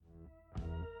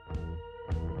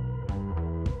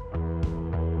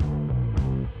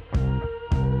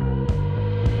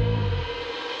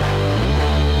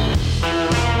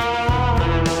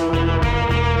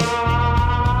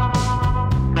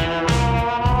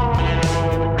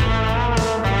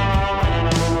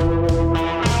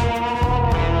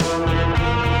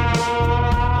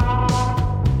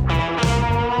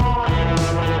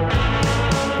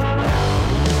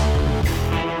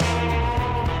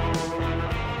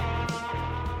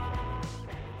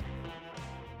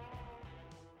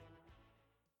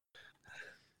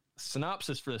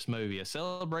Synopsis for this movie. A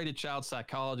celebrated child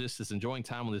psychologist is enjoying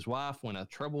time with his wife when a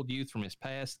troubled youth from his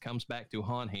past comes back to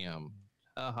haunt him.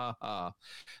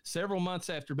 Several months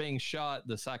after being shot,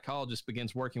 the psychologist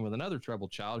begins working with another troubled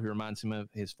child who reminds him of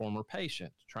his former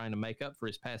patient. Trying to make up for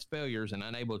his past failures and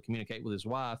unable to communicate with his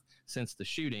wife since the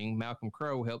shooting, Malcolm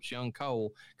Crowe helps young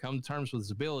Cole come to terms with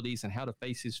his abilities and how to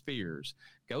face his fears.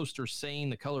 Ghosts are seen,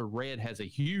 the color red has a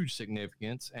huge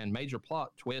significance, and major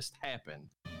plot twists happen.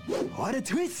 What a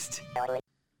twist!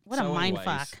 What a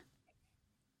mindfuck.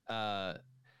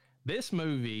 This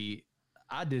movie,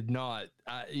 I did not.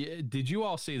 Did you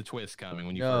all see the twist coming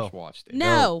when you No. first watched it?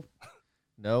 No.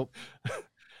 Nope.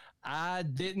 I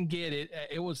didn't get it.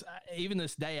 It was even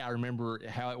this day. I remember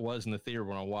how it was in the theater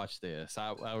when I watched this.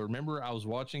 I remember I was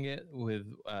watching it with.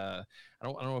 I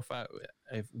don't know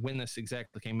if when this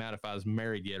exactly came out, if I was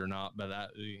married yet or not. But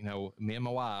me and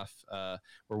my wife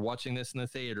were watching this in the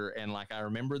theater, and like I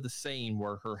remember the scene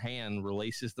where her hand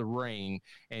releases the ring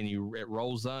and it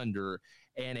rolls under.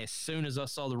 And as soon as I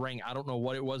saw the ring, I don't know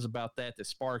what it was about that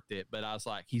sparked it, but I was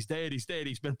like, he's dead. He's dead.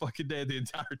 He's been fucking dead the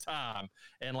entire time.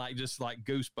 And like, just like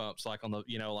goosebumps, like on the,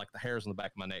 like the hairs on the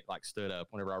back of my neck, like stood up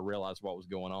whenever I realized what was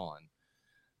going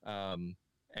on.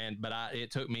 But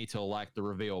it took me till like the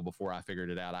reveal before I figured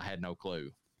it out. I had no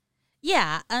clue.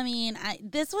 Yeah, I mean,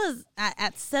 this was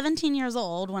at 17 years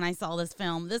old when I saw this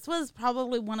film. This was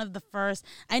probably one of the first.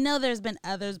 I know there's been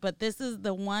others, but this is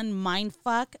the one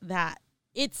mindfuck that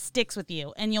it sticks with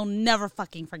you, and you'll never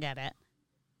fucking forget it.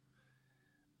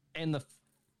 And the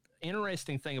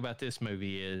interesting thing about this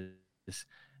movie is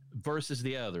versus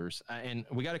the others, and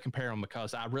we got to compare them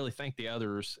because I really think the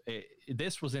others,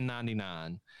 this was in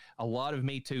 99. A lot of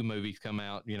Me Too movies come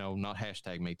out, not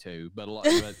hashtag Me Too, but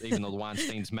even though the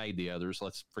Weinsteins made the others,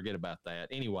 let's forget about that.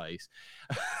 Anyways,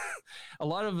 a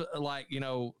lot of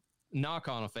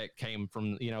knock-on effect came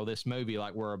from this movie,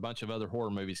 like where a bunch of other horror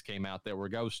movies came out that were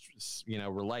ghost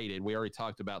related. We already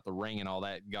talked about The Ring and all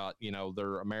that got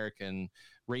their American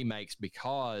remakes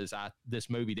because this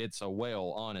movie did so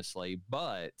well, honestly.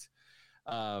 But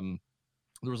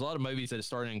there was a lot of movies that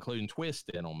started including twist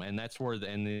in them, and that's where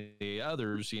the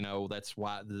others, that's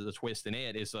why the twist in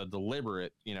it is a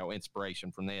deliberate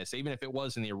inspiration from this, even if it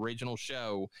was in the original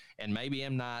show. And maybe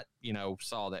M. Night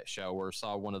saw that show or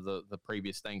saw one of the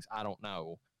previous things, I don't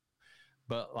know,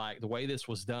 but like the way this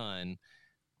was done,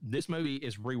 this movie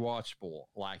is rewatchable.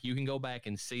 Like you can go back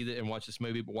and see that and watch this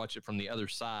movie, but watch it from the other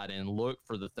side and look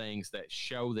for the things that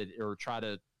show that, or try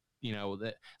to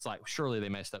that it's like, surely they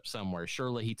messed up somewhere.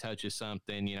 Surely he touches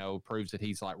something, proves that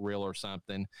he's like real or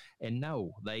something. And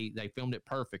no, they filmed it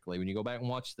perfectly. When you go back and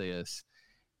watch this,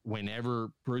 whenever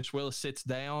Bruce Willis sits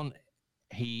down,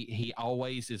 he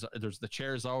always is, the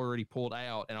chair is already pulled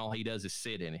out and all he does is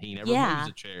sit in it. He never moves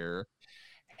a chair.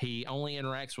 He only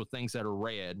interacts with things that are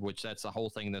red, which that's the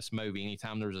whole thing in this movie.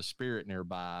 Anytime there's a spirit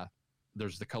nearby,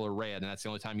 there's the color red. And that's the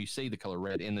only time you see the color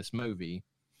red in this movie.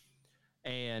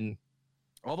 And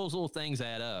all those little things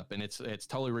add up, and it's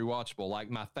totally rewatchable. Like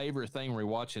my favorite thing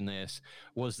rewatching this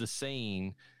was the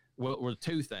scene. Were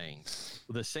two things.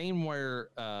 The scene where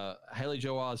Haley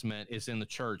Joel Osment is in the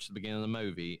church at the beginning of the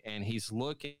movie, and he's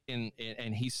looking,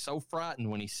 and he's so frightened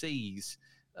when he sees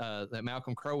that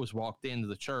Malcolm Crowe has walked into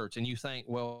the church, and you think,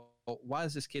 well, why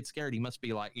is this kid scared? He must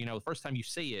be like, the first time you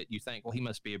see it, you think, well, he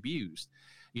must be abused,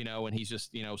 and he's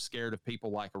just, scared of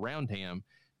people like around him.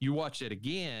 You watch it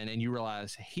again and you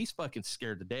realize he's fucking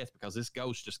scared to death because this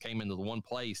ghost just came into the one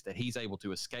place that he's able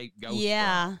to escape ghosts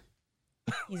from.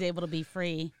 He's able to be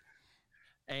free.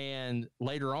 And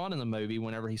later on in the movie,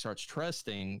 whenever he starts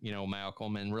trusting,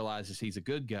 Malcolm and realizes he's a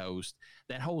good ghost,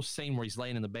 that whole scene where he's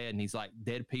laying in the bed and he's like,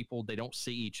 dead people, they don't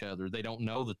see each other. They don't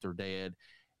know that they're dead.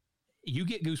 You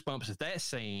get goosebumps at that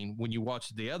scene when you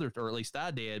watch the other, or at least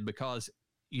I did, because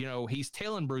he's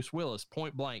telling Bruce Willis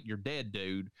point blank, you're dead,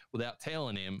 dude, without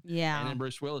telling him. Yeah. And then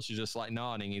Bruce Willis is just like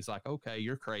nodding. He's like, okay,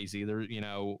 you're crazy.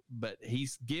 But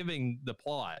he's giving the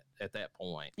plot at that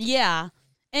point. Yeah.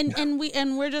 And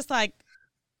we're just like,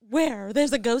 where?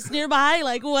 There's a ghost nearby?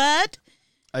 Like what?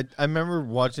 I remember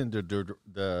watching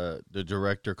the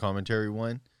director commentary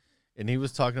one, and he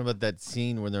was talking about that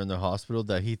scene when they're in the hospital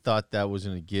that he thought that was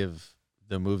going to give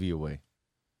the movie away.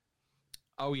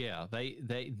 Oh yeah,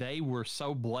 they were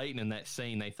so blatant in that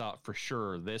scene. They thought for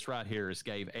sure this right here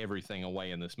gave everything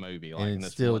away in this movie. Like, and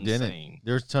it still didn't. Scene.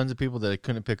 There's tons of people that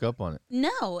couldn't pick up on it.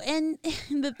 No, and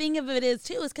the thing of it is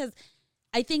too is because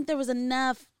I think there was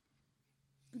enough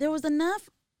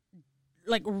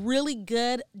like really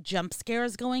good jump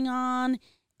scares going on,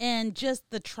 and just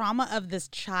the trauma of this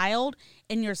child,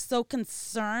 and you're so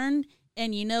concerned,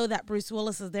 and that Bruce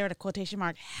Willis is there to quotation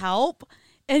mark help.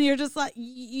 And you're just like,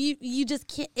 you just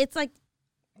can't, it's like,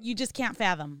 you just can't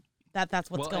fathom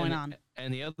that's what's going on.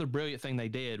 And the other brilliant thing they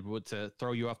did to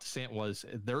throw you off the scent was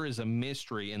there is a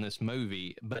mystery in this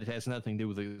movie, but it has nothing to do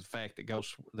with the fact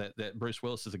that Bruce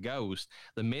Willis is a ghost.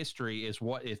 The mystery is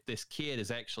what if this kid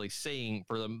is actually seeing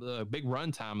for the big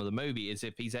runtime of the movie is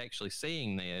if he's actually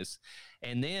seeing this.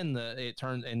 And then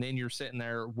and then you're sitting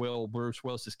there, will Bruce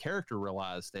Willis's character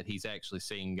realize that he's actually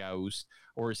seeing ghosts,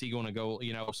 or is he going to go,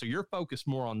 so you're focused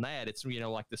more on that. It's,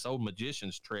 like this old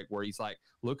magician's trick where he's like,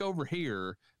 look over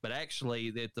here, but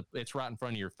actually it's right in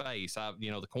front of your face.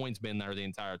 The coin's been there the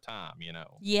entire time,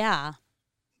 Yeah.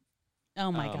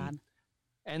 Oh my God.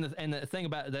 And the thing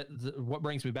about that, what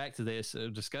brings me back to this,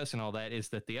 discussing all that, is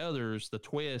that the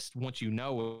twist, once you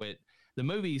know it, the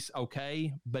movie's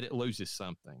okay, but it loses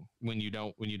something when you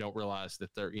don't realize that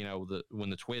when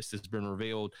the twist has been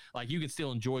revealed. Like, you can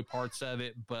still enjoy parts of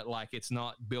it, but like it's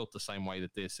not built the same way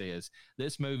that this is.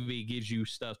 This movie gives you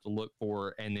stuff to look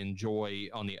for and enjoy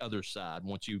on the other side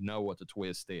once you know what the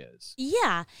twist is.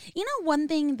 Yeah, one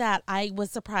thing that I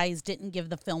was surprised didn't give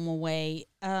the film away.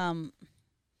 I mean,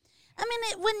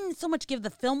 it wouldn't so much give the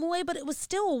film away, but it was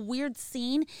still a weird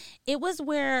scene. It was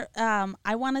where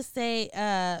I want to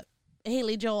say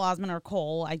Haley Joel Osment, or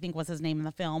Cole, I think was his name in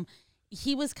the film.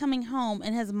 He was coming home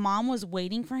and his mom was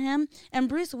waiting for him, and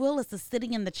Bruce Willis is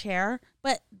sitting in the chair,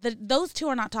 but those two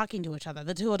are not talking to each other,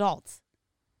 the two adults.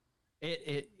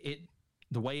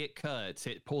 The way it cuts,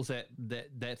 it pulls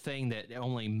that thing that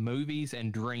only movies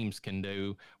and dreams can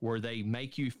do, where they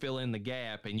make you fill in the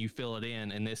gap and you fill it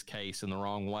in this case, in the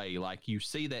wrong way. Like, you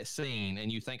see that scene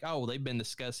and you think, oh, they've been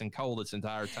discussing Cole this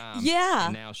entire time. Yeah.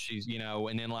 And now she's,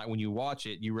 and then like when you watch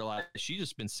it, you realize she's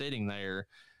just been sitting there,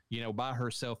 by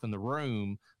herself in the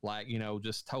room, like,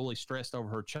 just totally stressed over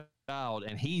her child.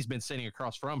 And he's been sitting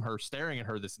across from her, staring at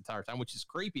her this entire time, which is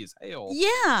creepy as hell.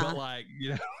 Yeah. But like,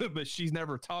 but she's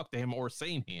never talked to him or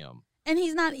seen him. And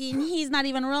he's not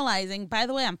even realizing, by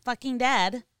the way, I'm fucking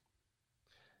dead.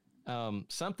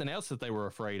 Something else that they were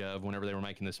afraid of whenever they were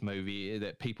making this movie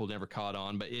that people never caught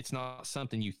on, but it's not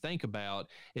something you think about,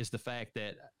 is the fact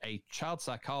that a child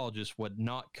psychologist would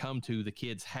not come to the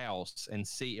kid's house and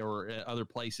see, or other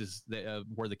places that,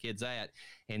 where the kid's at,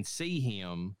 and see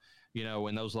him,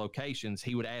 in those locations.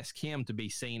 He would ask him to be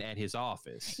seen at his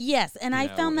office. Yes, and I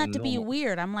found that to be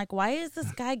weird. I'm like, why is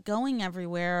this guy going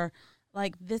everywhere?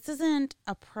 Like, this isn't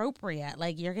appropriate.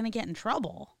 Like, you're going to get in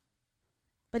trouble.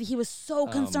 But he was so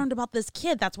concerned about this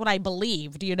kid. That's what I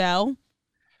believed,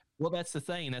 Well, that's the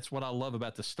thing. That's what I love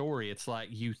about the story. It's like,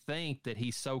 you think that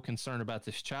he's so concerned about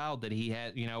this child that he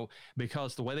had,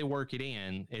 because the way they work it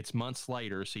in, it's months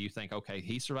later. So you think, okay,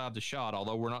 he survived the shot,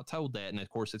 although we're not told that. And of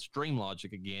course, it's dream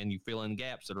logic again. You fill in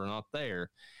gaps that are not there.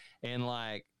 And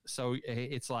like, so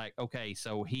it's like, okay,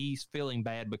 so he's feeling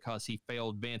bad because he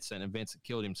failed Vincent and Vincent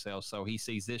killed himself. So he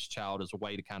sees this child as a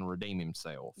way to kind of redeem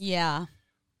himself. Yeah.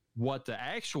 What the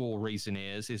actual reason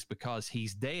is because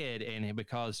he's dead, and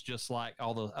because, just like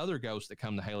all the other ghosts that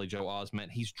come to Haley Joel Osment,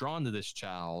 he's drawn to this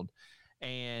child,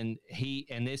 and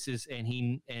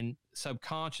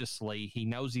subconsciously he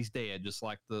knows he's dead, just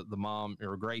like the mom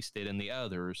or Grace did and the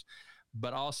others.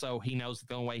 But also, he knows that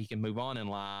the only way he can move on in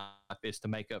life is to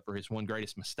make up for his one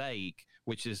greatest mistake,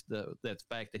 which is the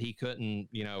fact that he couldn't,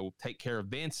 take care of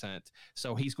Vincent.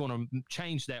 So he's going to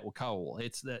change that with Cole.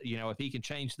 It's that, if he can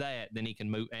change that, then he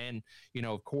can move and,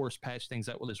 of course, patch things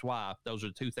up with his wife. Those are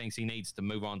the two things he needs to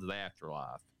move on to the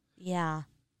afterlife. Yeah.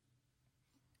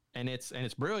 And it's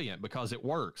brilliant because it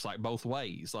works like both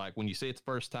ways. Like, when you see it the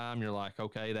first time, you're like,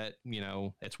 okay, that,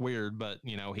 it's weird, but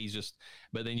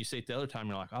but then you see it the other time,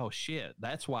 you're like, oh shit,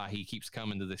 that's why he keeps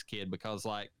coming to this kid, because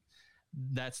like,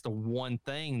 that's the one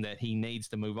thing that he needs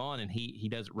to move on, and he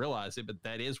doesn't realize it, but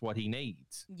that is what he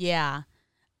needs. Yeah.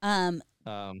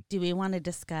 Do we want to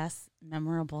discuss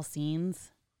memorable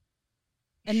scenes?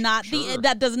 And sure.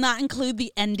 That does not include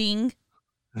the ending.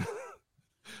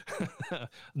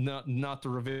 not the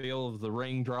reveal of the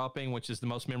ring dropping, which is the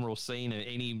most memorable scene in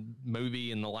any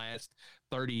movie in the last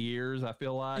 30 years, I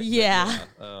feel like. Yeah.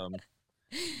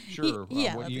 Sure.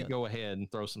 Yeah, You go ahead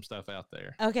and throw some stuff out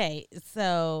there. Okay,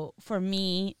 so for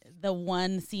me, the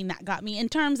one scene that got me in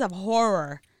terms of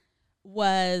horror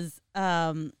was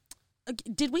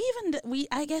did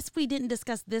I guess we didn't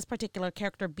discuss this particular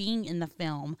character being in the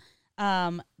film.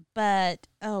 But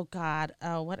oh God,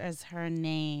 what is her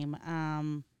name?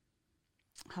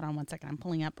 Hold on one second. I'm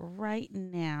pulling up right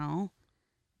now.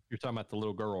 You're talking about the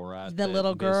little girl, right? The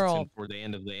little girl. For the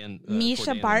end of the end.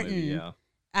 Misha Barton. Movie, yeah.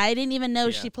 I didn't even know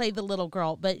she played the little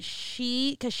girl, but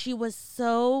because she was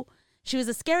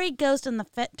a scary ghost in the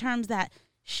terms that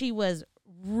she was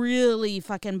really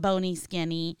fucking bony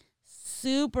skinny,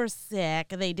 super sick.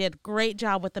 They did great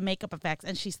job with the makeup effects,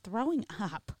 and she's throwing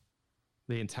up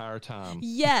the entire time.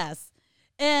 Yes.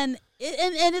 And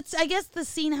it's, I guess, the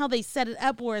scene how they set it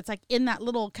up where it's like in that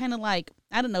little kind of like,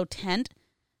 I don't know, tent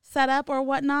setup or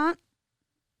whatnot.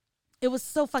 It was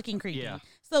so fucking creepy. Yeah.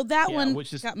 So that one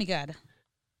which got me good.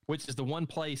 Which is the one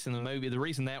place in the movie. The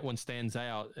reason that one stands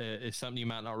out is something you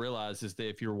might not realize is that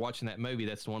if you're watching that movie,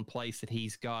 that's the one place that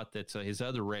he's got that's his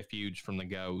other refuge from the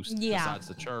ghost besides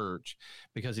the church,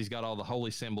 because he's got all the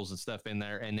holy symbols and stuff in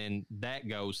there. And then that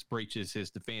ghost breaches his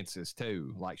defenses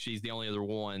too. Like she's the only other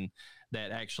one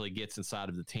that actually gets inside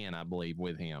of the tent, I believe,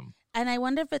 with him. And I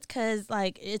wonder if it's because,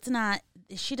 like, it's not,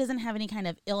 she doesn't have any kind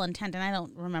of ill intent. And I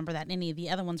don't remember that any of the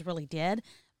other ones really did.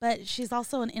 But she's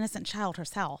also an innocent child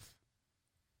herself.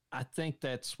 I think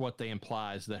that's what they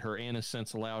imply, is that her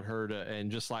innocence allowed her to,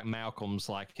 and just like Malcolm's,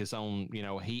 like his own, you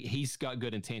know, he's got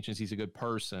good intentions. He's a good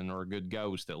person, or a good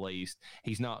ghost at least.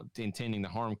 He's not intending to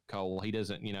harm Cole. He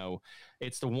doesn't, you know,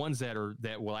 it's the ones that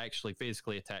will actually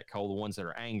physically attack Cole, the ones that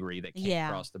are angry that can't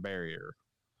cross the barrier.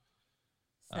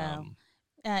 So.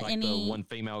 Like the one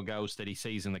female ghost that he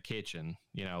sees in the kitchen,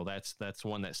 you know, that's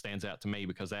one that stands out to me,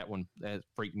 because that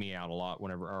freaked me out a lot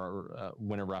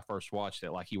whenever I first watched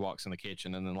it. Like he walks in the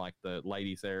kitchen and then like the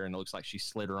lady's there and it looks like she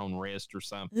slit her own wrist or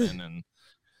something. And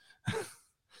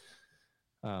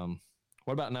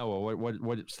what about Noah?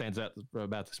 What stands out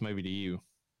about this movie to you?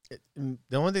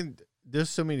 The one thing, there's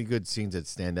so many good scenes that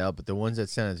stand out, but the ones that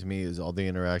stand out to me is all the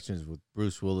interactions with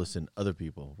Bruce Willis and other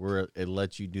people, where it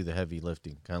lets you do the heavy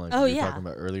lifting, kind of like what you were talking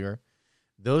about earlier.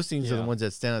 Those scenes are the ones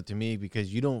that stand out to me,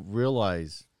 because you don't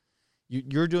realize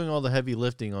you're doing all the heavy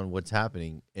lifting on what's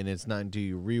happening, and it's not until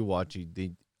you rewatch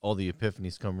it, all the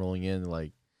epiphanies come rolling in.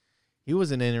 Like, he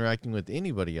wasn't interacting with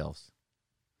anybody else.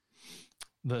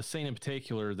 The scene in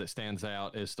particular that stands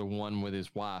out is the one with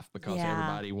his wife, because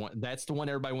that's the one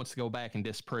everybody wants to go back and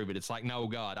disprove it. It's like, no,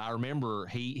 God, I remember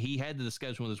he had the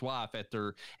discussion with his wife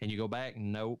and you go back,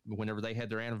 nope, whenever they had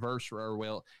their anniversary,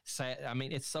 or sad. I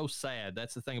mean, it's so sad.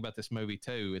 That's the thing about this movie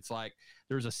too. It's like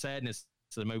there's a sadness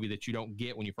to the movie that you don't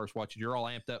get when you first watch it. You're all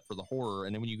amped up for the horror,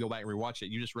 and then when you go back and rewatch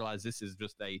it, you just realize this is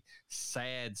just a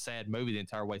sad, sad movie the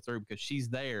entire way through, because she's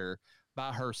there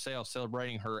by herself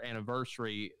celebrating her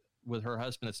anniversary with her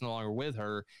husband that's no longer with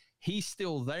her. He's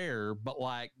still there, but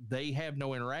like they have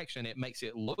no interaction. It makes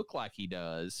it look like he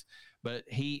does, but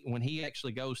when he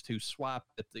actually goes to swipe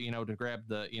at to grab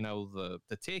the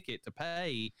ticket to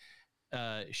pay,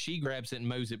 she grabs it and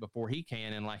moves it before he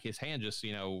can, and like his hand just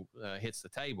hits the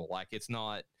table. Like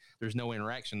there's no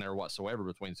interaction there whatsoever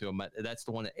between the two of them. But that's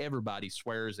the one that everybody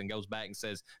swears and goes back and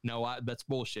says, no, that's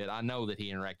bullshit. I know that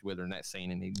he interacted with her in that scene,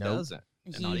 and he doesn't.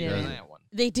 He did. That one.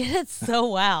 They did it so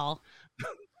well.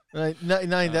 Not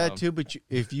that too, but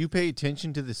if you pay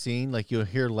attention to the scene, like you'll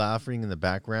hear laughing in the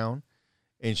background,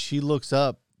 and she looks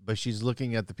up, but she's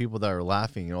looking at the people that are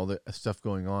laughing and all the stuff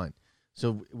going on.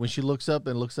 So when she looks up,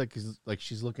 and it looks like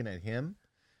she's looking at him,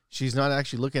 she's not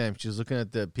actually looking at him. She's looking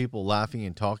at the people laughing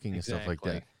and talking and stuff like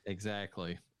that.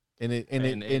 Exactly. And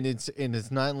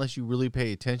it's not unless you really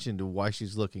pay attention to why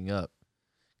she's looking up.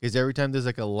 Because every time there's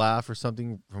like a laugh or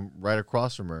something from right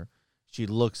across from her, she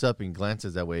looks up and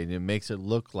glances that way, and it makes it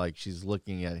look like she's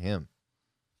looking at him.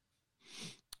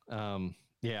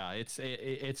 Yeah, it's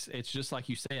just like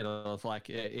you said. It's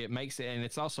like it makes it, and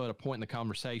it's also at a point in the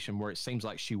conversation where it seems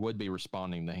like she would be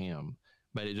responding to him,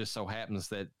 but it just so happens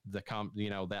that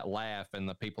that laugh and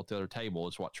the people to their table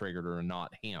is what triggered her, and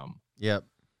not him. Yep.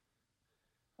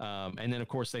 And then, of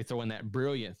course, they throw in that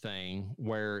brilliant thing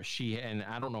where and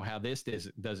I don't know how this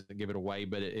doesn't give it away,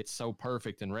 but it's so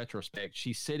perfect in retrospect.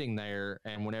 She's sitting there,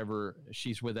 and whenever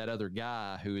she's with that other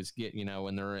guy who is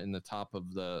and they're in the top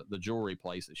of the jewelry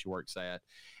place that she works at,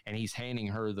 and he's handing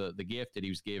her the gift that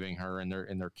he was giving her, and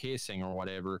they're kissing or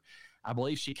whatever. I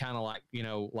believe she kind of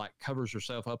like covers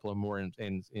herself up a little more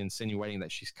and insinuating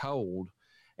that she's cold.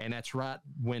 And that's right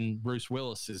when Bruce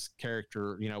Willis's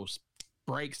character,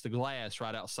 breaks the glass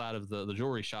right outside of the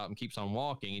jewelry shop and keeps on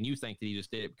walking, and you think that he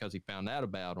just did it because he found out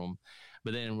about him,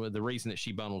 but then the reason that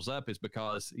she bundles up is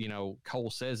because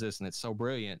Cole says this, and it's so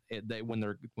brilliant that when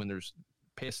they're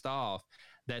pissed off,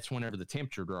 that's whenever the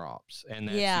temperature drops, and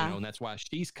that's and that's why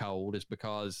she's cold, is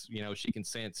because she can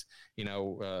sense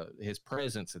his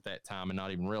presence at that time and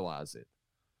not even realize it.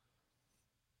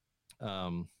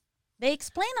 They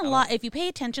explain a lot. If you pay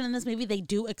attention in this movie, they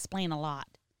do explain a lot.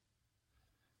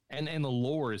 And the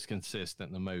lore is consistent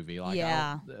in the movie. Like,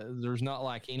 there's not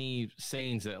like any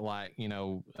scenes that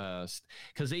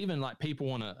because even like people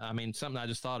want to. I mean, something I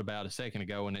just thought about a second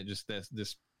ago, and it just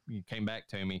this came back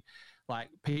to me. like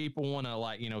people want to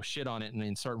like, shit on it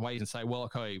in certain ways and say, well,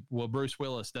 okay, well, Bruce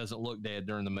Willis doesn't look dead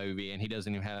during the movie and he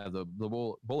doesn't even have the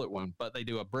bullet wound, but they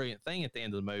do a brilliant thing at the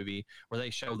end of the movie where they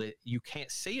show that you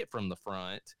can't see it from the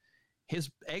front. His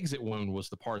exit wound was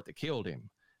the part that killed him.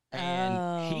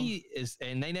 And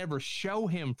and they never show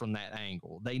him from that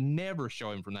angle. They never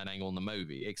show him from that angle in the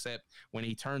movie, except when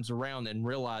he turns around and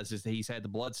realizes that he's had the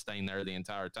blood stain there the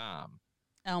entire time.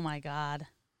 Oh my God.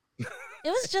 It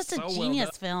was just a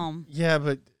genius film. Yeah,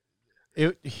 but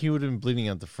he would have been bleeding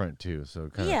out the front too, so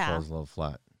it kind of falls a little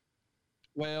flat.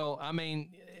 Well, I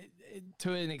mean,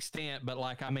 to an extent, but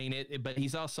like, I mean, but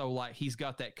he's also like, he's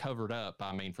got that covered up,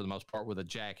 I mean, for the most part with a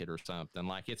jacket or something.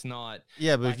 Like, it's not.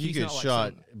 Yeah, but like, if you get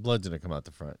shot, blood's going to come out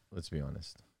the front. Let's be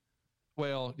honest.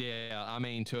 Well, yeah, I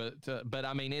mean, but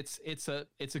I mean, it's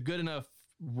a good enough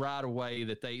right away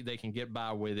that they can get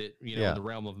by with it, in the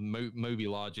realm of movie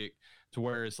logic, to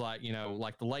where it's like,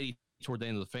 like the lady toward the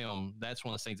end of the film, that's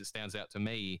one of the things that stands out to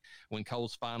me when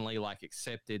Cole's finally like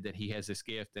accepted that he has this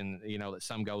gift and that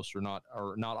some ghosts are not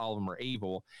all of them are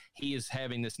evil. He is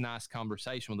having this nice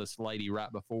conversation with this lady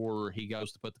right before he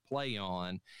goes to put the play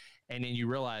on, and then you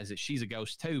realize that she's a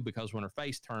ghost too, because when her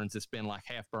face turns, it's been like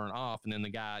half burned off, and then the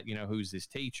guy who's his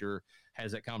teacher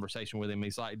has that conversation with him.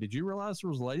 He's like, did you realize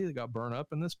there was a lady that got burned up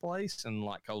in this place? And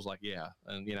like Cole's like, yeah,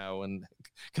 and and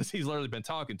because he's literally been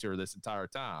talking to her this entire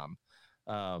time.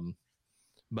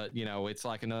 But, it's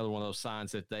like another one of those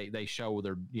signs that they show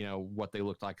their, what they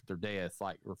look like at their death,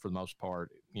 like for the most part,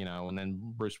 and then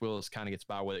Bruce Willis kind of gets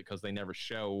by with it because they never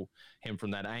show him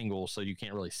from that angle. So you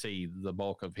can't really see the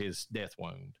bulk of his death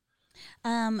wound.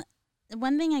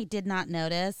 One thing I did not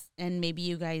notice, and maybe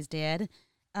you guys did,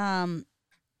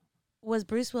 was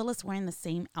Bruce Willis wearing the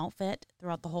same outfit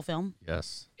throughout the whole film?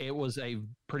 Yes. It was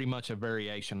pretty much a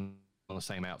variation on the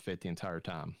same outfit the entire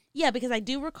time. Yeah, because I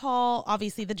do recall,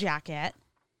 obviously, the jacket.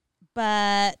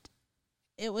 But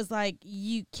it was like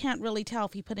you can't really tell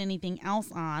if he put anything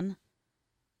else on,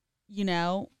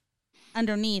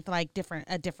 underneath, like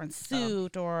a different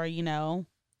suit or.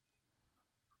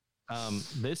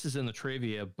 This is in the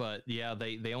trivia, but yeah,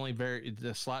 they only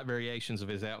the slight variations of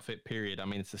his outfit. Period. I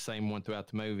mean, it's the same one throughout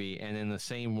the movie, and in the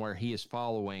scene where he is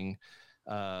following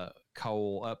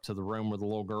Cole up to the room where the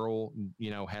little girl,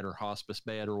 had her hospice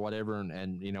bed or whatever,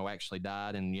 and actually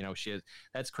died, and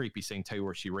that's a creepy scene too,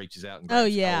 where she reaches out and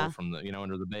grabs Cole from the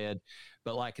under the bed.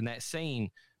 But like in that scene,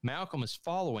 Malcolm is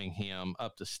following him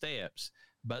up the steps,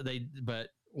 but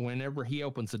whenever he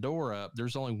opens the door up,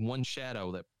 there's only one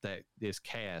shadow that is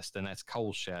cast, and that's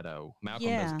Cole's shadow. Malcolm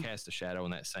doesn't cast a shadow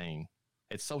in that scene.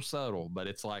 It's so subtle, but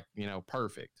it's like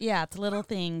perfect. Yeah, it's little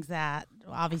things that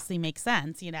obviously make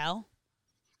sense,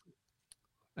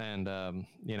 And,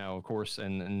 of course,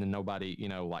 and nobody,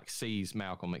 like sees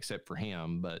Malcolm except for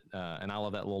him. But, and I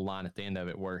love that little line at the end of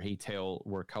it where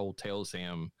where Cole tells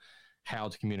him how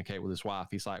to communicate with his wife.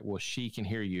 He's like, well, she can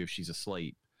hear you if she's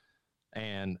asleep.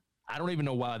 And I don't even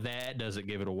know why that doesn't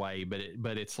give it away,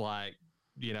 but it's like,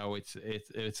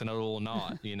 it's another little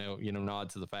nod, nod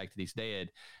to the fact that he's dead.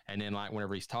 And then like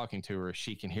whenever he's talking to her,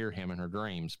 she can hear him in her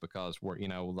dreams because we're,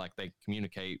 like they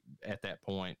communicate at that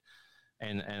point.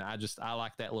 And I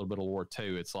like that little bit of lore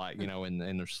too. It's like,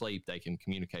 in their sleep, they can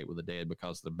communicate with the dead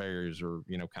because the barriers are,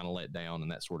 kind of let down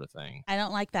and that sort of thing. I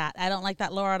don't like that. I don't like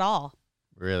that lore at all.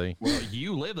 Really? Well,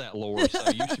 you live that lore, so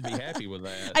you should be happy with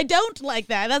that. I don't like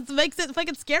that. That makes it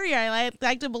fucking scarier. I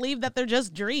like to believe that they're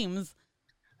just dreams.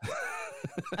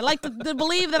 I like to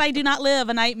believe that I do not live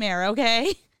a nightmare,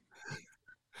 okay?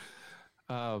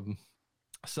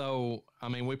 So, I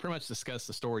mean, we pretty much discussed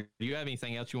the story. Do you have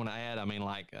anything else you want to add? I mean,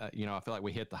 like, I feel like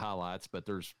we hit the highlights, but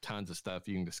there's tons of stuff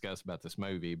you can discuss about this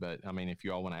movie. But, I mean, if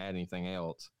you all want to add anything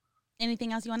else.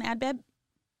 Anything else you want to add, babe?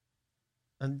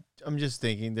 I'm just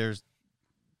thinking there's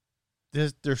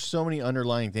so many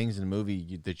underlying things in the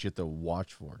movie that you have to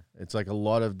watch for. It's like a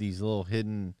lot of these little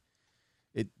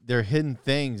they're hidden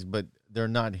things, but they're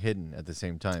not hidden at the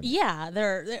same time. Yeah,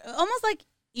 they're almost like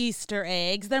Easter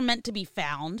eggs. They're meant to be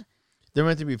found. They're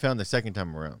meant to be found the second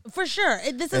time around. For sure.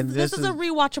 This is a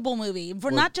rewatchable movie.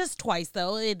 Not just twice,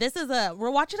 though.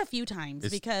 We'll watch it a few times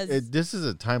because... this is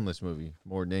a timeless movie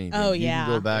more than anything. Oh, yeah. You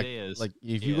can go back, it is. like,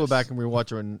 if you go back and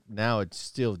rewatch it now, it's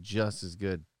still just as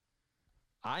good.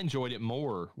 I enjoyed it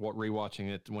more rewatching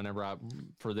it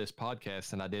for this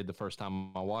podcast than I did the first time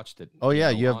I watched it. Oh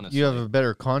yeah, you have a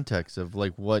better context of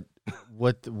like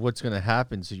what's going to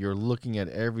happen. So you're looking at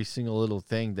every single little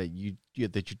thing that you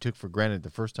took for granted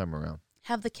the first time around.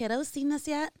 Have the kiddos seen this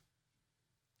yet?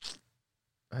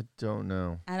 I don't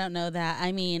know. I don't know that.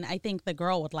 I mean, I think the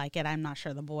girl would like it. I'm not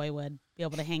sure the boy would be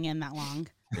able to hang in that long.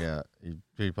 Yeah,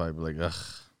 he'd probably be like,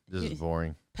 ugh, this is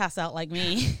boring. Pass out like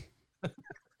me.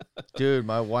 Dude,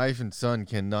 my wife and son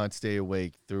cannot stay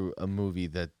awake through a movie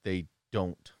that they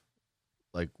don't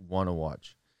like want to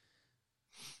watch.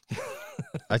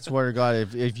 I swear to God,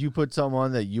 if you put something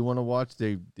on that you want to watch,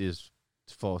 they just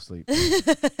fall asleep.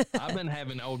 I've been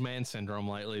having old man syndrome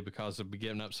lately because of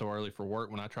getting up so early for work.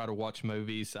 When I try to watch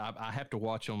movies, I have to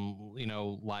watch them,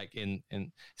 like in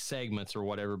segments or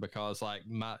whatever, because like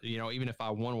even if I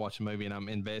want to watch a movie and I'm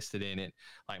invested in it,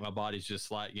 like my body's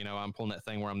just like, I'm pulling that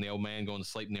thing where I'm the old man going to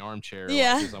sleep in the armchair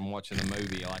as I'm watching the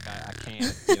movie. Like I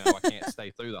can't, I can't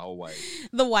stay through the whole way.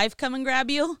 The wife come and grab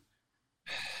you?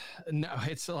 No,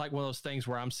 it's like one of those things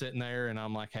where I'm sitting there and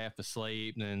I'm like half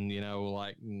asleep and,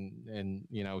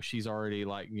 she's already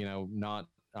like, not,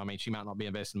 I mean, she might not be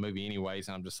invested in the movie anyways.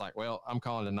 And I'm just like, well, I'm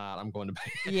calling tonight. I'm going to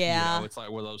bed. Yeah. It's like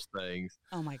one of those things.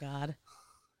 Oh my God.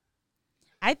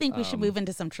 I think we should move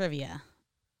into some trivia.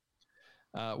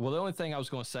 Well, the only thing I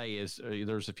was going to say is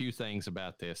there's a few things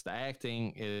about this. The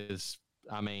acting is,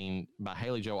 by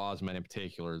Haley Joel Osment in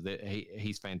particular, that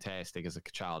he's fantastic as a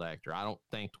child actor. I don't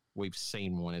think we've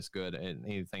seen one as good in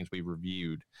any things we've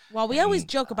reviewed. Well, we always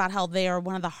joke about how they are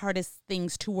one of the hardest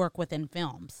things to work with in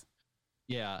films.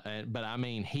 Yeah, but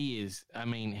he's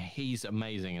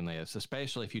amazing in this,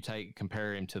 especially if you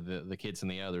compare him to the kids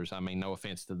and the others. No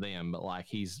offense to them, but like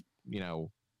he's,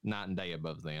 night and day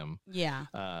above them. Yeah.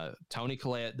 Toni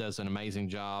Collette does an amazing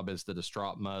job as the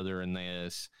distraught mother in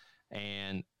this.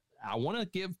 And I want to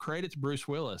give credit to Bruce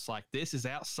Willis. Like, this is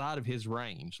outside of his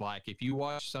range. Like, if you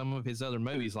watch some of his other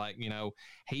movies, like,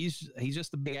 he's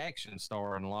just a big action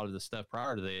star in a lot of the stuff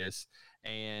prior to this.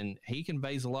 And he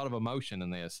conveys a lot of emotion in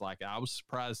this. Like, I was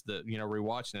surprised that,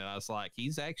 rewatching it, I was like,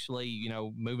 he's actually,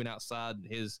 moving outside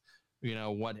his,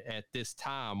 what at this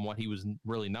time, what he was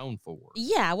really known for.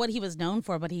 Yeah, what he was known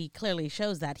for, but he clearly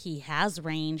shows that he has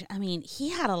range. He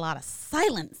had a lot of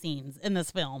silent scenes in this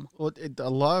film. Well, a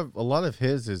lot of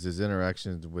his is his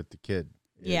interactions with the kid.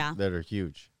 Yeah. That are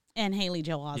huge. And Haley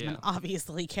Joel Osment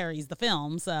obviously carries the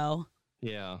film, so.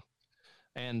 Yeah.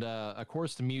 And, of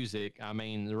course, the music.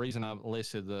 The reason I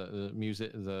listed the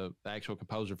music, the actual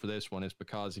composer for this one is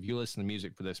because if you listen to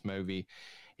music for this movie,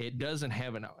 it doesn't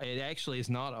have it actually is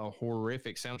not a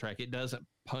horrific soundtrack. It doesn't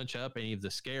punch up any of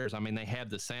the scares. They have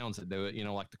the sounds that do it,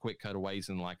 like the quick cutaways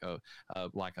and like a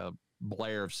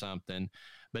blare of something.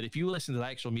 But if you listen to the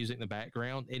actual music in the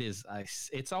background,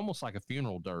 it's almost like a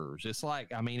funeral dirge. It's like,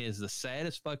 it's the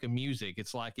saddest fucking music.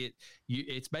 It's like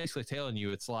it's basically telling you,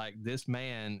 it's like this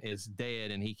man is dead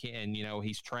and he can't,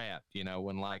 he's trapped,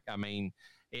 and like,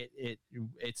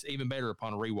 it's even better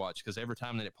upon a rewatch because every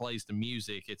time that it plays the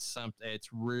music, it's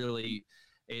really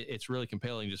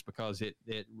compelling just because it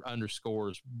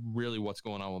underscores really what's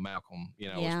going on with Malcolm,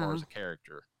 as far as a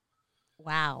character.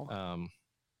 Wow.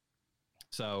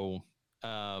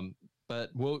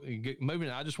 But moving.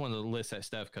 I just wanted to list that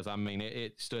stuff because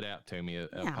it stood out to me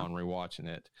upon rewatching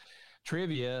it.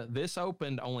 Trivia: this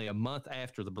opened only a month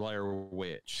after the Blair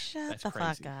Witch. That's the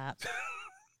crazy. Fuck up.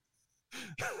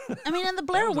 And the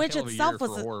Blair Witch itself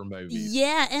was a horror movie.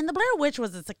 Yeah, and the Blair Witch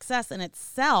was a success in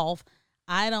itself.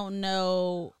 I don't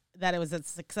know that it was as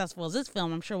successful as this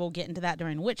film. I'm sure we'll get into that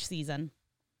during Witch season.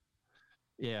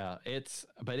 Yeah,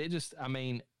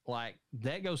 like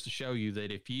that goes to show you that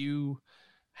if you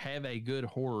have a good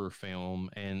horror film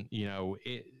and,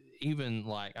 it's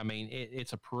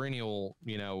a perennial,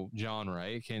 genre.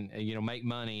 It can, make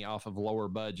money off of lower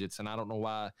budgets. And I don't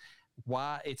know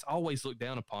why it's always looked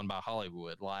down upon by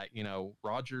Hollywood. Like,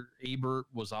 Roger Ebert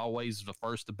was always the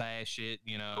first to bash it.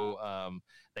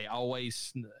 They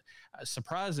always,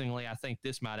 surprisingly, I think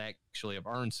this might actually have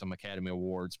earned some Academy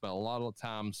Awards, but a lot of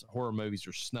times horror movies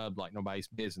are snubbed like nobody's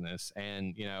business.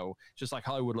 And, just like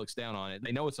Hollywood looks down on it,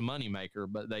 they know it's a moneymaker,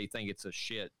 but they think it's a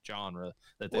shit genre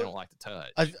that they don't like to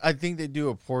touch. I think they do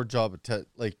a poor job of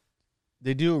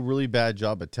they do a really bad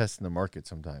job of testing the market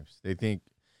sometimes. They think,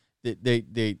 They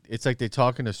it's like they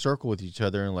talk in a circle with each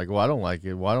other and like, well, I don't like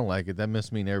it. Well, I don't like it. That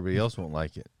must mean everybody else won't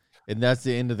like it. And that's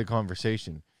the end of the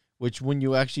conversation, which when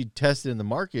you actually test it in the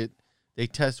market, they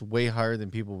test way higher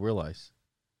than people realize.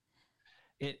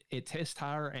 It tests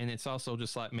higher. And it's also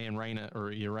just like me and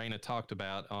Raina talked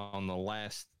about on the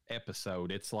last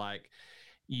episode. It's like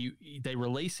they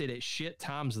release it at shit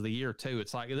times of the year too.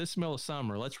 It's like, this is the middle of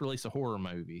summer. Let's release a horror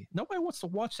movie. Nobody wants to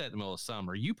watch that in the middle of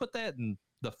summer. You put that in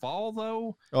the fall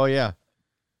though. Oh yeah.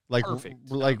 Like,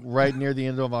 perfect. Like right near the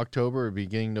end of October or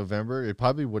beginning November, it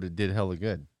probably would have did hella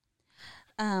good.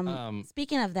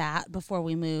 Speaking of that, before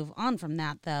we move on from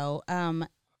that though,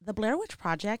 the Blair Witch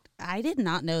Project, I did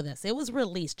not know this. It was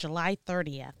released July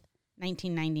 30th,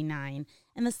 1999.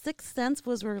 And The Sixth Sense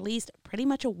was released pretty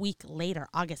much a week later,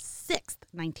 August 6th,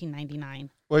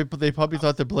 1999. Wait, but they probably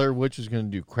thought the Blair Witch was going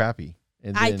to do crappy.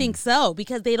 And I think so,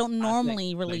 because they don't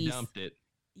normally release. They dumped it.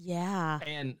 Yeah.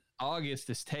 And August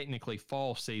is technically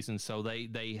fall season, so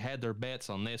they had their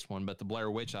bets on this one, but the Blair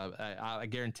Witch, I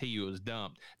guarantee you, it was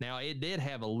dumped. Now, it did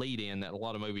have a lead-in that a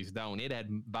lot of movies don't. It had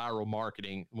viral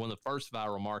marketing, one of the first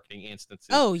viral marketing instances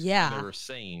I've ever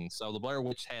seen. So the Blair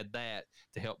Witch had that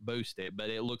to help boost it, but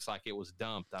it looks like it was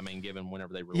dumped, I mean, given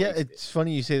whenever they released it. Yeah, it's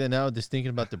funny you say that now, just thinking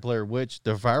about the Blair Witch.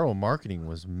 The viral marketing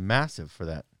was massive for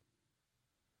that.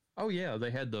 Oh yeah,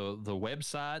 they had the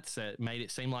websites that made it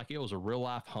seem like it was a real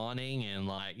life haunting, and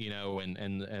like, you know, and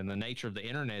the nature of the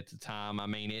internet at the time. I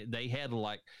mean, they had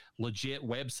like legit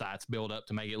websites built up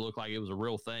to make it look like it was a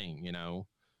real thing, you know.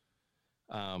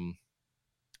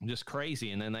 Just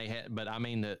crazy. And then but I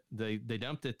mean, they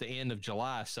dumped it at the end of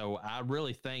July, so I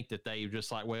really think that they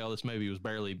just like, well, this movie was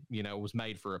barely, you know, was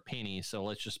made for a penny, so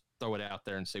let's just throw it out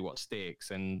there and see what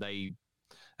sticks. And they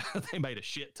made a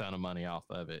shit ton of money off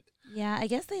of it. Yeah, I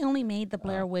guess they only made the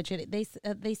Blair Witch. They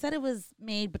said it was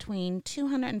made between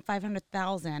 200 and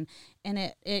 500,000,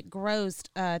 and it grossed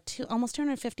almost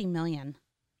 250 million.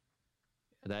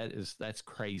 That's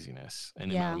craziness,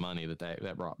 and the amount of money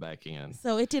that brought back in.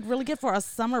 So it did really good for a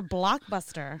summer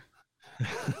blockbuster.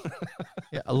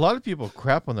 Yeah, a lot of people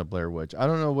crap on the Blair Witch. I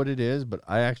don't know what it is, but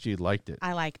I actually liked it.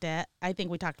 I liked it. I think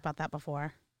we talked about that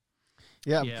before.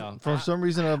 Yeah, for some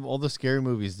reason, of all the scary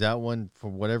movies, that one, for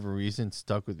whatever reason,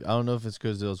 stuck with me. I don't know if it's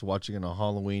because I was watching it on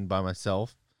Halloween by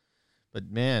myself, but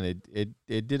man,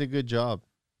 it did a good job.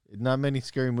 Not many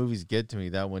scary movies get to me.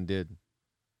 That one did.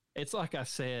 It's like I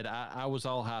said, I was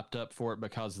all hyped up for it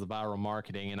because of the viral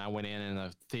marketing, and I went in and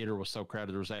the theater was so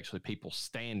crowded, there was actually people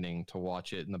standing to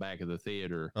watch it in the back of the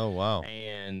theater. Oh, wow.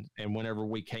 And whenever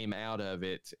we came out of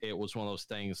it, it was one of those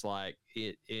things like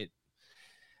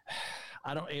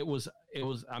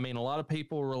I mean, a lot of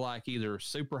people were like either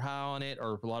super high on it,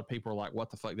 or a lot of people were like,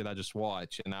 what the fuck did I just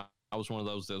watch? And I was one of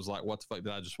those that was like, what the fuck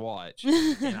did I just watch?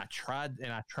 and I tried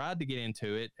to get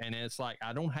into it, and it's like,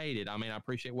 I don't hate it. I mean, I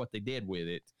appreciate what they did with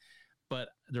it, but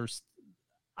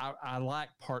I like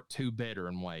part 2 better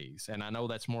in ways. And I know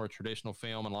that's more a traditional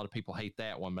film, and a lot of people hate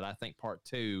that one, but I think part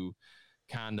 2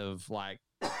 kind of like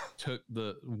took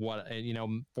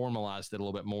formalized it a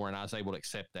little bit more, and I was able to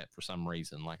accept that for some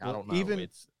reason. Like, I don't know.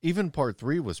 Even part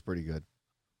 3 was pretty good.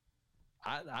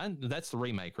 That's the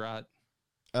remake, right?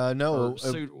 No,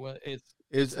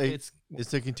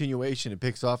 it's a continuation. It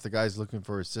picks off the guy's looking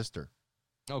for his sister.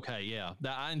 Okay, yeah,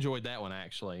 I enjoyed that one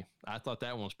actually. I thought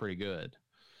that one was pretty good.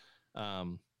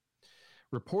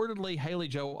 Reportedly, Haley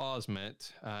Joel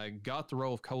Osment got the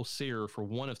role of Cole Sear for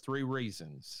one of 3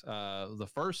 reasons. The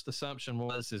first assumption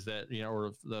is that,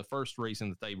 or the first reason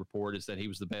that they report is that he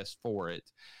was the best for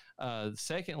it.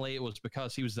 Secondly, it was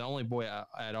because he was the only boy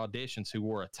at auditions who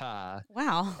wore a tie.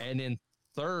 Wow. And then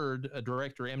third,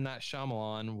 director M. Night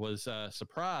Shyamalan was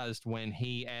surprised when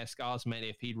he asked Osment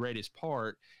if he'd read his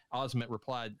part. Osment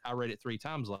replied, "I read it 3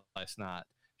 times last night."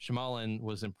 Shyamalan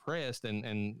was impressed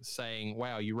and saying,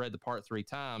 "Wow, you read the part 3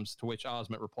 times," to which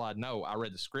Osment replied, "No, I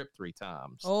read the script 3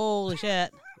 times." Holy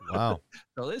shit. Wow.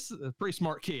 So this is a pretty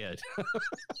smart kid.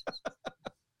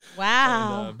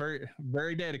 Wow. And, very,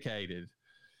 very dedicated.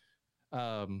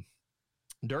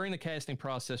 During the casting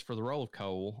process for the role of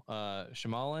Cole,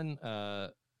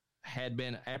 Shyamalan had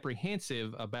been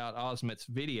apprehensive about Osment's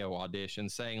video audition,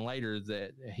 saying later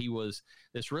that he was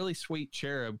this really sweet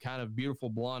cherub, kind of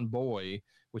beautiful blonde boy,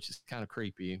 which is kind of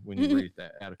creepy when you read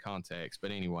that out of context.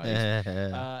 But anyways,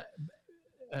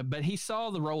 but he saw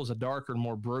the role as a darker and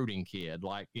more brooding kid,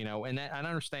 like, and I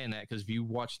understand that, because if you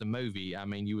watch the movie, I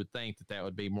mean, you would think that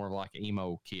would be more like an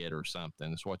emo kid or something.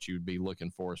 That's what you'd be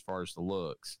looking for as far as the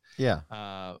looks. Yeah.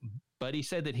 But he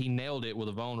said that he nailed it with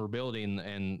a vulnerability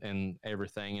and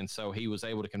everything, and so he was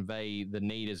able to convey the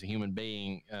need as a human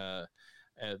being, the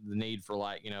need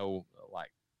for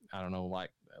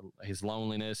his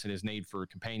loneliness and his need for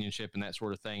companionship and that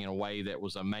sort of thing in a way that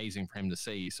was amazing for him to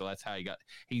see. So that's how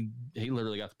he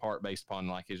literally got the part based upon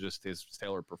his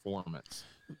stellar performance.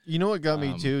 You know what got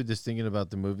me too, just thinking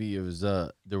about the movie, it was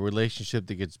the relationship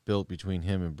that gets built between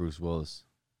him and Bruce Willis.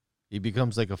 He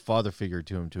becomes like a father figure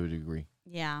to him to a degree.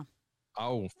 Yeah.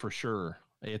 Oh, for sure.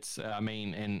 It's,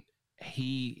 and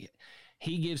he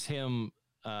gives him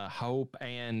hope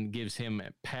and gives him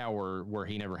power where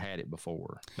he never had it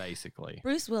before, basically.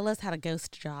 Bruce Willis had a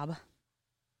ghost job.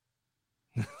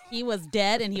 He was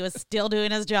dead and he was still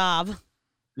doing his job.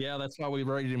 Yeah, that's why we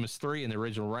rated him as 3 in the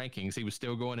original rankings. He was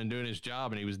still going and doing his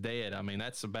job, and he was dead. I mean,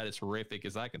 that's about as horrific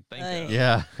as I can think of.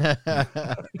 Yeah.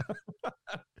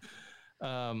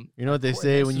 You know what they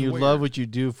say, when you love what you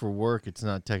do for work, it's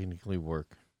not technically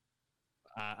work.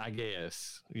 I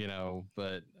guess,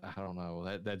 but I don't know.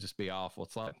 That'd just be awful.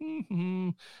 It's like,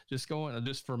 just going,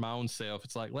 just for my own self.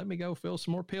 It's like, let me go fill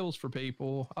some more pills for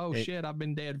people. Oh, shit, I've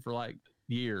been dead for like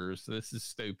years. This is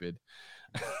stupid.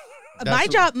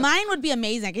 Mine would be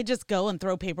amazing. I could just go and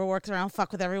throw paperwork around,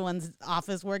 fuck with everyone's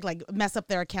office work, like mess up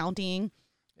their accounting.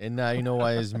 And now you know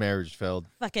why his marriage failed.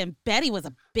 Fucking Betty was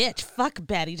a bitch. Fuck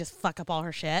Betty. Just fuck up all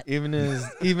her shit. Even in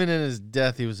his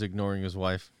death, he was ignoring his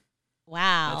wife.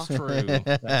 Wow. That's true.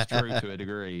 That's true to a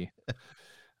degree.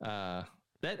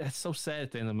 That's so sad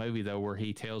at the end of the movie, though, where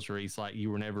he tells her, he's like, you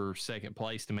were never second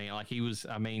place to me. Like he was,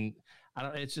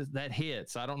 it's just that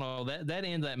hits. I don't know, that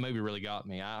end of that movie really got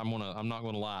me. I'm not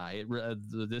gonna lie.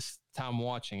 This time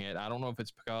watching it, I don't know if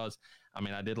it's because,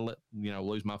 I did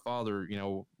lose my father,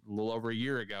 a little over a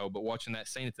year ago, but watching that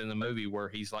scene at the end of the movie where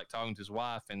he's like talking to his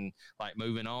wife and like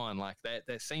moving on, like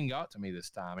that scene got to me this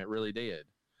time. It really did.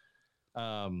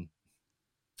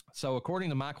 So according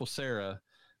to Michael Cera,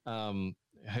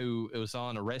 who was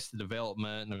on Arrested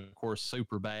Development and of course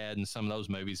Superbad and some of those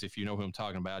movies, if you know who I'm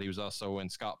talking about, he was also in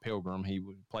Scott Pilgrim. He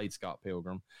played Scott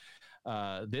Pilgrim.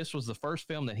 This was the first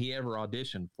film that he ever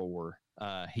auditioned for.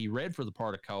 He read for the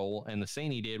part of Cole, and the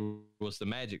scene he did was the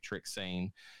magic trick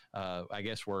scene. I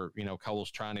guess where,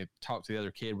 Cole's trying to talk to the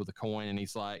other kid with a coin, and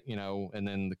he's like, and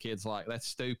then the kid's like, that's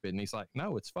stupid. And he's like,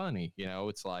 no, it's funny.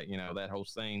 It's like, that whole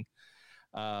scene.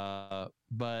 But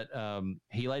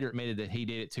he later admitted that he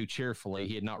did it too cheerfully.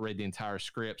 He had not read the entire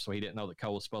script, so he didn't know that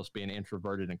Cole was supposed to be an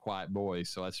introverted and quiet boy.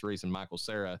 So that's the reason Michael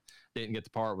Cera didn't get the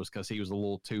part, was because he was a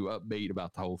little too upbeat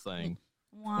about the whole thing.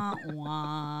 Wah,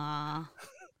 wah.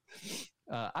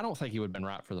 I don't think he would have been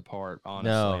right for the part,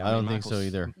 honestly. No, I don't think so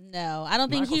either. No, I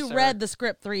don't think he read the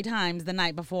script 3 times the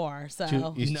night before.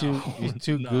 So he's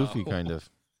too goofy, kind of.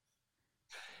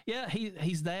 Yeah,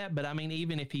 he's that, but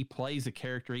even if he plays a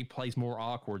character, he plays more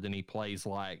awkward than he plays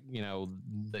like,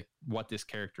 what this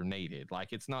character needed. Like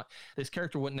this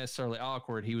character wasn't necessarily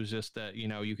awkward. He was just,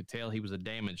 you could tell he was a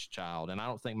damaged child, and I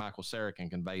don't think Michael Cera can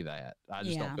convey that. I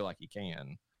just don't feel like he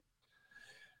can.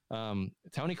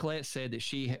 Toni Collette said that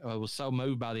she was so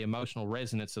moved by the emotional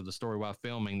resonance of the story while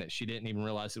filming that she didn't even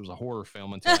realize it was a horror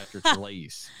film until after its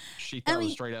release. She thought it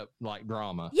was straight up like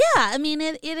drama. Yeah,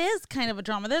 it is kind of a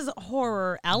drama. There's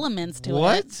horror elements to it.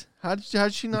 What? How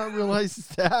did she not realize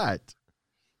that?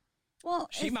 Well,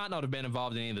 she might not have been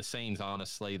involved in any of the scenes,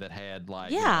 honestly, that had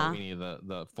like any of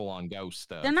the full on ghost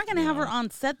stuff. They're not going to have her on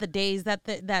set the days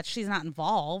that she's not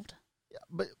involved. Yeah,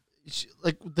 but.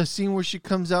 Like the scene where she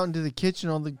comes out into the kitchen,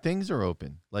 all the things are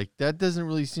open. Like that doesn't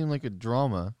really seem like a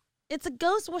drama. It's a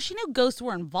ghost. Well, she knew ghosts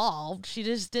were involved. She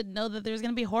just didn't know that there was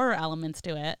going to be horror elements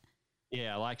to it.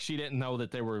 Yeah, like she didn't know that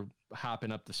they were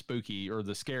hyping up the spooky or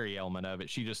the scary element of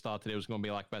it. She just thought that it was going to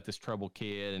be like about this troubled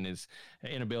kid and his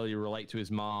inability to relate to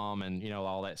his mom and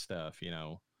all that stuff.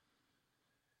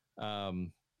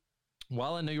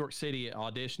 While in New York City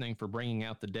auditioning for Bringing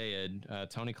Out the Dead,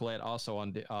 Toni Collette also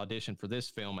auditioned for this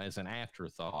film as an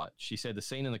afterthought. She said the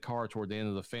scene in the car toward the end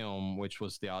of the film, which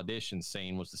was the audition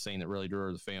scene, was the scene that really drew her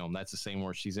to the film. That's the scene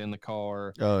where she's in the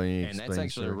car. Oh, and that's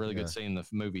actually a really good scene in the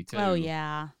movie, too. Oh,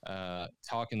 yeah.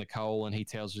 Talking to Cole, and he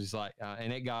tells her, he's like,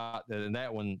 and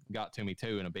that one got to me,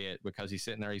 too, in a bit, because he's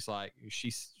sitting there, he's like,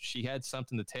 she had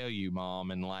something to tell you,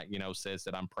 Mom, and says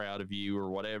that I'm proud of you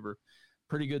or whatever.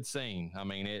 Pretty good scene.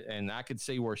 And I could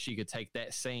see where she could take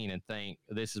that scene and think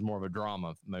this is more of a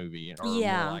drama movie or more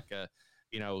like a,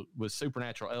 with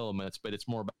supernatural elements, but it's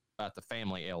more about the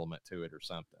family element to it or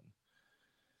something.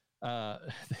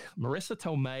 Marissa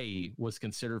Tomei was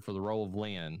considered for the role of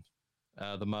Lynn,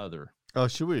 the mother. Oh,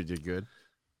 she would have did good.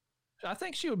 I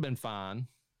think she would have been fine.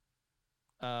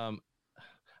 Trying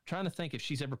to think if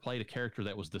she's ever played a character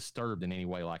that was disturbed in any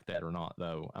way like that or not,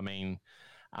 though.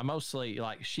 I mostly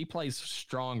she plays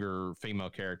stronger female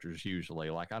characters usually.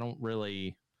 Like I can't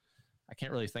really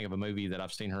think of a movie that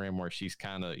I've seen her in where she's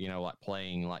kind of, like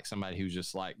playing like somebody who's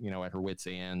just like, at her wit's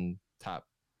end type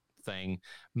thing.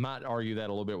 Might argue that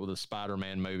a little bit with a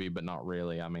Spider-Man movie, but not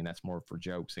really. That's more for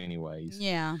jokes anyways.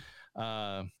 Yeah.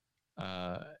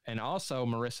 And also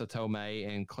Marissa Tomei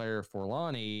and Claire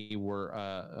Forlani were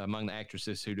among the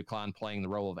actresses who declined playing the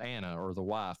role of Anna, or the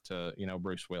wife to,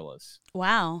 Bruce Willis.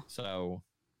 Wow. So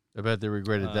I bet they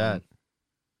regretted that.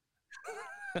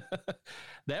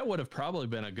 That would have probably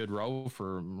been a good role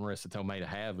for Marissa Tomei to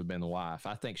have been the wife.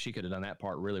 I think she could have done that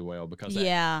part really well, because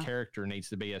that character needs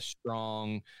to be a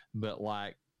strong, but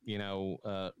like,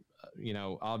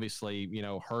 obviously,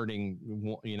 hurting,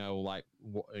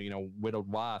 widowed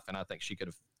wife. And I think she could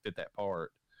have fit that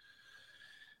part.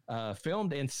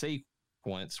 Filmed in sequence,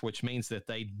 sequence, which means that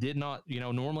they did not,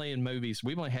 normally in movies,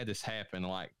 we've only had this happen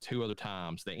like 2 other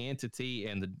times. The Entity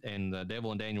and the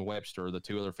Devil and Daniel Webster, the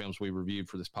 2 other films we reviewed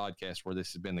for this podcast where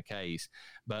this has been the case.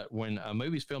 But when a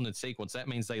movie's filmed in sequence, that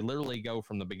means they literally go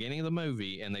from the beginning of the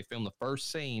movie and they film the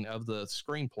first scene of the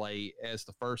screenplay as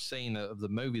the first scene of the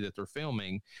movie that they're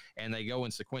filming, and they go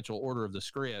in sequential order of the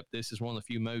script. This is one of the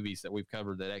few movies that we've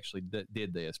covered that actually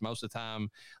did this. Most of the time,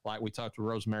 like we talked to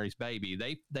Rosemary's Baby,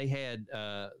 they had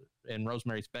in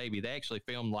Rosemary's Baby, they actually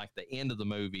filmed like the end of the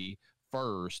movie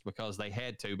first because they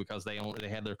had to, because they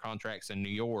had their contracts in New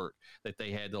York that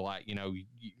they had to, like,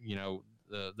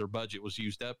 their budget was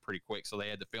used up pretty quick, so they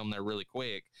had to film there really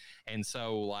quick. And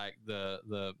so like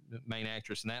the main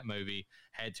actress in that movie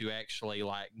had to actually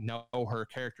like know her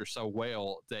character so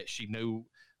well that she knew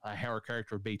how her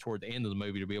character would be toward the end of the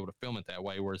movie to be able to film it that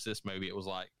way. Whereas this movie, it was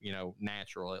like,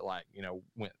 natural. It like,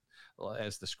 went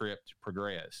as the script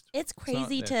progressed. It's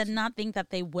crazy to not think that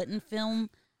they wouldn't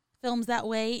film films that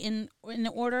way in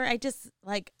order.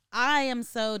 I am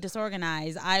so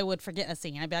disorganized. I would forget a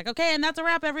scene. I'd be like, okay, and that's a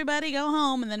wrap, everybody, go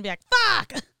home. And then be like,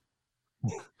 fuck.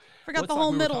 Forgot the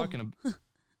whole middle.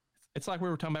 It's like we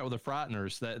were talking about with the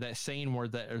Frighteners, that scene where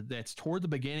that's toward the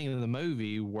beginning of the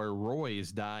movie where Roy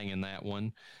is dying in that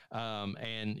one.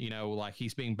 And, like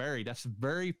he's being buried. That's the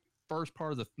very first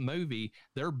part of the movie.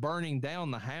 They're burning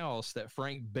down the house that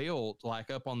Frank built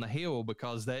like up on the hill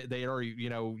because they already,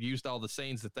 used all the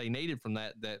scenes that they needed from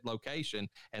that location,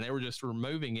 and they were just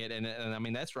removing it. And I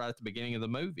mean, that's right at the beginning of the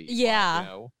movie.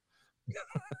 Yeah.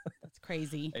 That's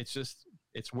crazy.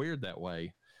 It's weird that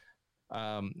way.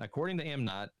 According to M.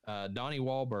 Night, Donnie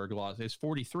Wahlberg lost his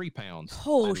 43 pounds.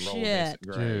 Oh, shit.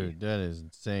 Dude, that is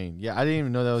insane. Yeah, I didn't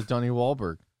even know that was Donnie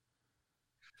Wahlberg.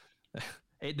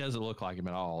 It doesn't look like him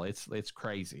at all. It's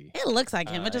crazy. It looks like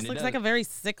him. It just looks like a very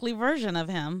sickly version of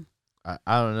him. I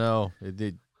don't know.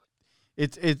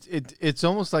 It's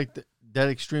almost like that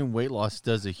extreme weight loss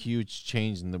does a huge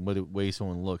change in the way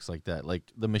someone looks like that. Like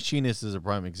The Machinist is a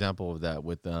prime example of that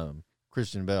with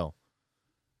Christian Bale.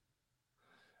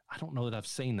 I don't know that I've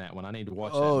seen that one. I need to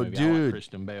watch that movie. Dude. I like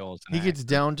Christian Bale. He gets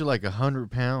down to like 100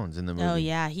 pounds in the movie. Oh,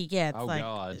 yeah. He gets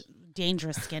God.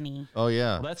 Dangerous skinny. Oh,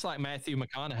 yeah. Well, that's like Matthew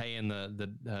McConaughey in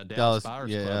the Dallas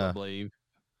Buyers Club, I believe.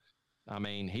 I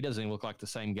mean, he doesn't even look like the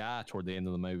same guy toward the end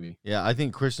of the movie. Yeah, I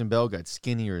think Christian Bale got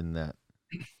skinnier than that.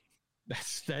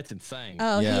 That's insane.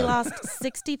 Oh, yeah. He lost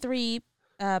 63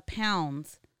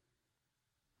 pounds.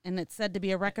 And it's said to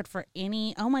be a record for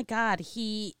any. Oh, my God.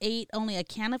 He ate only a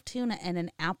can of tuna and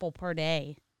an apple per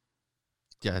day.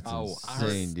 Yeah, that's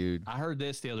insane, dude. I heard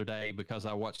this the other day because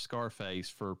I watched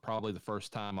Scarface for probably the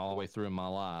first time all the way through in my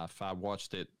life. I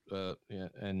watched it,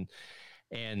 and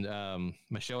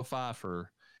Michelle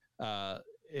Pfeiffer,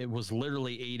 it was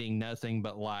literally eating nothing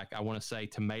but, like, I want to say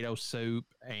tomato soup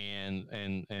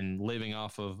and living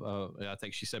off of I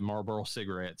think she said Marlboro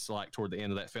cigarettes, like toward the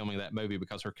end of that filming of that movie,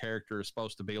 because her character is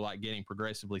supposed to be like getting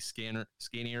progressively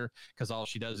skinnier because all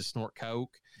she does is snort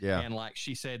coke. Yeah. And like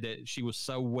she said that she was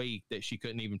so weak that she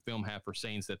couldn't even film half her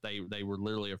scenes, that they were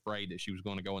literally afraid that she was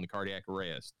going to go into cardiac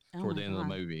arrest toward the end of the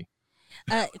movie.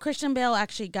 Christian Bale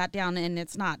actually got down, and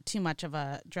it's not too much of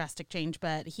a drastic change,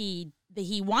 but he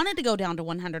wanted to go down to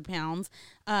 100 pounds.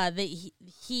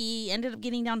 He ended up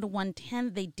getting down to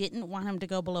 110. They didn't want him to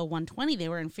go below 120. They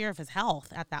were in fear of his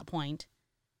health at that point.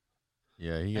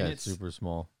 Yeah, he got super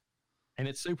small. And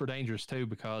it's super dangerous, too,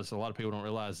 because a lot of people don't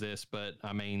realize this, but,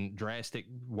 I mean, drastic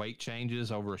weight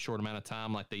changes over a short amount of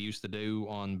time like they used to do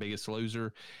on Biggest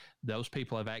Loser, those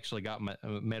people have actually got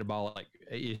metabolic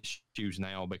issues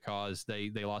now because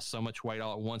they lost so much weight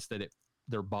all at once that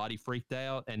their body freaked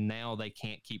out, and now they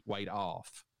can't keep weight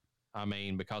off. I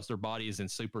mean, because their body is in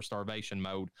super starvation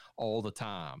mode all the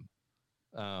time.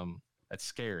 That's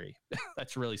scary.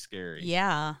 That's really scary.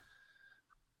 Yeah.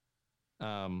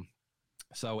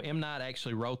 So M. Night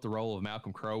actually wrote the role of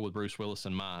Malcolm Crowe with Bruce Willis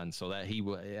in mind, so that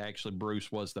Bruce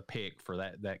was the pick for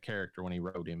that character when he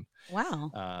wrote him.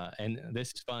 Wow. And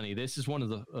this is funny. This is one of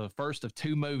the first of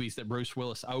 2 movies that Bruce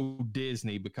Willis owed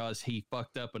Disney because he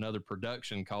fucked up another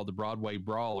production called The Broadway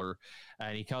Brawler,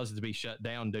 and he caused it to be shut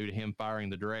down due to him firing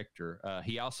the director.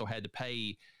 He also had to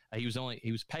pay. He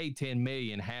was paid $10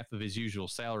 million, half of his usual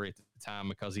salary at the time,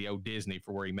 because he owed Disney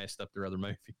for where he messed up their other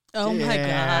movie. Oh, my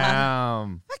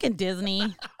God. Fucking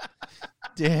Disney.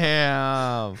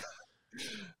 Damn.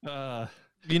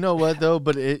 You know what, though?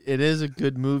 But it is a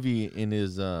good movie in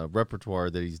his repertoire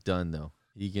that he's done, though.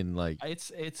 He can, like...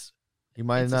 He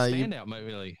might it's not a standout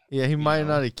movie. Yeah, he might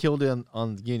not have killed it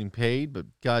on getting paid, but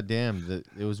goddamn,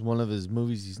 it was one of his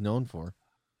movies he's known for.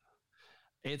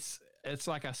 it's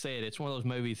like I said, it's one of those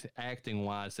movies acting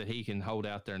wise that he can hold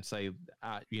out there and say,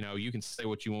 you can say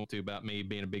what you want to about me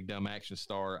being a big dumb action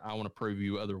star. I want to prove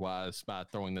you otherwise by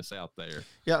throwing this out there.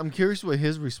 Yeah, I'm curious what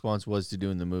his response was to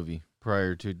doing the movie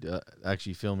prior to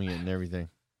actually filming it and everything.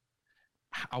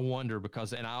 I wonder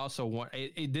because, and I also want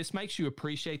this makes you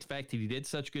appreciate the fact that he did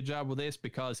such a good job with this,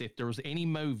 because if there was any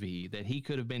movie that he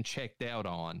could have been checked out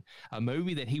on, a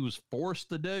movie that he was forced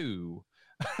to do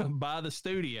by the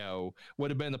studio,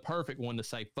 would have been the perfect one to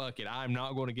say, fuck it, I'm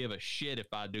not going to give a shit if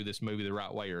I do this movie the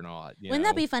right way or not. Wouldn't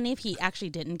that be funny if he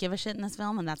actually didn't give a shit in this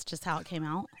film and that's just how it came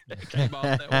out? It came out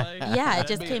that way? Yeah, it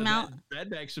just came out.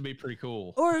 That'd actually be pretty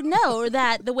cool. Or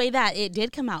that the way that it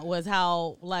did come out was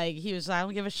how, like, he was, I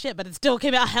don't give a shit, but it still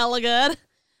came out hella good.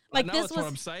 Like, I know, that's what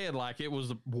I'm saying. Like, it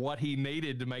was what he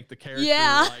needed to make the character.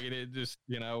 Yeah. Like, it just,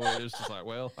 it was just like,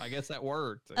 well, I guess that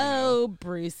worked. Oh,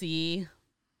 Brucey.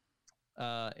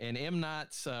 In M.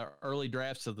 Night's early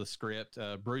drafts of the script,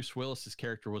 Bruce Willis's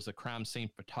character was a crime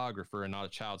scene photographer and not a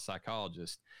child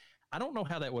psychologist. I don't know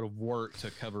how that would have worked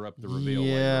to cover up the reveal.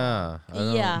 Yeah.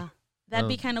 That'd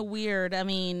be kind of weird. I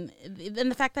mean, and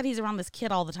the fact that he's around this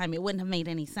kid all the time, it wouldn't have made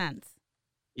any sense.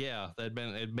 Yeah, it'd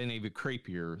been even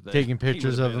creepier. Taking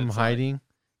pictures of him hiding.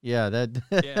 Yeah,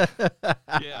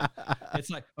 yeah. It's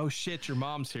like, oh shit, your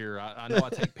mom's here. I know I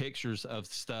take pictures of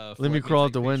stuff. Let me crawl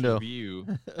out the window.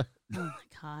 Oh my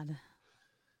God.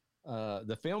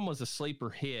 The film was a sleeper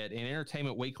hit. In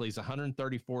Entertainment Weekly's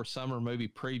 134 summer movie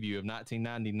preview of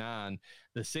 1999,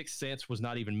 The Sixth Sense was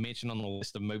not even mentioned on the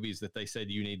list of movies that they said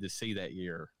you need to see that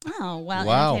year. Oh, well,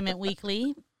 wow. Entertainment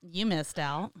Weekly, you missed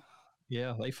out.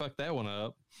 Yeah, they fucked that one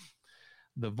up.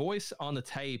 The voice on the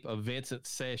tape of Vincent's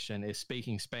session is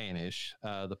speaking Spanish.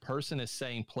 The person is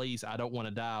saying, please, I don't want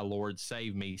to die, Lord,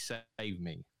 save me, save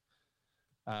me.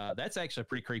 That's actually a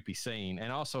pretty creepy scene.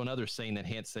 And also another scene that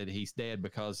hints that he's dead,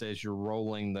 because as you're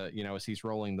rolling as he's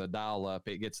rolling the dial up,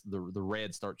 it gets the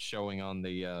red starts showing on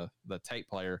the tape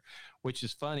player, which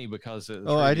is funny because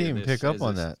I didn't even pick up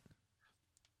on that.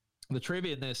 The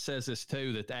trivia in this says this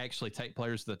too, that actually tape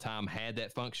players at the time had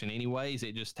that function anyways.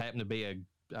 It just happened to be a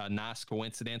nice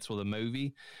coincidence with a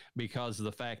movie because of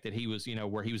the fact that he was,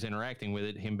 where he was interacting with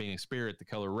it, him being a spirit, the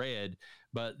color red.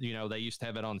 But, they used to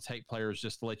have it on the tape players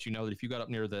just to let you know that if you got up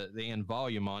near the end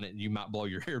volume on it, you might blow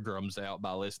your eardrums out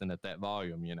by listening at that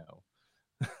volume,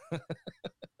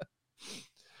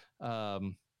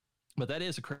 But that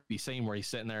is a creepy scene where he's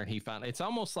sitting there and it's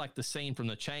almost like the scene from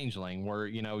The Changeling where,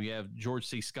 you have George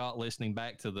C. Scott listening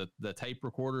back to the tape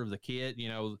recorder of the kid,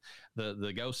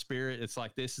 the ghost spirit. It's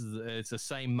like it's the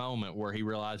same moment where he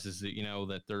realizes that,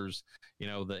 that there's, the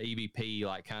EVP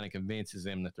like kind of convinces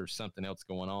him that there's something else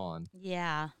going on.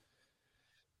 Yeah.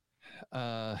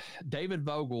 David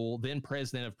Vogel, then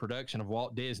president of production of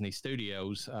Walt Disney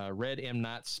Studios, read M.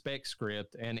 Night's spec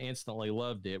script and instantly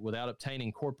loved it. Without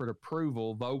obtaining corporate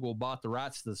approval, Vogel bought the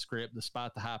rights to the script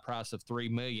despite the high price of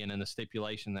 $3 million and the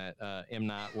stipulation that M.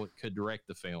 Night could direct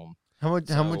the film. How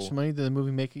much money did the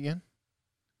movie make again?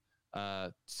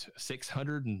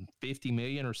 $650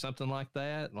 million or something like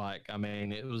that. Like, I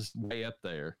mean, it was way up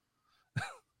there.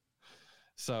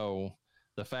 So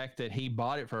the fact that he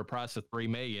bought it for a price of $3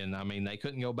 million, I mean, they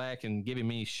couldn't go back and give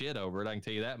him any shit over it. I can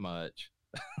tell you that much.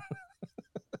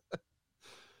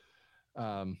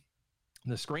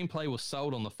 The screenplay was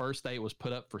sold on the first day it was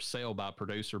put up for sale by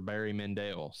producer Barry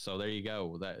Mendel. So there you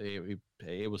go. That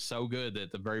it was so good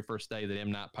that the very first day that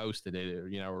M. Night posted it,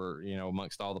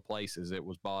 amongst all the places, it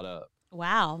was bought up.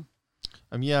 Wow.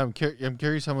 I'm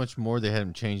curious how much more they had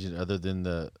him change it other than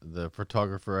the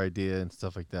photographer idea and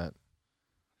stuff like that.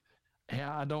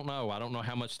 Yeah, I don't know. I don't know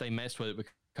how much they messed with it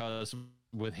because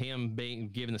with him being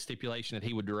given the stipulation that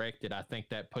he would direct it, I think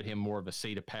that put him more of a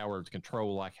seat of power to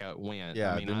control like how it went.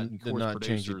 Yeah, I mean, did not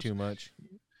change it too much.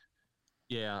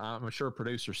 Yeah, I'm sure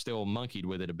producers still monkeyed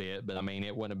with it a bit, but I mean,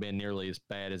 it wouldn't have been nearly as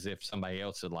bad as if somebody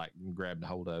else had like grabbed a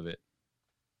hold of it.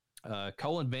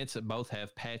 Cole and Vincent both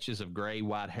have patches of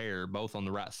gray-white hair, both on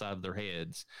the right side of their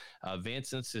heads.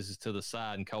 Vincent's is to the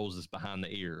side and Cole's is behind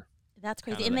the ear. That's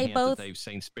crazy. Kind of and they both they've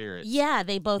seen spirits. Yeah,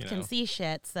 they both can see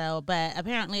shit. So, but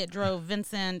apparently it drove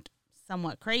Vincent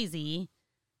somewhat crazy.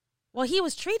 Well, he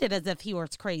was treated as if he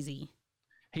was crazy.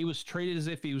 He was treated as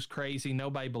if he was crazy.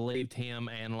 Nobody believed him,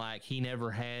 and like he never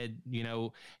had,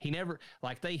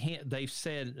 like they've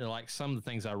said, like some of the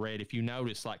things I read. If you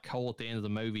notice, like Cole at the end of the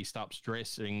movie stops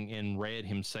dressing in red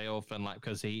himself, and like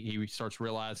because he starts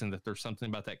realizing that there's something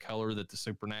about that color that the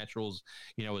supernaturals,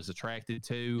 is attracted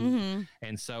to,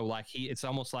 and so like it's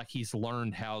almost like he's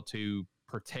learned how to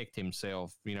protect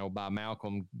himself, by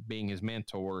Malcolm being his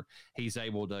mentor. He's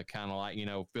able to kind of like,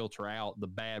 filter out the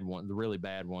bad one, the really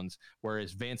bad ones.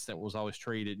 Whereas Vincent was always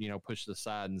treated, pushed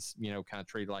aside and, kind of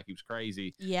treated like he was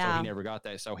crazy. Yeah. So he never got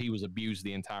that. So he was abused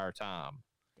the entire time.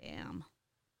 Damn.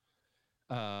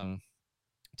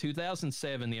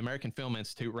 2007, the American Film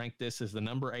Institute ranked this as the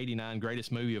number 89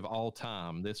 greatest movie of all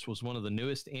time. This was one of the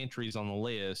newest entries on the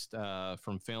list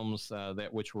from films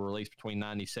which were released between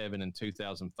 97 and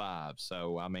 2005.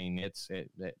 So, I mean,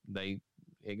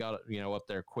 it got up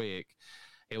there quick.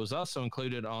 It was also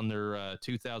included on their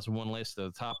 2001 list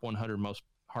of the top 100 most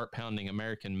heart-pounding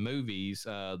American movies.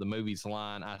 The movie's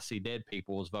line, "I see dead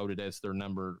people," was voted as their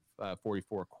number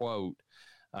 44 quote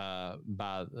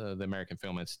by the American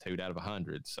Film Institute out of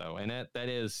 100. So, and that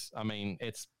is, I mean,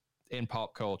 it's in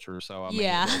pop culture. So, I mean,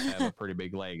 it does have a pretty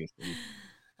big legacy.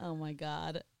 Oh my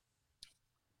God.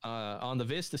 On the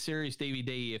Vista series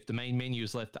DVD, if the main menu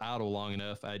is left idle long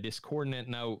enough, a discordant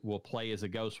note will play as a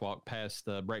ghost walk past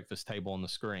the breakfast table on the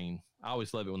screen. I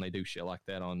always love it when they do shit like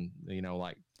that on,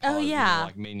 like, oh yeah,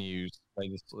 like menus.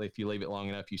 If you leave it long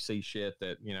enough, you see shit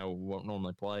that, won't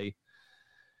normally play.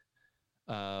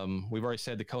 We've already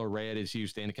said the color red is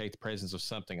used to indicate the presence of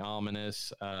something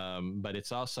ominous, but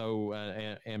it's also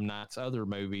M. Night's other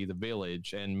movie, The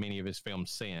Village, and many of his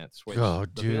films since. Which, I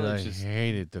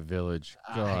hated The Village.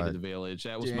 God. I hated The Village.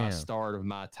 That was my start of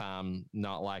my time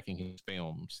not liking his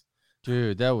films.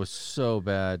 Dude, that was so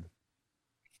bad.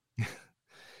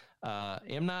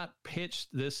 M. Night pitched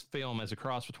this film as a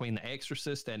cross between The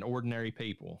Exorcist and Ordinary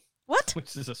People. What?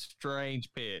 Which is a strange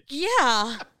pitch.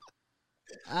 Yeah.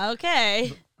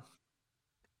 Okay.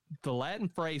 The Latin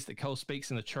phrase that Cole speaks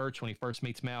in the church when he first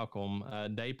meets Malcolm,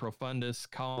 "De profundis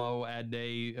calmo ad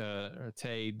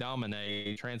te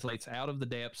domine," translates "out of the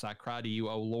depths I cry to you,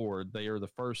 O Lord." They are the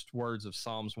first words of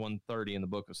Psalms 130 in the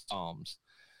book of Psalms.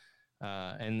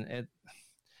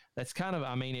 That's kind of,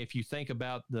 I mean, if you think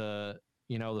about the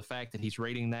fact that he's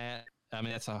reading that, I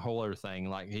mean, that's a whole other thing.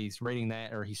 Like, he's reading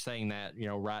that, or he's saying that,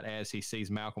 right as he sees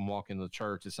Malcolm walk into the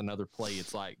church. It's another play.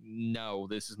 It's like, no,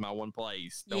 this is my one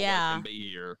place. Don't let him be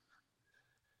here.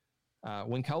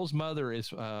 When Cole's mother is,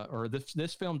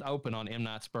 this film opened on M.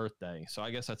 Night's birthday, so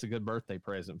I guess that's a good birthday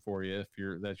present for you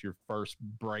if that's your first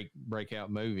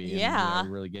breakout movie. Yeah, and,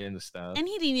 really get into stuff. And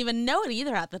he didn't even know it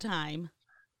either at the time.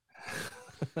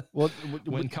 Well,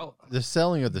 when the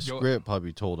selling of the script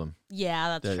probably told him.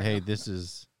 Yeah, that's true. Hey,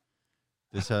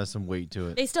 this has some weight to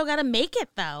it. They still got to make it,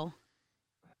 though.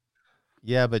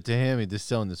 Yeah, but to him, just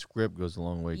selling the script goes a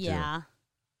long way, too. Yeah.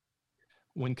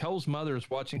 When Cole's mother is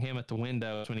watching him at the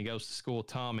windows when he goes to school,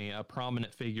 Tommy, a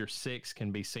prominent figure 6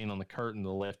 can be seen on the curtain to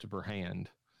the left of her hand.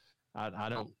 I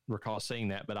don't recall seeing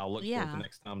that, but I'll look for it the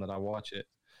next time that I watch it.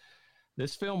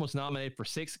 This film was nominated for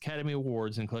 6 Academy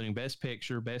Awards, including Best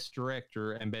Picture, Best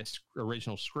Director, and Best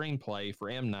Original Screenplay for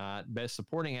M. Night, Best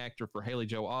Supporting Actor for Haley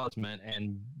Joel Osment,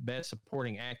 and Best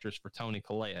Supporting Actress for Toni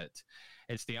Collette.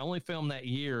 It's the only film that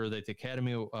year that the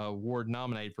Academy Award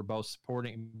nominated for both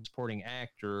supporting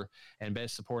actor and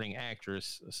Best Supporting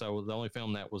Actress. So the only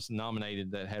film that was nominated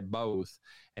that had both.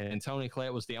 And Toni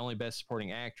Collette was the only Best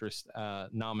Supporting Actress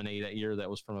nominee that year that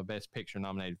was from a Best Picture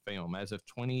nominated film. As of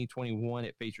 2021,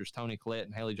 it features Toni Collette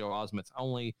and Haley Joel Osment's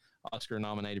only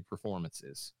Oscar-nominated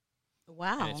performances.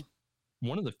 Wow. And it's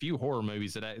one of the few horror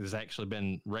movies that has actually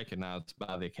been recognized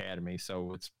by the Academy,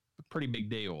 so it's a pretty big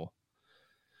deal.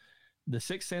 The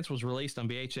Sixth Sense was released on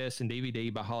VHS and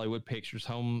DVD by Hollywood Pictures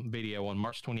Home Video on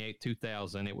March 28,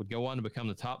 2000. It would go on to become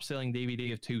the top-selling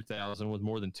DVD of 2000 with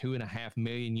more than 2.5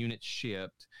 million units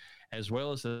shipped, as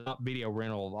well as the top video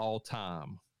rental of all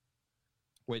time,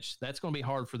 which that's going to be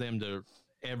hard for them to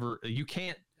ever – you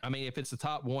can't – I mean, if it's the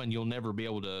top one, you'll never be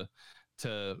able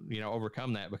to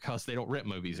overcome that because they don't rent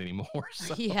movies anymore.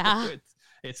 So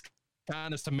it's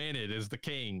kind of cemented as the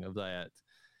king of that.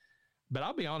 But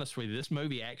I'll be honest with you, this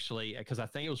movie actually, because I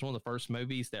think it was one of the first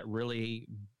movies that really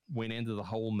went into the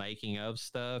whole making of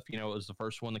stuff. It was the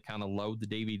first one to kind of load the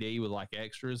DVD with like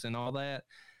extras and all that.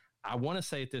 I want to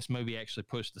say that this movie actually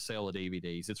pushed the sale of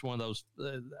DVDs. It's one of those,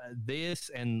 this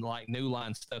and like New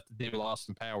Line stuff that did with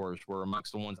Austin Powers were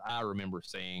amongst the ones I remember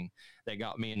seeing that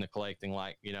got me into collecting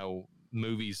like,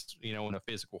 movies, in a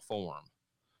physical form.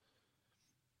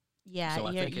 Yeah,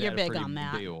 so you're big on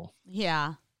that. Deal.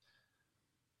 Yeah.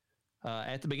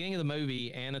 At the beginning of the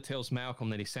movie, Anna tells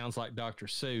Malcolm that he sounds like Dr.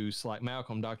 Seuss. Like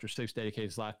Malcolm, Dr. Seuss dedicated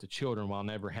his life to children while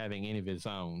never having any of his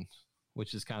own,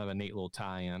 which is kind of a neat little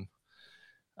tie-in.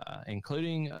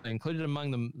 Included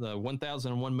among the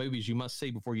 1001 movies you must see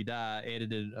before you die,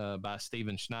 edited by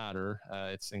Steven Schneider.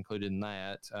 It's included in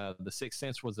that. The Sixth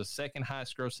Sense was the second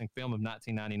highest grossing film of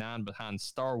 1999 behind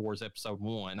Star Wars Episode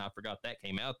 1. I forgot that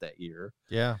came out that year.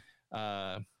 Yeah.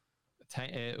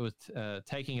 It was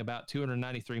taking about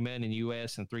 293 million in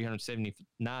U.S. and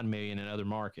 379 million in other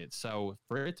markets. So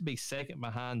for it to be second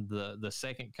behind the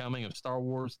second coming of Star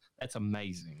Wars, that's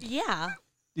amazing. Yeah.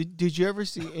 Did you ever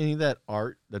see any of that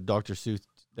art that Dr. Seuss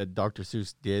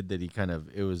did? That he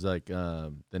it was like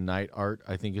the night art,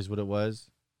 I think is what it was.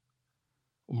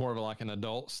 More of like an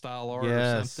adult style art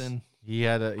yes. or something.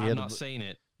 I've not seen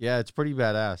it. Yeah, it's pretty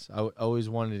badass. I always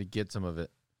wanted to get some of it.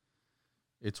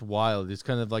 It's wild. It's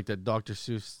kind of like that Dr.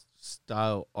 Seuss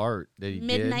style art that he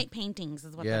Midnight paintings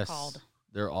is what they're called.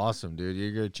 They're awesome, dude.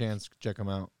 You get a chance, check them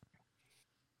out.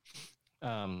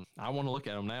 I want to look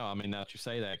at him now. I mean, now that you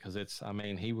say that, because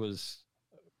he was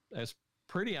as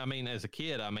pretty. I mean, as a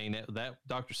kid, that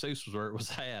Dr. Seuss was where it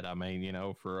was at.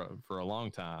 For a long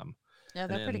time. Yeah,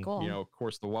 they're pretty cool. Of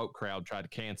course, the woke crowd tried to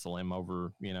cancel him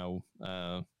over,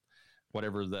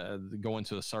 whatever going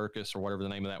to a circus or whatever the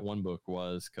name of that one book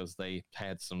was, because they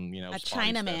had some, a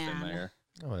Chinaman in there.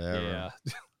 Whatever. Yeah.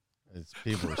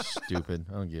 People are stupid.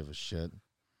 I don't give a shit.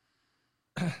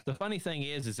 The funny thing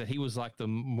is that he was like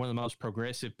one of the most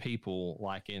progressive people,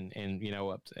 like in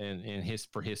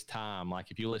his time.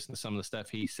 Like if you listen to some of the stuff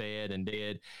he said and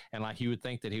did, and like you would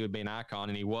think that he would be an icon,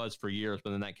 and he was for years.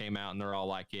 But then that came out, and they're all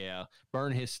like, "Yeah,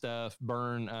 burn his stuff,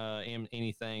 burn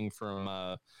anything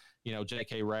from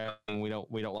J.K. Rowling. We don't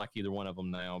like either one of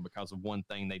them now because of one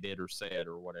thing they did or said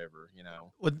or whatever."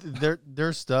 Well,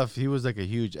 their stuff. He was like a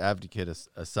huge advocate of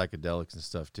psychedelics and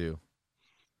stuff too.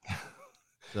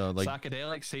 So, like,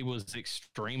 psychedelics, he was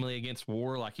extremely against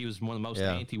war. Like he was one of the most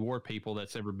anti-war people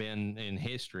that's ever been in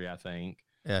history, I think.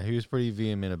 Yeah, he was pretty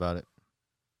vehement about it.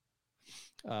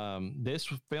 This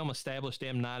film established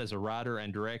M. Night as a writer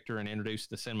and director and introduced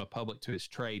the cinema public to his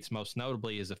traits, most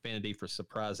notably his affinity for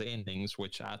surprise endings,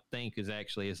 which I think is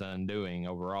actually his undoing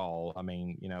overall. I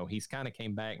mean, he's kind of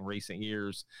came back in recent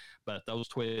years, but those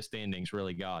twist endings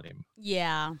really got him.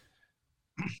 Yeah.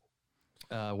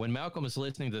 When Malcolm is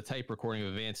listening to the tape recording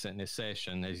of Vincent in his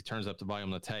session, as he turns up the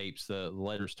volume of the tapes, the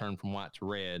letters turn from white to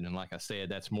red. And like I said,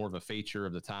 that's more of a feature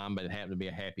of the time, but it happened to be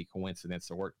a happy coincidence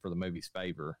that worked for the movie's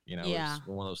favor. It's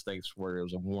one of those things where it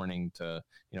was a warning to,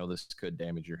 this could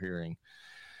damage your hearing.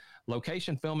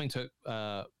 Location filming took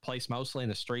place mostly in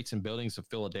the streets and buildings of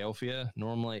Philadelphia,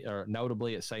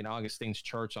 notably at St. Augustine's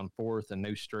Church on 4th and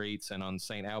New Streets, and on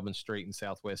St. Albans Street in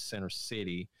Southwest Center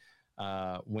City.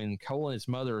 When Cole and his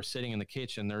mother are sitting in the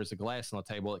kitchen, there is a glass on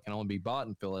the table that can only be bought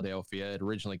in Philadelphia. It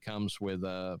originally comes with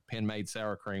pen-made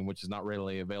sour cream, which is not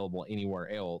readily available anywhere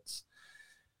else,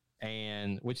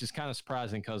 and which is kind of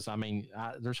surprising because,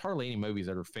 there's hardly any movies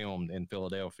that are filmed in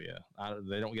Philadelphia.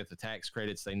 They don't get the tax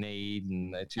credits they need,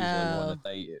 and that's usually one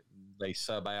that they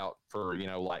sub out for,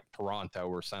 like Toronto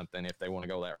or something if they want to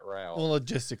go that route. Well,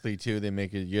 logistically, too, they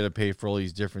make it, you got to pay for all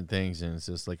these different things, and it's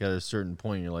just like at a certain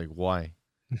point, you're like, why?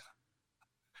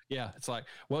 Yeah, it's like,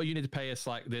 well, you need to pay us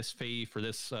like this fee for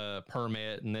this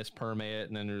permit, and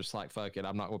then they're just like, fuck it,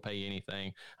 I'm not going to pay you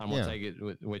anything. I'm going to take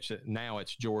it, which now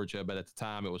it's Georgia, but at the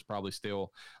time it was probably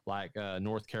still like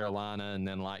North Carolina, and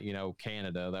then like,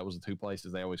 Canada. That was the two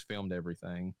places they always filmed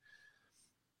everything.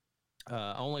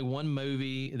 Only one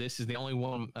movie. This is the only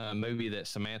one movie that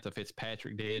Samantha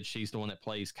Fitzpatrick did. She's the one that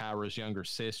plays Kyra's younger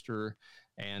sister.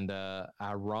 And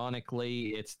ironically,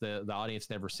 it's the audience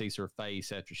never sees her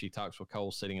face after she talks with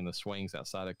Cole sitting in the swings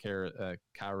outside of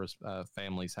Kyra's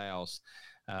family's house,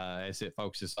 as it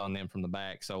focuses on them from the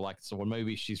back. So like, it's one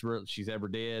movie she's ever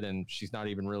did, and she's not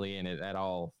even really in it at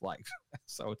all. Like,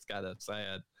 so it's kind of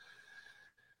sad.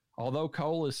 Although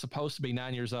Cole is supposed to be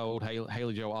 9 years old,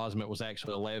 Haley Joel Osment was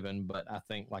actually 11. But I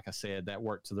think, like I said, that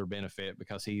worked to their benefit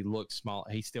because he looked small.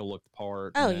 He still looked the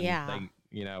part. Oh, yeah.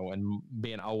 And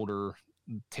being older,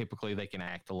 typically they can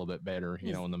act a little bit better,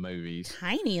 in the movies.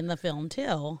 Tiny in the film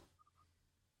too.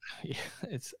 Yeah,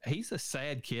 he's a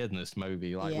sad kid in this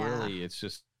movie. Like, really, it's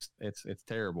just it's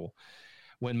terrible.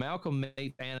 When Malcolm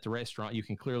meets Anne at the restaurant, you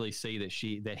can clearly see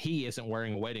that he isn't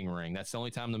wearing a wedding ring. That's the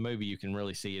only time in the movie you can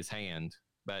really see his hand,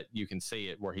 but you can see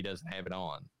it where he doesn't have it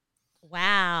on.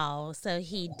 Wow. So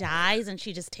he dies and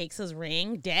she just takes his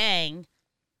ring? Dang.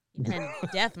 Even in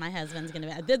death, my husband's going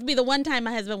to be... This will be the one time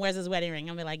my husband wears his wedding ring.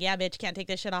 I'll be like, yeah, bitch, can't take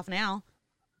this shit off now.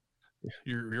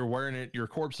 You're wearing it. Your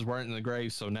corpse is wearing it in the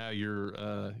grave, so now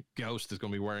your ghost is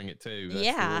going to be wearing it too.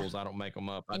 That's the rules. I don't make them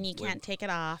up. And you can't take it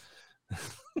off.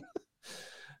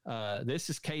 This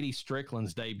is Katie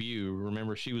Strickland's debut.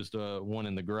 Remember, she was the one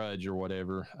in The Grudge or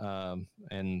whatever,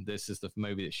 and this is the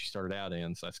movie that she started out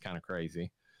in. So that's kind of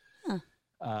crazy.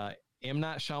 Huh. M.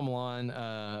 Night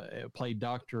Shyamalan played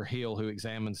Dr. Hill, who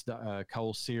examines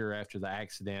Cole Sear after the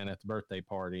accident at the birthday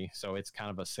party. So it's kind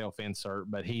of a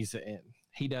self-insert, but he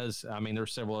does. I mean,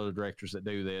 there's several other directors that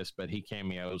do this, but he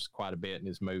cameos quite a bit in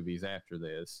his movies after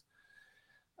this.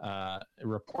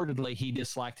 Reportedly, he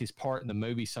disliked his part in the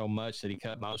movie so much that he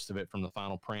cut most of it from the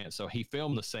final print. So he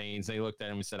filmed the scenes. They looked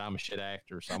at him and said, "I'm a shit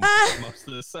actor, so I'm going to cut most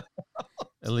of this."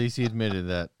 At least he admitted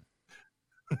that.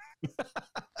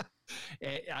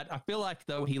 I feel like,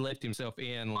 though, he left himself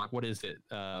in, like, what is it?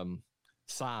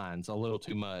 Signs a little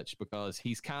too much, because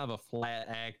he's kind of a flat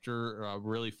actor,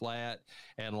 really flat,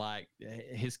 and like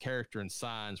his character in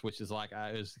Signs, which is like,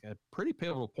 it was a pretty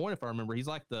pivotal point if I remember. He's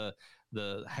like the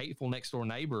hateful next door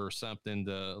neighbor or something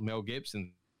to Mel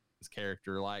Gibson's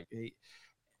character. Like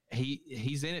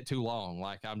he's in it too long.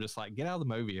 Like, I'm just like, get out of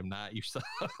the movie, M. Night, you suck.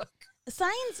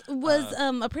 Signs was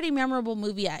a pretty memorable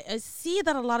movie. I see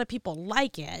that a lot of people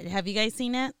like it. Have you guys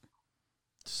seen it?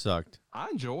 Sucked. I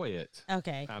enjoy it.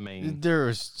 Okay. I mean, there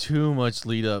was too much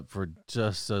lead up for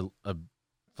just a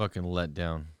fucking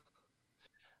letdown.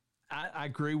 I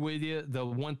agree with you. The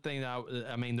one thing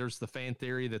I mean, there's the fan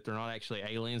theory that they're not actually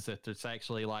aliens, that it's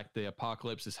actually like the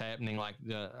apocalypse is happening, like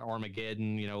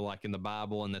Armageddon, you know, like in the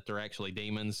Bible, and that they're actually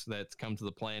demons that come to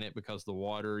the planet because of the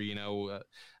water, you know,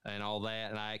 and all that.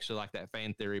 And I actually like that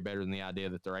fan theory better than the idea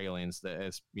that they're aliens, that,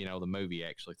 as you know, the movie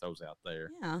actually throws out there.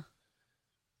 Yeah.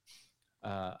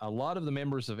 A lot of the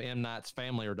members of M. Night's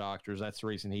family are doctors. That's the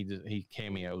reason he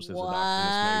cameos as a doctor in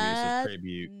this movie, as a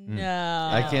tribute. No.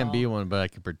 I can't be one, but I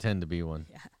can pretend to be one.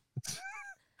 Yeah.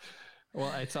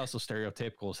 Well, it's also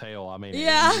stereotypical as hell. I mean,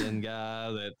 yeah. An Indian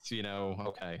guy that's, you know,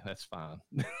 okay, that's fine.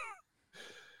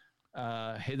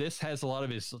 This has a lot of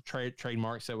his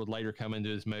trademarks that would later come into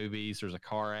his movies. There's a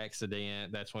car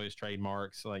accident. That's one of his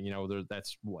trademarks. Like, you know,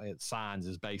 that's what Signs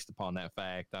is based upon that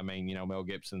fact. I mean, you know, Mel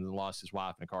Gibson lost his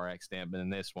wife in a car accident, but in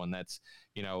this one, that's,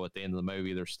 you know, at the end of the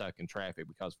movie, they're stuck in traffic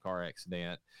because of a car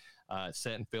accident.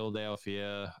 Set in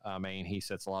Philadelphia. I mean, he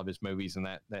sets a lot of his movies in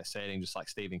that setting, just like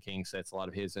Stephen King sets a lot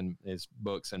of his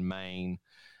books in Maine.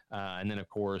 And then, of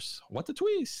course, what the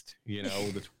twist, you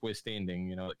know, the twist ending,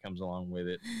 you know, that comes along with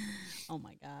it. Oh,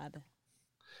 my God.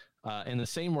 In the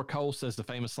scene where Cole says the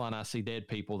famous line, "I see dead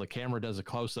people," the camera does a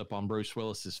close-up on Bruce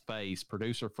Willis's face.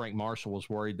 Producer Frank Marshall was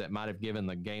worried that might have given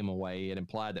the game away. It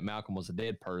implied that Malcolm was a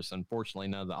dead person. Fortunately,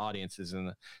 none of the audiences in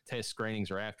the test screenings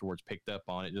or afterwards picked up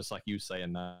on it, just like you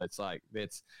saying. It's like,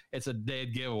 it's a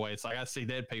dead giveaway. It's like, I see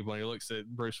dead people, and he looks at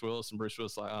Bruce Willis, and Bruce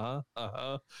Willis is like,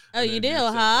 uh-huh. Oh, you do,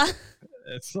 huh?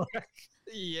 It's like,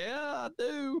 yeah, I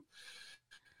do.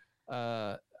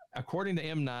 According to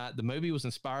M. Night, the movie was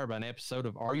inspired by an episode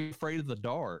of Are You Afraid of the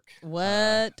Dark?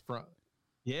 What?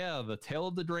 The Tale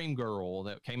of the Dream Girl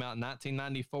that came out in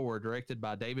 1994, directed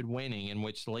by David Winning, in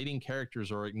which the leading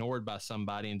characters are ignored by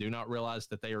somebody and do not realize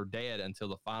that they are dead until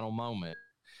the final moment.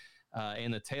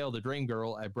 In the Tale of the Dream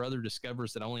Girl, a brother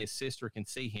discovers that only his sister can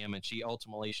see him, and she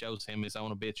ultimately shows him his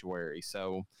own obituary.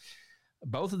 So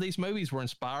both of these movies were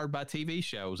inspired by TV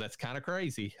shows. That's kind of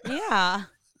crazy. Yeah.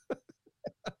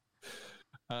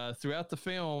 Throughout the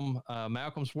film,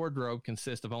 Malcolm's wardrobe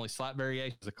consists of only slight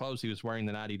variations of clothes he was wearing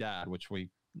the night he died, which we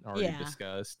already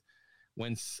discussed.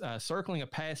 When circling a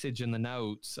passage in the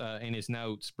notes, in his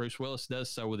notes, Bruce Willis does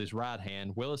so with his right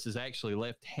hand. Willis is actually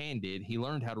left-handed. He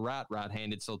learned how to write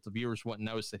right-handed so that the viewers wouldn't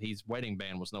notice that his wedding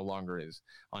band was no longer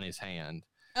on his hand.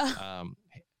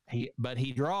 But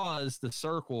he draws the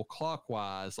circle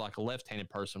clockwise like a left-handed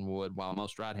person would, while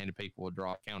most right-handed people would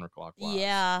draw counterclockwise.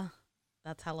 Yeah,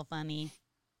 that's hella funny.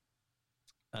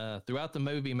 Throughout the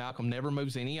movie, Malcolm never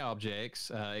moves any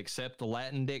objects except the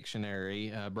Latin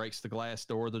dictionary, breaks the glass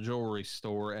door of the jewelry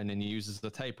store, and then uses the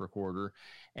tape recorder.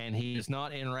 And he does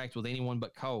not interact with anyone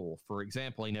but Cole. For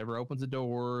example, he never opens the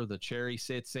door. The chair he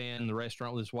sits in the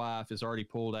restaurant with his wife is already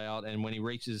pulled out. And when he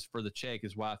reaches for the check,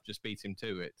 his wife just beats him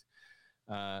to it.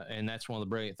 And that's one of the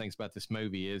brilliant things about this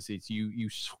movie is you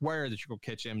swear that you're going to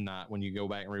catch M. Night when you go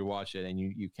back and rewatch it, and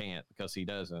you can't, because he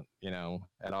doesn't,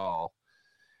 at all.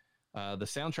 The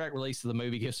soundtrack release of the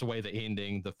movie gives away the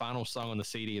ending. The final song on the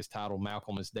CD is titled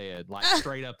 "Malcolm is Dead." Like,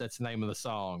 straight up, that's the name of the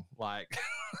song. Like,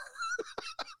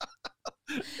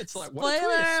 it's like, what a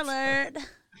twist. Spoiler alert.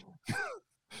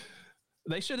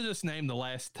 They should have just named the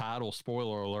last title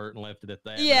 "Spoiler Alert" and left it at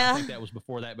that. Yeah. But I think that was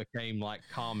before that became like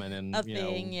common and a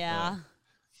thing. Yeah.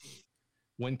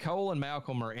 When Cole and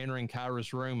Malcolm are entering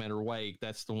Kyra's room at her wake,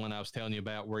 that's the one I was telling you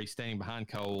about where he's standing behind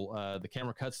Cole. The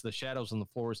camera cuts to the shadows on the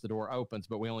floor as the door opens,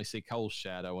 but we only see Cole's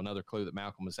shadow, another clue that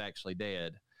Malcolm is actually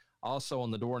dead. Also,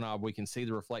 on the doorknob, we can see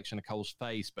the reflection of Cole's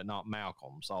face, but not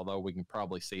Malcolm's, although we can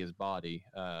probably see his body,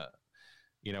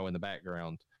 in the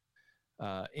background.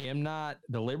 M. Night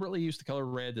deliberately used the color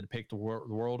red to depict the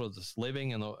world of the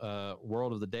living and the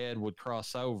world of the dead would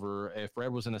cross over. If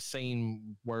red was in a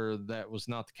scene where that was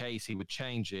not the case, he would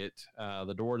change it.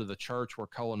 The door to the church where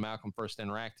Cole and Malcolm first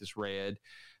interact is red.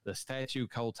 The statue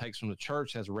Cole takes from the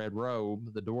church has a red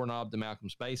robe. The doorknob to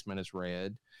Malcolm's basement is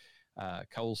red.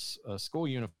 Cole's school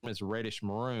uniform is reddish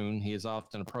maroon. He is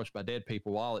often approached by dead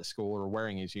people while at school or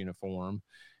wearing his uniform.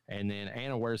 And then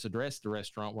Anna wears a dress at the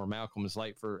restaurant where Malcolm is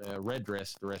late for a red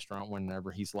dress at the restaurant whenever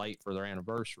he's late for their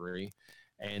anniversary.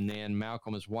 And then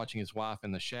Malcolm is watching his wife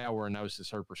in the shower and notices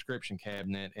her prescription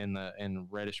cabinet in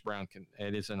reddish brown.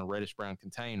 It is in a reddish brown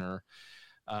container.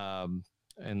 And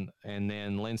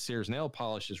then Lynn Sears' nail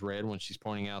polish is red when she's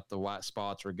pointing out the white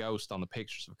spots or ghosts on the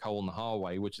pictures of Cole in the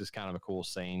hallway, which is kind of a cool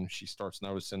scene. She starts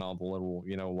noticing all the little,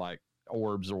 like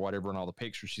orbs or whatever in all the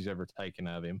pictures she's ever taken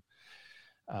of him.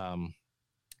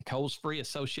 Cole's free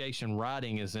association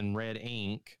writing is in red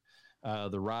ink.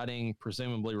 The writing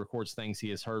presumably records things he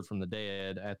has heard from the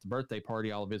dead. At the birthday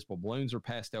party, all visible balloons are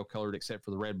pastel colored except for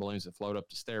the red balloons that float up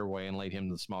the stairway and lead him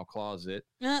to the small closet.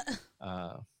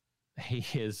 He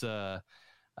is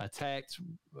attacked.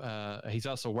 He's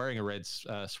also wearing a red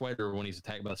sweater when he's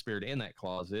attacked by the spirit in that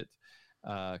closet.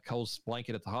 Cole's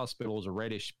blanket at the hospital is a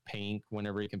reddish pink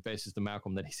whenever he confesses to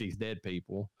Malcolm that he sees dead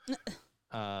people.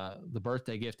 The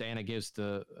birthday gift Anna gives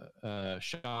to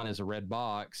Sean is a red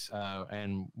box,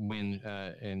 and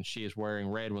she is wearing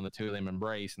red when the two of them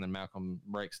embrace, and then Malcolm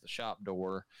breaks the shop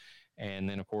door. And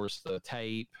then, of course, the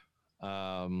tape.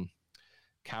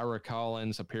 Kyra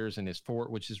Collins appears in his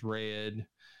fort, which is red.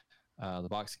 The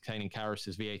box containing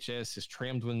Kyra's VHS is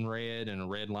trimmed with red and a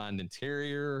red-lined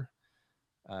interior.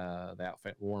 The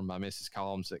outfit worn by Mrs.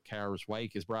 Collins at Kyra's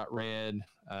wake is bright red.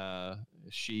 I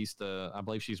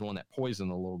believe she's the one that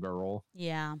poisoned the little girl.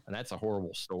 Yeah. And that's a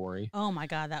horrible story. Oh my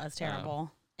God, that was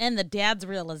terrible. And the dad's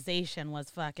realization was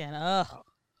fucking,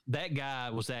 That guy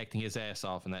was acting his ass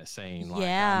off in that scene. Like,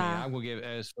 yeah. I mean, I will give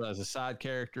as a side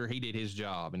character, he did his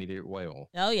job and he did it well.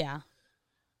 Oh yeah.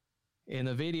 In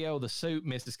the video, the soup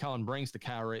Mrs. Collins brings to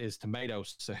Kyra is tomato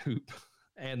soup.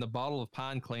 And the bottle of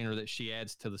pine cleaner that she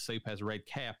adds to the soup has a red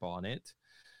cap on it.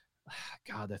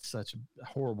 God, that's such a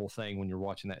horrible thing when you're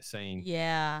watching that scene.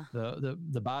 Yeah.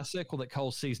 The bicycle that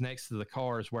Cole sees next to the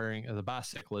car is the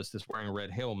bicyclist is wearing a red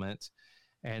helmet.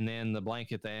 And then the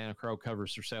blanket that Anna Crow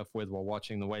covers herself with while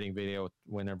watching the wedding video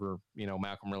whenever,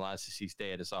 Malcolm realizes he's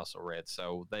dead is also red.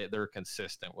 So they're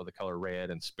consistent with the color red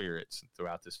and spirits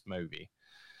throughout this movie.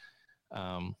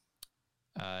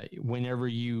 Whenever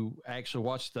you actually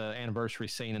watch the anniversary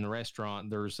scene in the restaurant,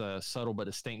 there's a subtle but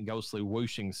distinct ghostly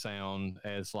whooshing sound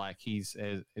as he's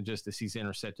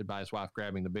intercepted by his wife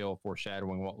grabbing the bill,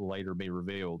 foreshadowing what will later be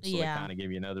revealed. So they kind of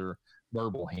give you another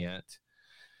verbal hint.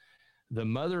 The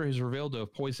mother who's revealed to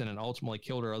have poisoned and ultimately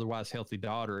killed her otherwise healthy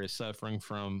daughter is suffering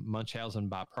from Munchausen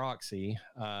by proxy,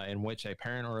 in which a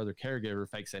parent or other caregiver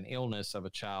fakes an illness of a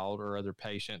child or other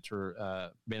patient to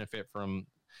benefit from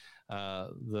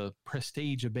the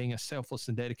prestige of being a selfless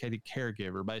and dedicated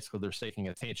caregiver. Basically, they're seeking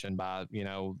attention by,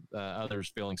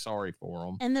 others feeling sorry for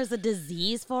them. And there's a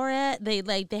disease for it.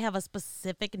 They have a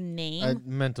specific name. A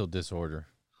mental disorder.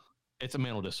 It's a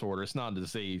mental disorder. It's not a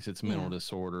disease. It's a mental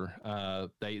disorder.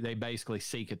 They basically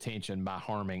seek attention by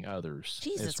harming others.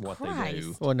 Jesus what Christ. They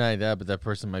do. Well, not that, but that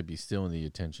person might be stealing the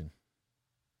attention.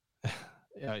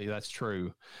 That's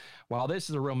true. While this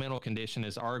is a real mental condition,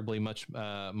 is arguably much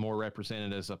more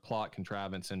represented as a plot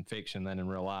contrivance in fiction than in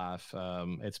real life.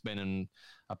 It's been in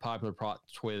a popular plot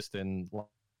twist in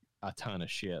a ton of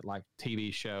shit, like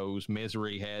TV shows.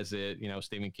 Misery has it,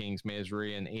 Stephen King's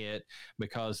Misery, and It,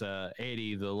 because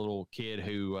Eddie, the little kid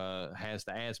who has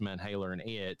the asthma inhaler in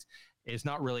It, is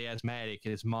not really asthmatic.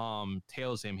 His mom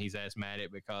tells him he's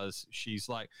asthmatic because she's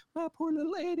like, my poor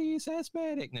little Eddie is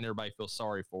asthmatic. And then everybody feels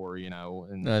sorry for her,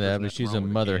 And not that, but she's a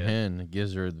mother hen. It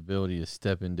gives her the ability to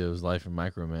step into his life and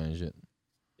micromanage it.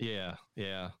 Yeah.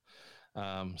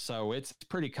 So it's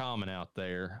pretty common out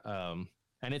there.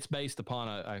 And it's based upon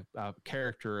a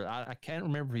character. I can't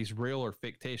remember if he's real or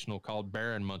fictional, called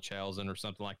Baron Munchausen or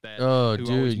something like that. Oh,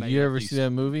 dude, you ever see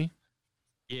that movie?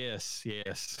 Yes.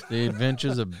 The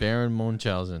Adventures of Baron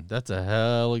Munchausen. That's a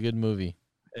hell of a good movie.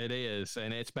 It is,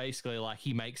 and it's basically like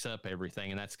he makes up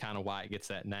everything, and that's kind of why it gets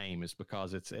that name, is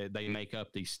because they make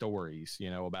up these stories,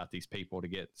 about these people to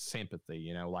get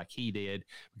sympathy, like he did,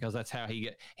 because that's how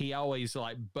he always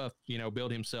like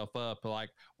build himself up, like,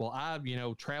 well, I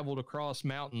traveled across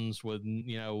mountains with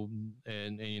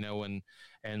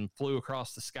and flew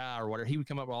across the sky or whatever. He would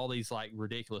come up with all these like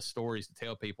ridiculous stories to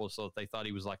tell people so that they thought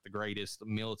he was like the greatest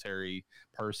military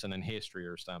person in history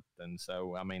or something.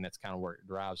 So I mean, that's kind of where it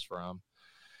derives from.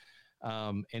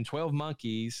 In 12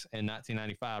 Monkeys in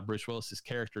 1995, Bruce Willis's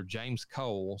character James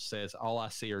Cole says, "All I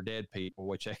see are dead people,"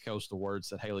 which echoes the words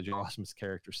that Haley Joel Osment's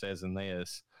character says in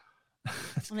this.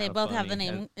 They both have the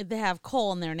name. They have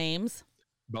Cole in their names.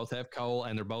 Both have Cole,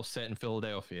 and they're both set in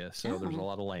Philadelphia, so there's a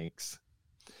lot of links.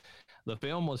 The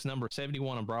film was number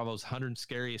 71 on Bravo's 100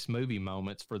 Scariest Movie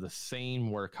Moments for the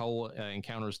scene where Cole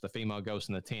encounters the female ghost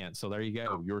in the tent. So there you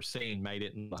go. Your scene made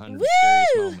it in the 100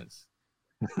 Scariest Moments.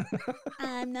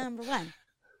 I'm number one.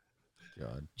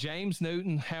 God. James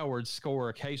Newton Howard's score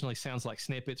occasionally sounds like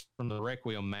snippets from the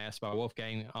Requiem Mass by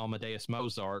Wolfgang Amadeus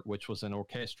Mozart, which was an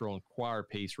orchestral and choir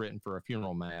piece written for a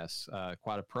funeral mass.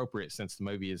 Quite appropriate since the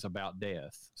movie is about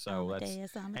death. So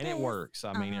Amadeus. And it works.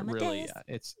 I mean, Amadeus. It really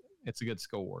it's a good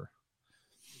score.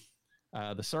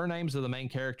 The surnames of the main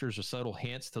characters are subtle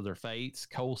hints to their fates.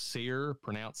 Cole Sear,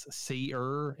 pronounced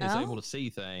Seer, is able to see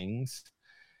things.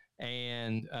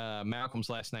 And Malcolm's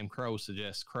last name, Crow,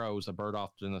 suggests crows, a bird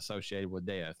often associated with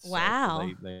death. Wow.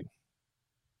 So they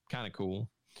kind of cool.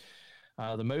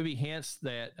 The movie hints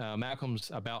that Malcolm's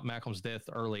death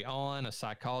early on. A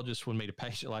psychologist would meet a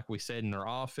patient, like we said, in their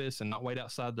office and not wait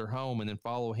outside their home and then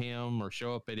follow him, or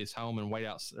show up at his home and wait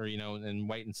out, or and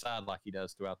wait inside like he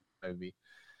does throughout the movie.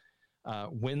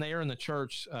 When they are in the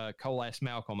church, Cole asks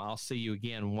Malcolm, "I'll see you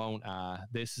again, won't I?"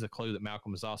 This is a clue that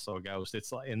Malcolm is also a ghost.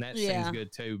 It's like, and that scene's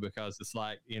good too, because it's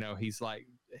like,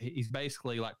 he's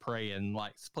basically like praying,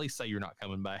 like, "Please say you're not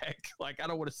coming back." Like, I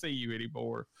don't want to see you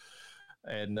anymore.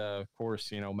 And of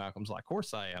course, Malcolm's like, "Of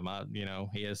course I am."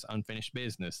 He has unfinished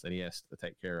business that he has to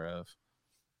take care of.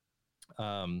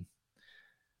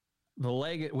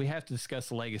 We have to discuss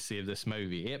the legacy of this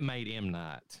movie. It made M.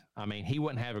 Night. I mean, he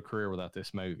wouldn't have a career without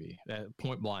this movie.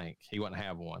 Point blank, he wouldn't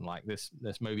have one. Like this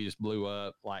movie just blew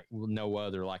up like no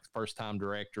other. Like first time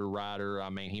director, writer.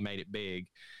 I mean, he made it big.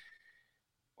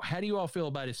 How do you all feel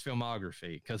about his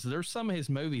filmography? Because there's some of his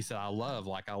movies that I love.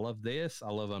 Like I love this.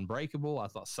 I love Unbreakable. I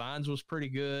thought Signs was pretty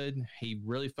good. He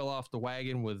really fell off the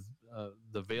wagon with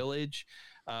The Village.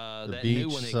 That new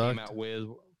one that came out with.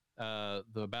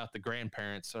 About the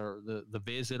grandparents, or the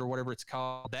visit, or whatever it's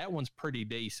called. That one's pretty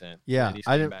decent. Yeah,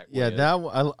 I didn't. Yeah, that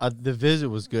one, the visit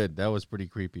was good. That was pretty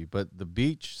creepy. But The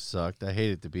Beach sucked. I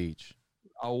hated The Beach.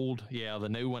 The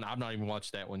new one. I've not even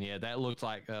watched that one yet. That looked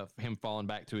like him falling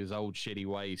back to his old shitty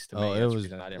ways. To me.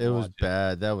 It was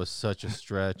bad. That was such a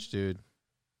stretch, dude.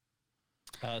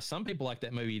 Some people like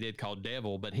that movie he did called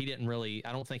Devil, but he didn't really.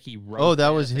 I don't think he wrote. Oh, that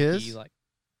was his.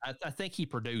 I think he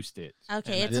produced it.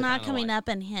 Okay, it's not coming up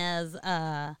in his.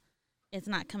 It's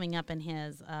not coming up in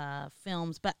his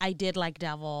films, but I did like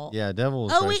Devil. Yeah, Devil.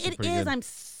 Was it is. Good.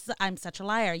 I'm such a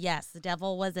liar. Yes, the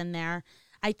Devil was in there.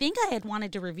 I think I had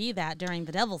wanted to review that during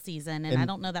the Devil season, and I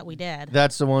don't know that we did.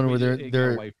 That's the one where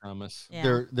they're away from us.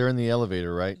 Yeah. They're in the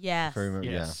elevator, right? Yes. If I remember,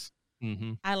 yes. Yeah.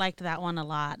 Mm-hmm. I liked that one a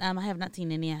lot. I have not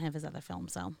seen any of his other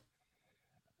films, so.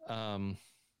 Of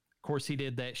course, he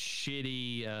did that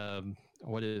shitty.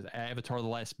 What is Avatar: The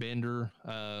Last Bender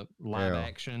live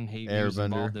action? He was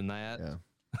involved in that. Yeah.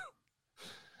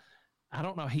 I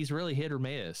don't know. He's really hit or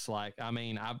miss. Like, I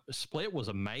mean, Split was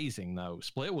amazing though.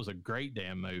 Split was a great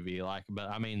damn movie. Like, but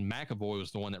I mean, McAvoy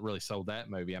was the one that really sold that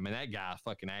movie. I mean, that guy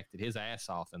fucking acted his ass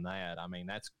off in that. I mean,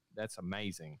 that's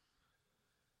amazing.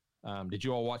 Did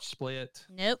you all watch Split?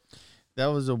 Nope. That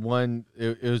was a one.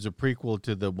 It was a prequel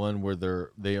to the one where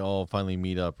they all finally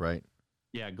meet up, right?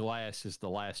 Yeah, Glass is the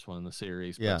last one in the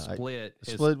series. Yeah, but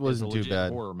Split wasn't is a legit too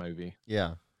bad. Horror movie.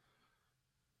 Yeah.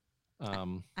 I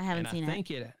haven't seen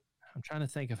it. I'm trying to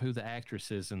think of who the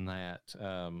actress is in that.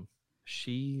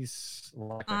 She's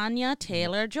like Anya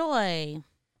Taylor-Joy.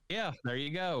 Yeah, there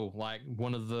you go. Like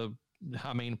one of the.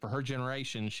 I mean, for her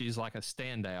generation, she's like a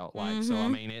standout. Like, so I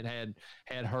mean, it had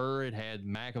her, it had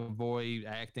McAvoy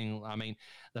acting. I mean,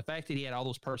 the fact that he had all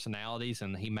those personalities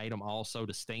and he made them all so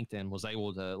distinct and was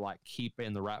able to like keep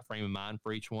in the right frame of mind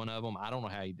for each one of them. I don't know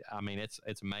how. I mean, it's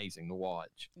amazing to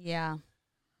watch. Yeah.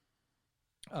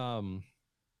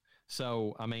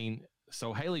 So I mean,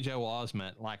 Haley Joel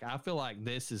Osment, like I feel like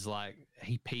this is like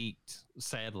he peaked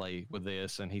sadly with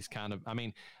this, and he's kind of. I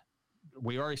mean.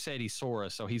 We already said he's Sora,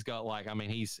 so he's got like, I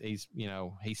mean, he's he's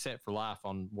set for life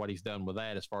on what he's done with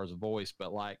that as far as a voice.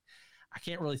 But like, I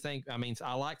can't really think. I mean,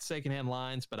 I liked Secondhand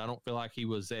Lines, but I don't feel like he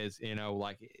was as,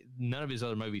 like none of his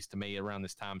other movies to me around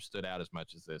this time stood out as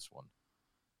much as this one.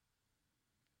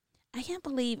 I can't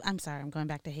believe, I'm sorry, I'm going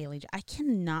back to Haley. I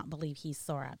cannot believe he's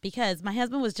Sora, because my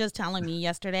husband was just telling me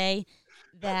yesterday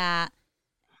that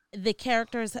the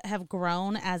characters have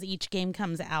grown as each game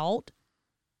comes out.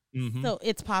 Mm-hmm. So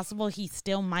it's possible he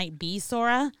still might be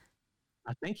Sora.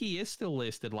 I think he is still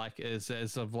listed like as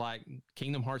of like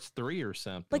Kingdom Hearts 3 or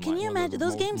something. But can like you imagine?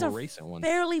 Those games are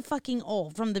fairly fucking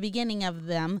old from the beginning of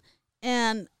them.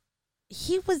 And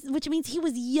which means he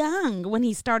was young when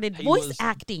he started voice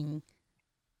acting.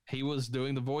 He was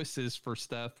doing the voices for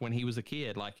stuff when he was a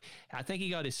kid. Like, I think he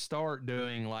got his start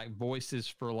doing like voices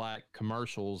for like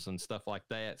commercials and stuff like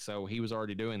that. So he was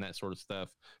already doing that sort of stuff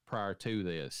prior to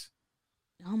this.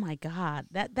 Oh my God.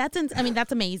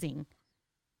 That's amazing.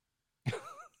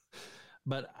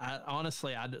 But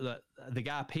honestly, the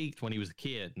guy peaked when he was a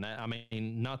kid. And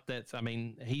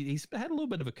he's had a little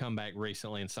bit of a comeback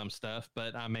recently in some stuff,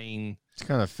 but I mean, it's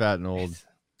kind of fat and old.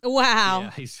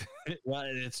 Wow. Yeah,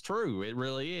 it's true. It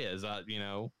really is.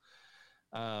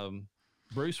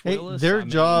 Bruce Willis. Their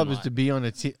job is to be on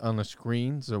a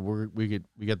screen, so we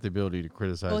got the ability to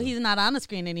criticize. Well, he's not on the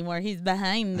screen anymore. He's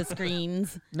behind the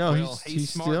screens. No,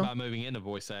 he's smart still by moving into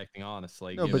voice acting.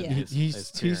 Honestly, no, but he's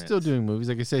still doing movies.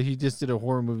 Like I said, he just did a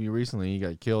horror movie recently. He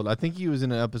got killed. I think he was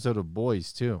in an episode of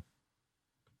Boys too.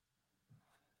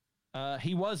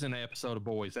 He was in an episode of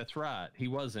Boys. That's right. He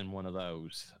was in one of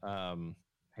those.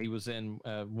 He was in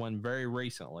one very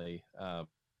recently.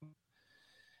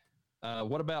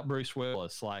 What about Bruce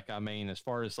Willis? Like, I mean, as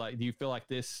far as like, do you feel like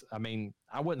this? I mean,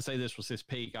 I wouldn't say this was his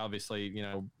peak. Obviously,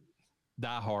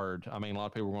 Die Hard. I mean, a lot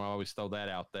of people are going to always throw that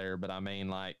out there, but I mean,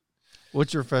 like,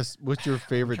 what's your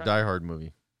favorite Die Hard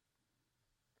movie?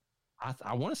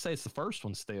 I want to say it's the first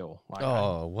one still. Like,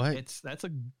 what? That's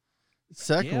a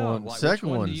second one. Like, second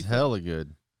one's hella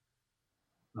good.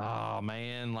 Oh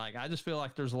man, like I just feel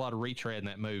like there's a lot of retread in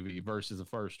that movie versus the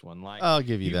first one. Like, I'll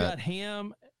give you that.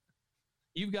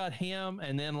 You've got him,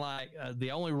 and then like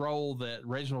the only role that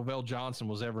Reginald VelJohnson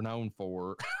was ever known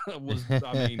for was,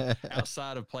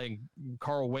 outside of playing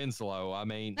Carl Winslow. I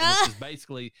mean, which is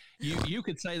basically you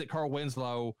could say that Carl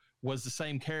Winslow was the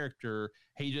same character.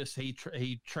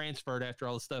 He transferred after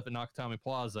all the stuff at Nakatomi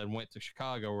Plaza and went to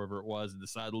Chicago, wherever it was, and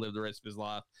decided to live the rest of his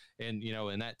life in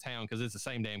that town because it's the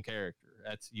same damn character.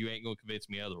 You ain't gonna convince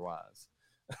me otherwise.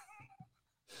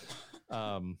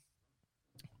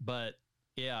 But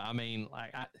yeah, I mean,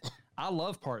 like I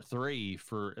love Part 3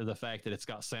 for the fact that it's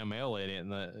got Sam Elliott in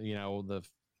the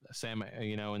Sam,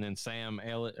 and then Sam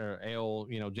Elliott or L,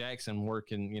 Jackson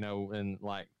working, and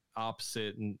like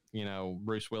opposite, and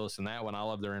Bruce Willis in that one. I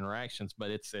love their interactions,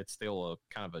 but it's still a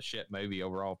kind of a shit movie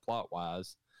overall plot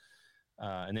wise.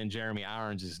 And then Jeremy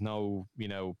Irons is no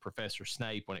Professor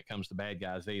Snape when it comes to bad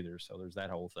guys either. So there's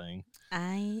that whole thing.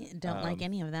 I don't like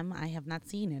any of them. I have not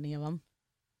seen any of them.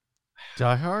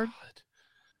 Die Hard?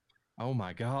 Oh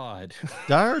my God.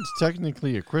 Die Hard's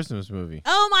technically a Christmas movie.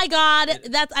 Oh my God.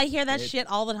 I hear that shit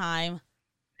all the time.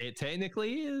 It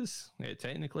technically is.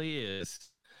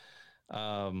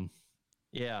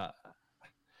 Yeah.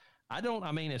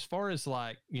 As far as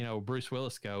like, Bruce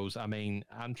Willis goes, I mean,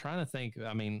 I'm trying to think,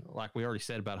 like we already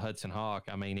said about Hudson Hawk.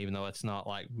 I mean, even though it's not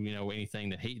like, anything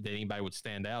that anybody would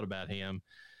stand out about him,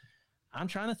 I'm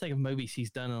trying to think of movies he's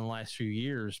done in the last few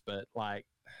years, but like,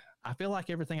 I feel like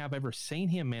everything I've ever seen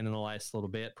him in the last little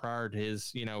bit prior to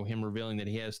his, him revealing that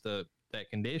he has that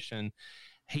condition,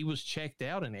 he was checked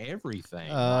out in everything.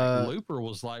 Like Looper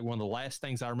was like one of the last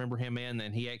things I remember him in,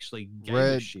 and he actually gave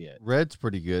a shit. Red's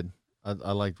pretty good.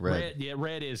 I liked Red.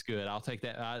 Red is good. I'll take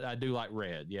that. I do like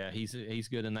Red. Yeah, he's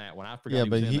good in that one. I forgot. Yeah,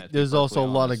 but there's also a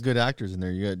lot of good actors in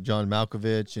there. You got John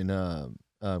Malkovich and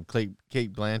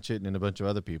Kate Blanchett and a bunch of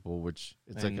other people, which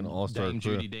it's like an all-star crew.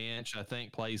 Judi Dench, I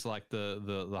think, plays like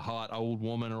the hot old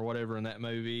woman or whatever in that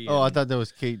movie. Oh, I thought that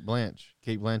was Kate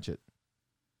Blanchett.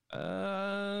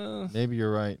 Maybe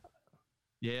you're right.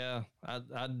 Yeah, I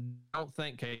don't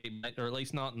think Kate, or at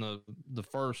least not in the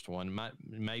first one.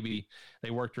 Maybe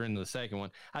they worked her into the second one.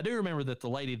 I do remember that the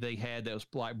lady they had that was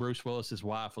like Bruce Willis's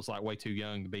wife was like way too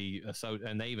young to be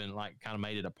and they even like kind of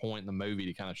made it a point in the movie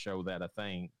to kind of show that. I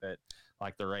think that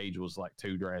like their age was like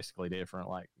too drastically different.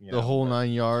 Like The Whole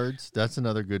Nine Yards. That's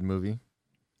another good movie.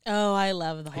 Oh, I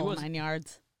love The Whole 9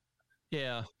 Yards.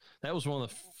 Yeah, that was one of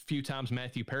the few times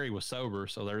Matthew Perry was sober,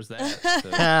 so there's that to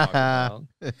talk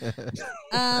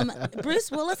about.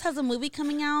 Bruce Willis has a movie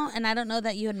coming out, and I don't know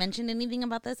that you had mentioned anything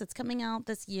about this. It's coming out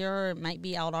this year, or it might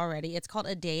be out already. It's called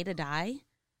A Day to Die.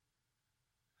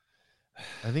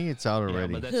 I think it's out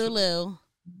already. Hulu.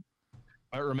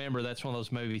 But remember, that's one of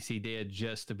those movies he did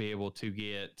just to be able to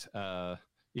get,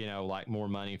 like more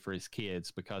money for his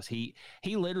kids, because he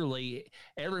literally,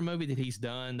 every movie that he's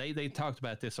done, they talked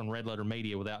about this on Red Letter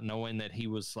Media without knowing that he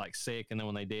was like sick. And then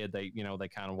when they did, they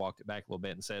kind of walked it back a little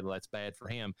bit and said, well, that's bad for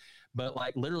him. But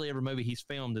like literally every movie he's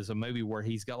filmed is a movie where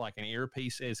he's got like an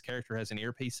earpiece, his character has an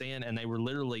earpiece in, and they were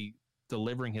literally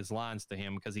delivering his lines to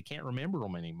him because he can't remember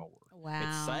them anymore. Wow.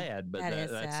 It's sad, but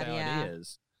that's sad, how yeah. it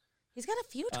is. He's got a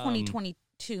few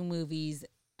 2022 movies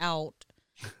out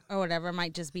or whatever.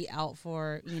 Might just be out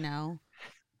for,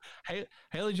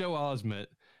 Haley Joel Osment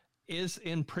is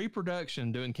in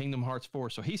pre-production doing Kingdom Hearts 4,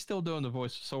 so he's still doing the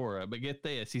voice of Sora. But get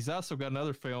this, he's also got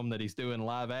another film that he's doing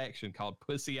live action called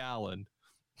Pussy Island.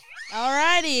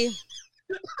 Alrighty.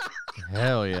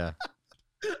 Hell yeah.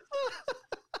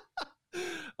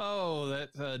 Oh,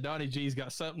 that Donnie G's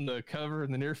got something to cover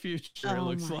in the near future, it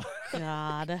looks like.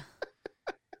 God.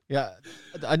 Yeah,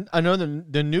 I know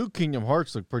the new Kingdom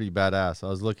Hearts look pretty badass. I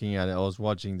was looking at it. I was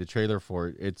watching the trailer for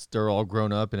it. They're all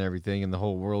grown up and everything, and the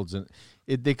whole world's in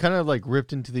it. They kind of like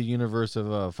ripped into the universe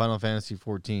of Final Fantasy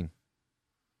 14.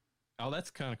 Oh, that's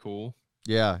kind of cool.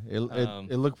 Yeah, it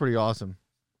looked pretty awesome.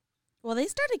 Well, they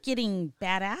started getting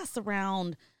badass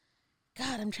around.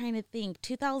 God, I'm trying to think.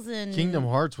 2000. Kingdom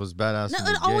Hearts was badass. No,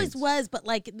 it always was, but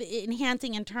like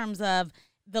enhancing in terms of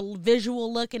the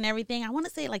visual look and everything. I want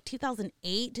to say like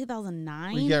 2008,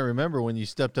 2009. Well, you gotta remember when you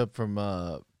stepped up from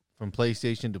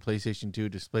PlayStation to PlayStation 2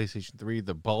 to PlayStation 3,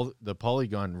 the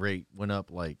polygon rate went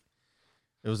up like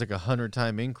it was like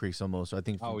 100-time increase almost. I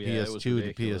think from PS2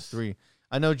 to PS3.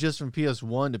 I know just from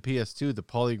PS1 to PS2,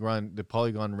 the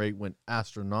polygon rate went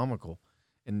astronomical,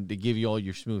 and they give you all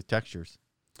your smooth textures.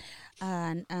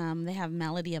 They have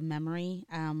Melody of Memory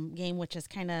game, which is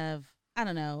kind of, I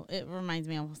don't know, it reminds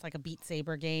me almost like a Beat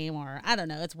Saber game, or I don't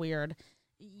know, it's weird.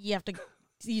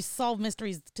 You solve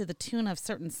mysteries to the tune of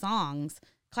certain songs,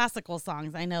 classical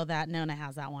songs. I know that Nona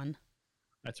has that one.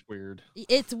 That's weird.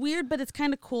 It's weird, but it's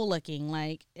kind of cool looking.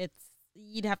 Like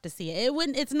you'd have to see it.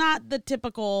 It's not the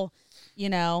typical,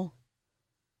 Kingdom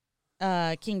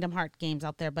Hearts games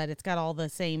out there, but it's got all the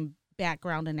same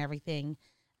background and everything.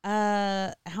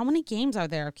 How many games are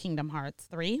there of Kingdom Hearts?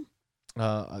 3?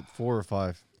 4 or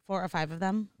 5. 4 or 5 of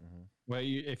them. Mm-hmm. Well,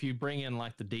 if you bring in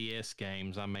like the DS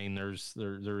games, I mean, there's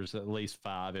at least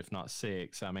 5, if not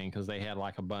 6. I mean, because they had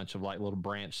like a bunch of like little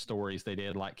branch stories they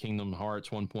did, like Kingdom Hearts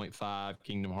 1.5,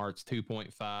 Kingdom Hearts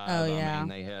 2.5. Oh yeah. I mean,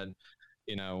 they had,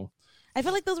 I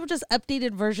feel like those were just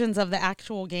updated versions of the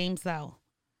actual games, though.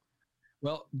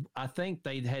 Well, I think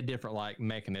they had different like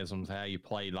mechanisms how you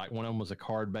played. Like one of them was a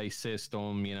card-based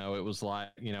system. It was like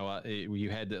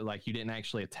you had to like you didn't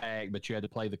actually attack, but you had to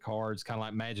play the cards, kind of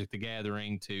like Magic the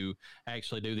Gathering, to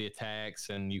actually do the attacks,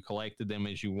 and you collected them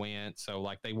as you went. So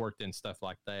like they worked in stuff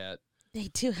like that. They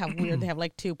do have weird. They have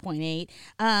like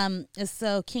 2.8.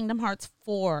 So Kingdom Hearts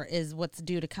 4 is what's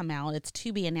due to come out. It's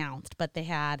to be announced, but they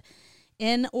had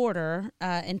in order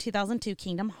in 2002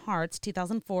 Kingdom Hearts,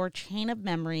 2004 Chain of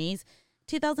Memories.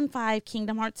 2005,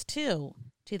 Kingdom Hearts 2.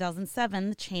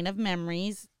 2007, Chain of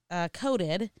Memories,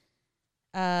 Coded.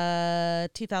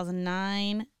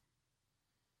 2009,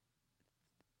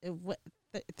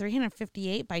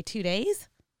 358 by 2 days?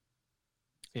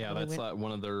 Yeah, that's like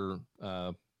one of their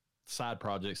side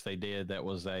projects they did that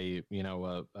was a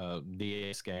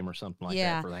DS game or something like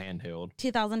that for the handheld.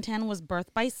 2010 was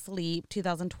Birth by Sleep.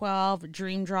 2012,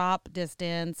 Dream Drop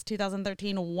Distance.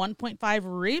 2013, 1.5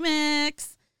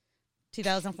 Remix.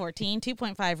 2014,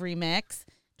 2.5 Remix.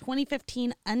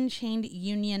 2015, Unchained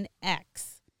Union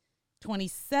X.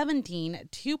 2017,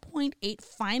 2.8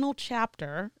 Final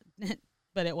Chapter,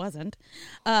 but it wasn't.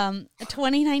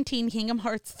 2019, Kingdom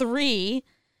Hearts 3.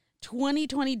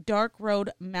 2020, Dark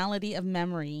Road Melody of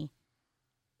Memory,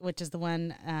 which is the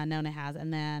one Nona has.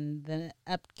 And then the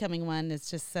upcoming one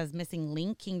just says Missing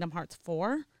Link, Kingdom Hearts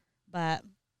 4. But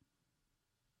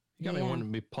you got me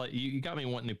wanting to play. You got me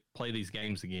wanting to play these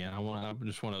games again. I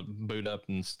just want to boot up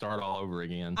and start all over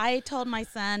again. I told my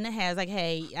son, I was like,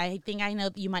 hey, I think I know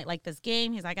you might like this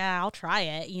game. He's like, I'll try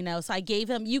it. So I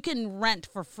gave him. You can rent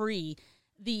for free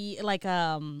the like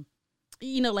a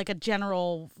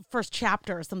general first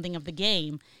chapter or something of the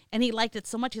game, and he liked it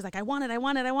so much. He's like, I want it.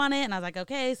 And I was like,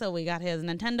 okay. So we got his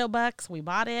Nintendo bucks. We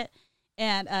bought it,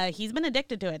 and he's been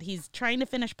addicted to it. He's trying to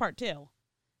finish part 2.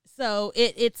 So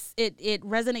it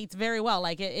resonates very well.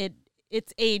 Like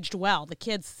it's aged well. The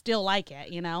kids still like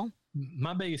it,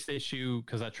 My biggest issue,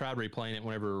 because I tried replaying it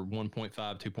whenever 1.5,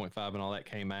 2.5 and all that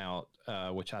came out,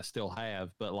 which I still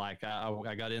have, but like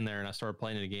I got in there and I started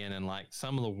playing it again, and like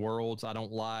some of the worlds I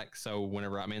don't like, so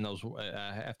whenever I'm in those,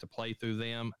 I have to play through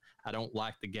them. I don't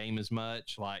like the game as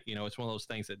much. Like, you know, it's one of those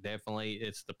things that definitely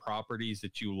it's the properties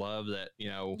that you love that, you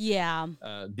know, Yeah.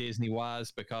 Disney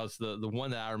wise, because the one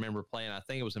that I remember playing, I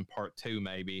think it was in part 2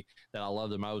 maybe, that I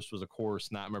loved the most was, of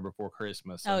course, Nightmare Before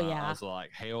Christmas. Oh, And yeah. I was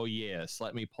like, hell yes,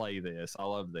 let me play this. I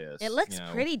love this. It looks you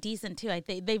know? pretty decent too. I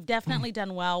think they've definitely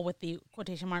done well with the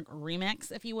quotation mark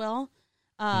remix, if you will.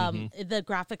 The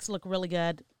graphics look really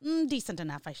good, decent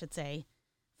enough, I should say,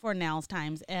 for now's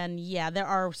times. And yeah, there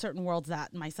are certain worlds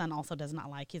that my son also does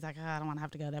not like. He's like, I don't want to have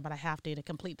to go there, but I have to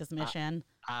complete this mission.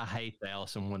 I hate the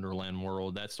Alice in Wonderland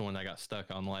world. That's the one I got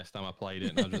stuck on the last time I played it.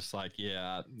 And I was just like,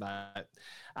 yeah,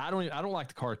 I don't like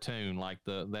the cartoon, like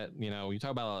that, you know, you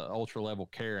talk about an ultra level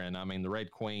Karen. I mean, the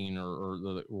Red Queen or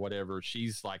the whatever,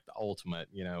 she's like the ultimate,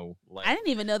 you know. Like, I didn't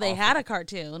even know they had a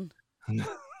cartoon.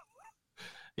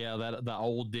 Yeah, the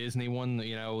old Disney one,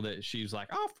 you know, that she's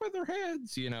like off with her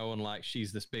heads, you know, and like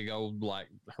she's this big old like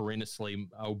horrendously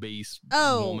obese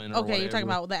woman. Okay, you're talking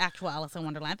about the actual Alice in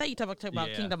Wonderland. I thought you were talking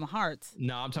about Kingdom of Hearts.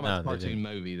 No, I'm talking about the cartoon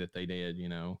movie that they did. You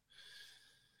know.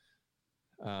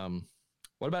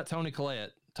 What about Toni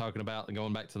Collette? Talking about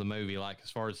going back to the movie, like as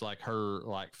far as like her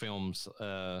like films,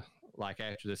 like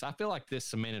after this, I feel like this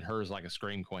cemented her as like a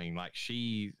scream queen. Like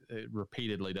she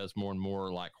repeatedly does more and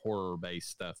more like horror based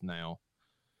stuff now.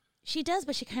 She does,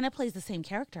 but she kind of plays the same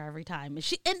character every time. And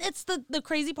it's the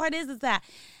crazy part is that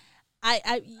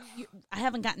I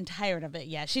haven't gotten tired of it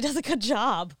yet. She does a good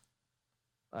job.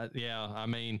 Yeah, I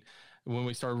mean, when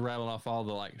we started rattling off all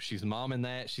the like, she's mom in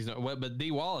that, she's but Dee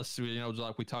Wallace, you know,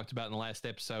 like we talked about in the last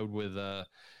episode with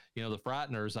you know, the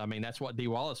Frighteners. I mean, that's what Dee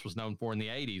Wallace was known for in the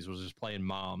 80s, was just playing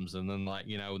moms. And then like,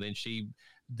 you know, then she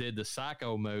did the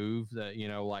Psycho move that, you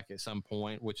know, like at some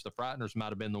point, which the Frighteners might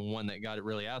have been the one that got it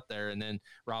really out there. And then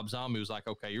Rob Zombie was like,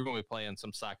 okay, you're going to be playing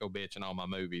some psycho bitch in all my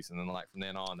movies. And then like from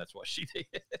then on, that's what she did.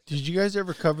 Did you guys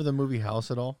ever cover the movie House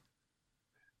at all?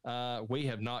 We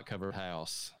have not covered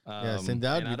House. Yes, and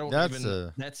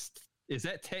is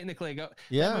that technically a ghost?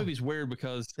 Yeah. That movie's weird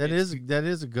because that is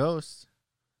a ghost.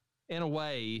 In a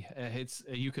way, it's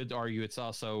you could argue it's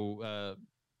also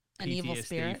an evil PTSD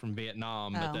spirit from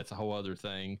Vietnam, but that's a whole other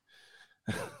thing.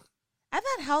 I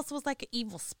thought House was like an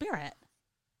evil spirit.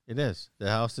 It is. The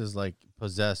house is like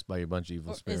possessed by a bunch of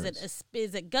evil spirits.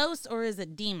 Is it ghosts or is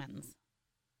it demons?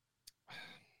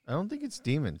 I don't think it's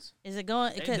demons. Is it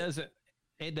going?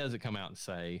 It doesn't come out and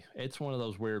say. It's one of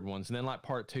those weird ones. And then like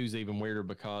part 2 is even weirder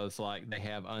because like they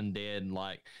have undead,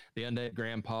 like the undead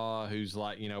grandpa who's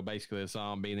like, you know, basically a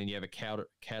zombie. And then you have a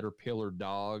caterpillar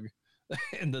dog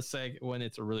in the second one.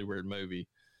 It's a really weird movie.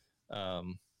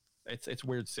 It's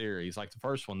weird series. Like the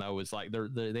first one though is like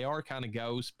they are kind of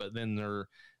ghosts, but then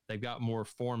they've got more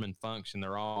form and function.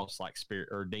 They're almost like spirit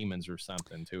or demons or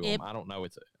something to them. I don't know.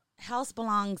 House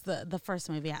belongs, the first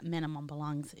movie at minimum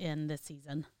belongs in this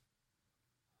season.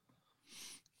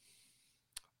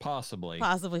 Possibly,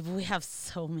 but we have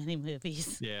so many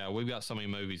movies. Yeah, we've got so many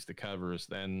movies to cover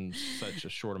in such a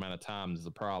short amount of time is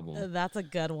the problem. That's a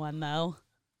good one, though.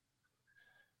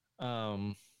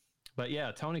 But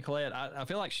yeah, Toni Collette, I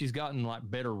feel like she's gotten like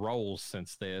better roles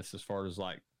since this, as far as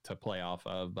like to play off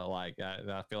of. But like,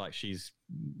 I feel like she's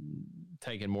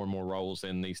taking more and more roles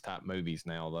in these type movies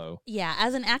now, though. Yeah,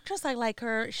 as an actress, I like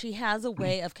her. She has a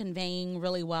way of conveying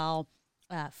really well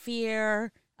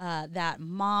fear. That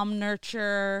mom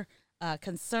nurture,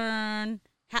 concern,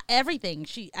 everything.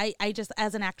 I just,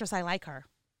 as an actress, I like her.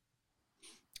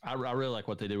 I really like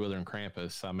what they did with her in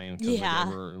Krampus. I mean,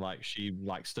 she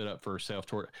like stood up for herself.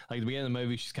 Toward like at the beginning of the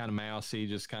movie, she's kind of mousy,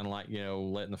 just kind of like, you know,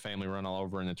 letting the family run all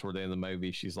over. And then toward the end of the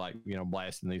movie, she's like, you know,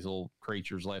 blasting these little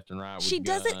creatures left and right. She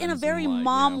does it in a very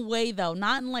mom way, though,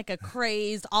 not in like a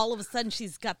crazed. All of a sudden,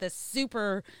 she's got this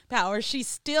super power. She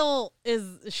still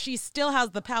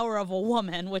has the power of a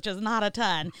woman, which is not a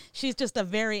ton. She's just a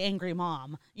very angry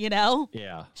mom, you know.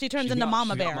 Yeah, she turns into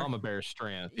Mama Bear. Mama Bear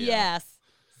strength. Yeah. Yes.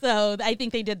 So I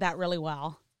think they did that really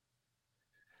well.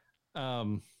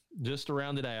 Just to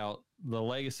round it out, the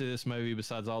legacy of this movie,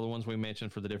 besides all the ones we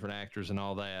mentioned for the different actors and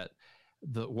all that,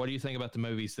 what do you think about the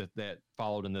movies that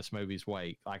followed in this movie's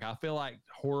wake? Like, I feel like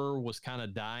horror was kind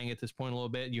of dying at this point a little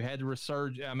bit. You had to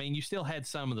resurge. I mean, you still had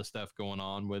some of the stuff going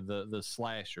on with the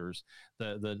slashers,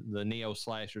 the neo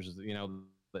slashers, you know,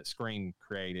 that Scream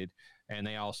created. And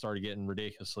they all started getting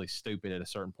ridiculously stupid at a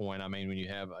certain point. I mean, when you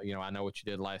have, you know, I Know What You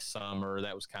Did Last Summer,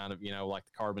 that was kind of, you know, like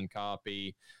the carbon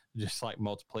copy, just like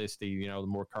Multiplicity, you know, the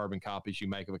more carbon copies you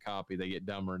make of a copy, they get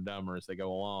dumber and dumber as they go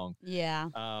along. Yeah.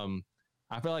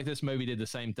 I feel like this movie did the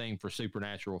same thing for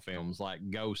supernatural films. Like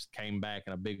Ghost came back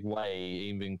in a big way,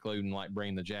 even including like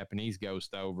bringing the Japanese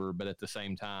Ghost over. But at the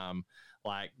same time,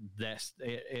 like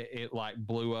it like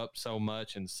blew up so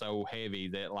much and so heavy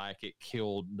that like it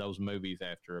killed those movies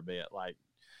after a bit. Like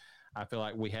I feel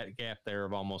like we had a gap there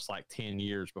of almost like 10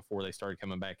 years before they started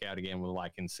coming back out again with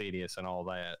like Insidious and all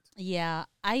that. Yeah,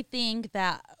 I think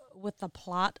that with the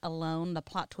plot alone, the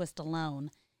plot twist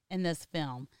alone in this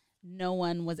film, no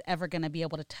one was ever going to be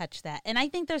able to touch that. And I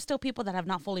think there's still people that have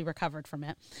not fully recovered from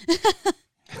it.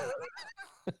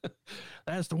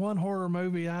 That's the one horror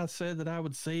movie I said that I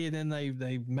would see, and then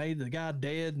they made the guy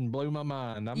dead and blew my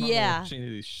mind. I'm not watching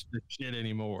any of this shit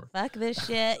anymore. Fuck this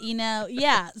shit, you know?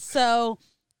 Yeah. So,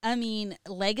 I mean,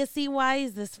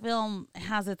 legacy-wise, this film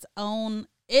has its own.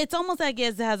 It's almost like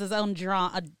it has its own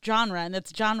genre, and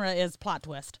its genre is plot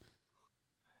twist.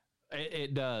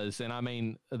 It does, and I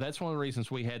mean that's one of the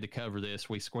reasons we had to cover this.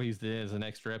 We squeezed it in as an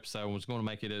extra episode. Was going to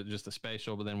make it just a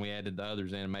special, but then we added the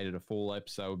others in and made it a full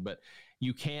episode. But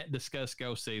you can't discuss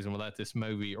Ghost Season without this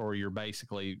movie, or you're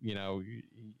basically, you know,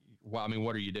 well, I mean,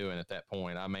 what are you doing at that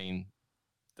point? I mean,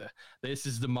 this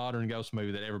is the modern Ghost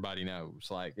movie that everybody knows.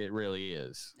 Like it really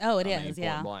is. Oh, it is,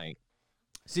 yeah. Blank.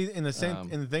 See, in the same,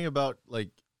 and the thing about like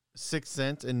Sixth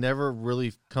Sense, it never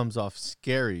really comes off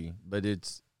scary, but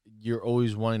you're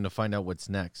always wanting to find out what's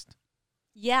next.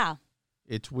 Yeah.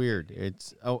 It's weird.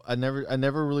 I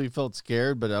never really felt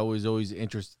scared, but I was always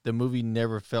interested. The movie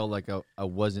never felt like I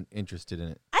wasn't interested in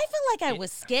it. I feel like I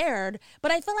was scared,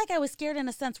 but I feel like I was scared in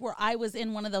a sense where I was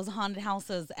in one of those haunted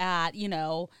houses at, you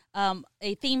know,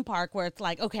 a theme park where it's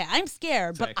like, okay, I'm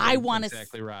scared, but I want to.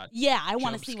 Exactly right. Yeah, I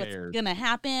want to see what's going to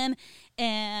happen.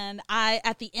 And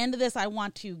at the end of this, I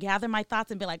want to gather my thoughts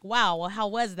and be like, wow, well, how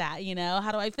was that? You know,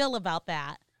 how do I feel about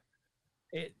that?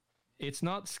 It's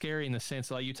not scary in the sense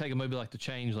like you take a movie like The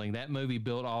Changeling. That movie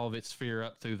built all of its fear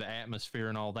up through the atmosphere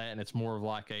and all that, and it's more of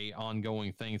like a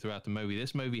ongoing thing throughout the movie.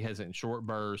 This movie has it in short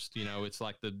bursts. You know, it's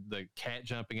like the cat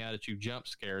jumping out at you, jump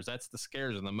scares. That's the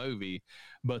scares in the movie,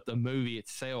 but the movie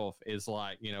itself is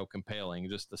like, you know, compelling.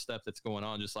 Just the stuff that's going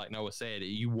on, just like Noah said,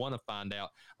 you want to find out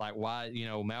like why, you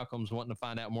know, Malcolm's wanting to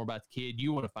find out more about the kid.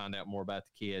 You want to find out more about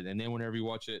the kid, and then whenever you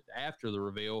watch it after the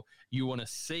reveal, you want to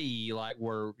see like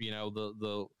where, you know,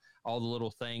 the all the little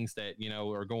things that, you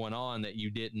know, are going on that you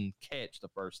didn't catch the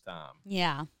first time.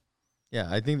 Yeah. Yeah,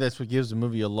 I think that's what gives the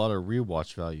movie a lot of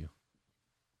rewatch value.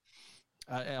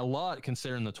 A lot,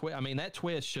 considering the twist. I mean, that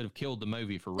twist should have killed the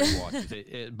movie for rewatches.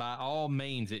 it by all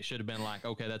means, it should have been like,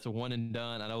 okay, that's a one and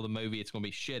done. I know the movie, it's going to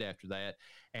be shit after that.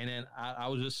 And then I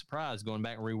was just surprised going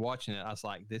back and rewatching it. I was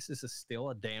like, this is still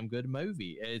a damn good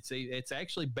movie. It's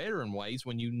actually better in ways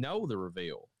when you know the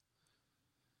reveal.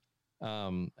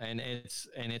 And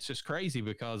it's just crazy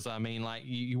because I mean, like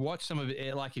you watch some of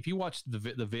it, like if you watch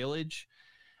the Village,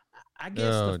 I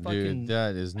guess dude,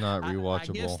 that is not rewatchable.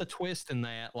 I guess the twist in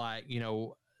that, like, you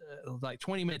know, like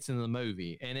 20 minutes into the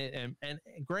movie, and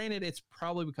granted, it's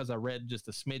probably because I read just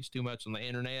a smidge too much on the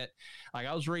internet. Like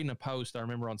I was reading a post I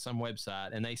remember on some website,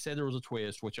 and they said there was a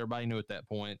twist, which everybody knew at that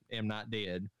point. M. Night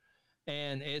did.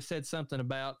 And it said something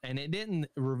about, and it didn't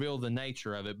reveal the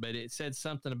nature of it, but it said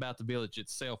something about the village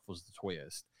itself was the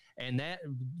twist. And that,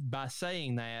 by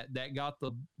saying that got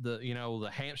the you know,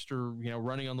 the hamster, you know,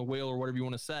 running on the wheel or whatever you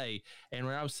want to say. And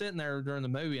when I was sitting there during the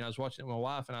movie and I was watching it with my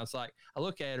wife, and I was like, I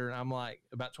look at her and I'm like,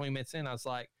 about 20 minutes in, I was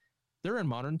like, they're in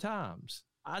modern times.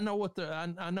 I know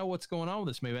I know what's going on with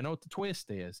this movie. I know what the twist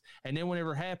is. And then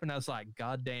whenever it happened, I was like,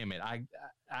 God damn it.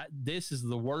 This is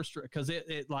the worst, because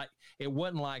it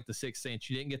wasn't like The Sixth Sense.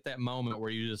 You didn't get that moment where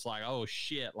you're just like, oh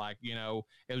shit. Like, you know,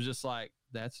 it was just like,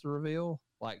 that's the reveal.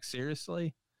 Like,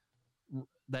 seriously,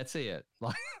 that's it.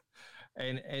 Like,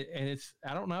 and it's,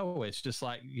 I don't know. It's just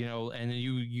like, you know, and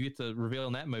you get the reveal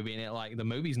in that movie, and it, like, the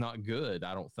movie's not good,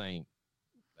 I don't think.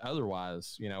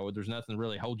 Otherwise, you know, there's nothing to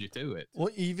really hold you to it.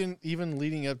 Well, even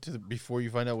leading up to before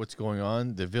you find out what's going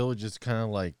on, the village is kind of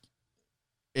like,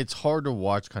 it's hard to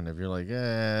watch. Kind of, you're like,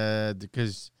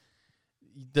 because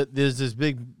there's this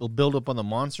big build up on the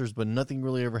monsters, but nothing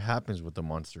really ever happens with the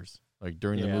monsters. Like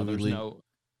during the movie.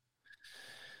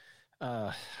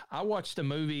 I watched a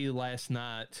movie last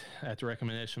night at the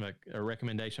recommendation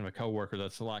of a coworker.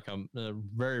 That's like a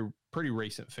pretty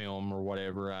recent film or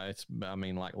whatever. It's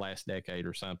like last decade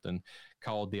or something,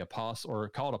 called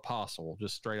Apostle,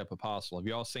 just straight up Apostle. Have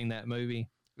y'all seen that movie?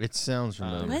 It sounds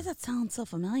familiar. Why does that sound so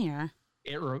familiar?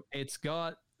 It's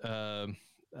got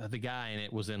the guy in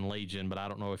it was in Legion, but I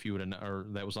don't know if you would have, or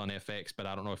that was on FX, but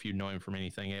I don't know if you know him from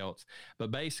anything else.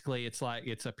 But basically, it's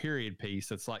a period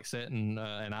piece. It's like set in,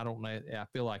 and I don't know. I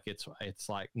feel like it's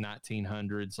like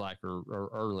 1900s, like or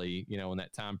early, in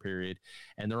that time period,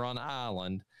 and they're on an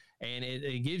island. And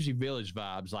it gives you Village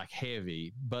vibes, like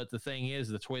heavy. But the thing is,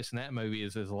 the twist in that movie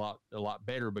is a lot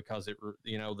better because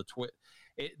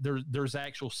there's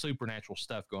actual supernatural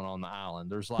stuff going on the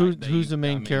island. There's like who's the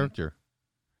main character?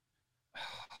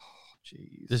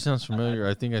 Jeez, this sounds familiar.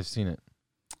 I think I've seen it.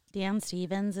 Dan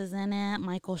Stevens is in it.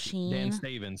 Michael Sheen. Dan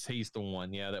Stevens, he's the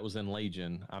one. Yeah, that was in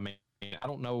Legion. I mean, I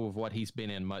don't know of what he's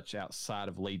been in much outside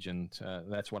of Legion.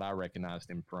 That's what I recognized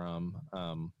him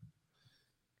from.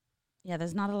 Yeah,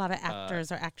 there's not a lot of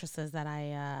actors or actresses that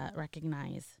I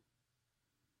recognize.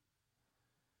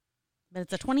 But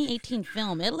it's a 2018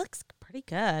 film. It looks pretty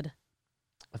good.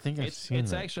 I think it's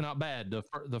actually not bad.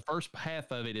 The first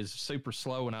half of it is super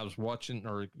slow, and I was watching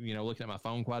or looking at my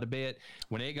phone quite a bit.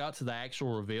 When it got to the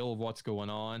actual reveal of what's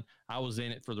going on, I was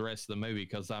in it for the rest of the movie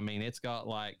because it's got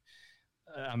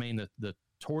the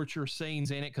torture scenes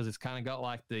in it because it's kind of got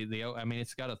like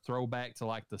it's got a throwback to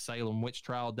like the Salem witch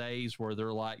trial days where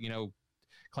they're like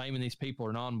claiming these people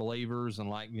are non-believers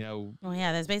and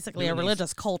there's basically a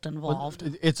religious cult involved.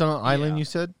 It's on an island, you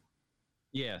said?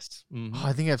 Yes. Mm-hmm. Oh,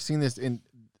 I think I've seen this. In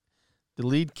the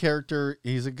lead character,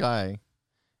 he's a guy.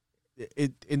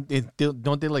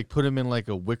 Don't they like put him in like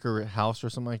a wicker house or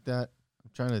something like that?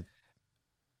 I'm trying to.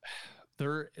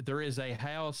 There is a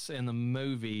house in the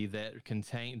movie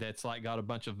that's like got a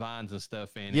bunch of vines and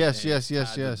stuff in it. Yes.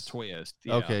 Twist.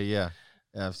 Yeah. Okay, yeah.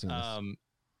 I've seen this.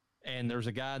 And there's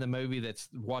a guy in the movie that's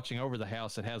watching over the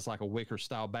house that has like a wicker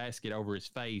style basket over his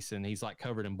face, and he's like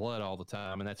covered in blood all the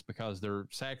time, and that's because they're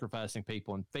sacrificing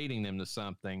people and feeding them to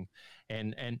something.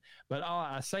 But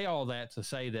I say all that to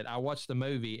say that I watched the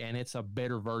movie, and it's a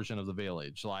better version of The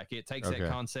Village. Like it takes that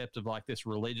concept of like this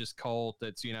religious cult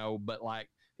that's but like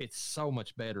it's so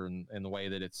much better in the way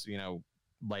that it's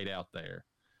laid out there.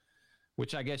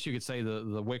 Which I guess you could say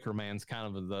the Wicker Man's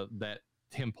kind of that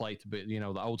template to be,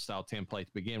 the old style template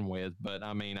to begin with. But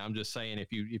I mean, I'm just saying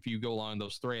if you go along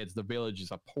those threads, The Village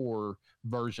is a poor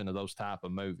version of those type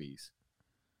of movies.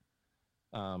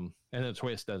 And the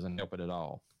twist doesn't help it at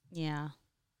all. Yeah.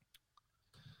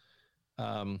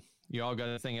 You all got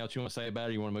anything else you want to say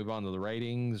about it? You want to move on to the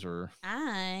ratings or?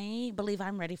 I believe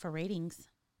I'm ready for ratings.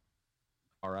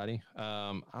 Alrighty.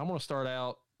 I'm going to start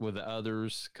out with the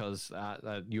others because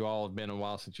you all have been a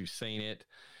while since you've seen it.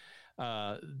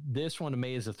 This one to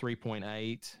me is a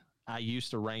 3.8. I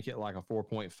used to rank it like a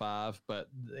 4.5, but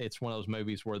it's one of those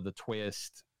movies where the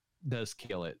twist does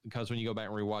kill it because when you go back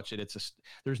and rewatch it,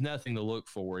 there's nothing to look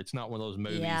for. It's not one of those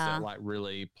movies that like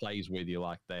really plays with you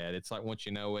like that. It's like once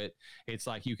you know it, it's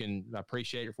like you can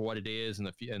appreciate it for what it is and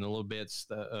the little bits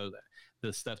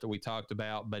the stuff that we talked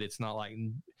about, but it's not like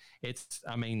I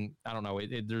don't know.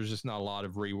 There's just not a lot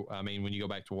of when you go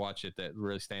back to watch it that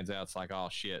really stands out. It's like, oh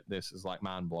shit, this is like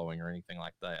mind blowing or anything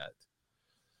like that.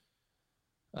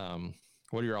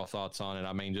 What are your all thoughts on it?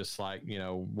 I mean, just like,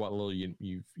 what little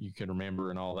you can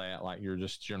remember and all that, like your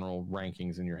just general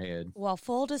rankings in your head. Well,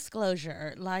 full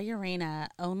disclosure, La Llorona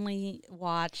only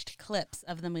watched clips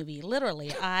of the movie.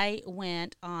 Literally, I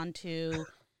went onto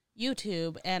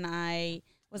YouTube and I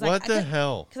was like, what the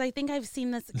hell? Because I think I've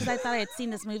seen this, because I thought I had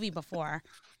seen this movie before.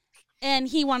 And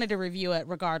he wanted to review it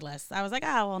regardless. I was like,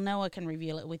 Noah can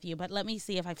review it with you, but let me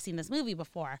see if I've seen this movie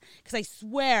before. Because I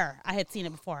swear I had seen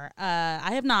it before.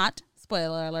 I have not,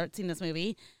 spoiler alert, seen this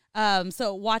movie.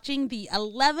 So watching the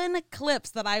 11 clips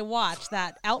that I watched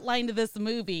that outlined this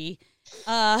movie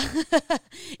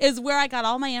is where I got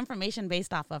all my information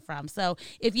based off of from. So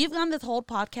if you've gone this whole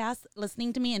podcast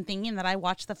listening to me and thinking that I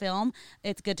watched the film,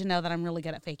 it's good to know that I'm really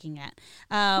good at faking it.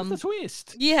 What's the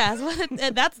twist? Yes,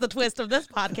 that's the twist of this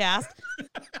podcast.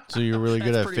 So you're really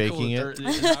good at faking cool. it?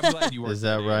 I'm glad you Is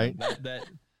that right?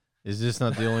 Is this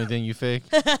not the only thing you fake?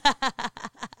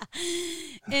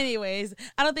 Anyways,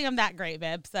 I don't think I'm that great,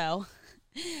 babe. So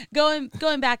going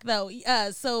back though,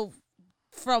 so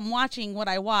from watching what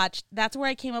I watched, that's where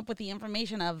I came up with the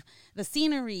information of the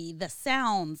scenery, the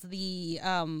sounds, the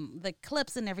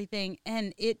clips and everything,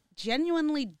 and it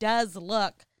genuinely does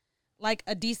look like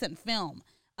a decent film.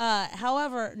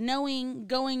 However,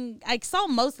 I saw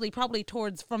mostly probably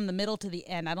towards from the middle to the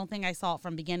end. I don't think I saw it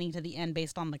from beginning to the end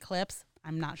based on the clips.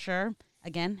 I'm not sure.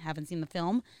 Again, haven't seen the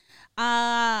film.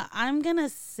 I'm going to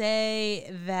say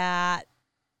that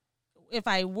if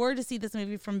I were to see this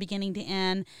movie from beginning to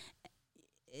end,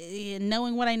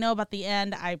 knowing what I know about the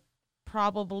end, it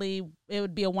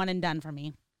would be a one and done for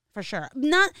me, for sure.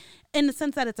 Not in the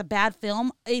sense that it's a bad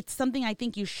film. It's something I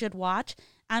think you should watch.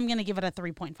 I'm going to give it a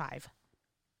 3.5.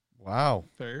 Wow.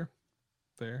 Fair.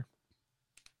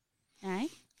 All right.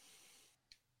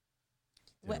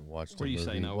 Didn't watch the What do you say,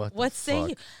 movie. Noah? What Say the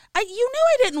you? fuck? You know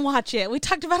I didn't watch it. We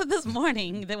talked about it this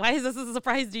morning. Why is this a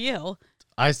surprise to you?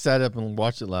 I sat up and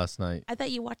watched it last night. I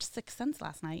thought you watched Sixth Sense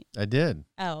last night. I did.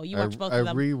 Oh, you watched both I of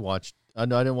them. rewatched.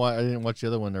 No, I didn't watch the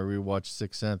other one. I rewatched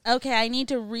Sixth Sense. Okay, I need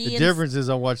to The difference is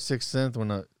I watched Sixth Sense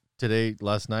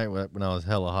last night when I was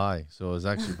hella high, so it was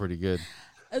actually pretty good.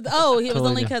 Oh, it was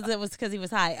only because he was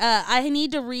high. I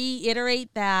need to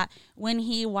reiterate that when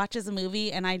he watches a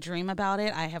movie and I dream about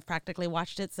it, I have practically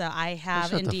watched it, so I have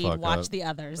Shut the indeed fuck watched up. the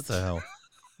others. What the hell?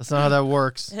 That's not how that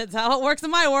works. It's how it works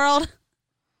in my world.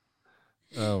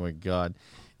 Oh my god.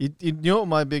 You know what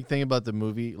my big thing about the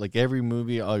movie? Like every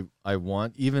movie I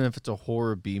want, even if it's a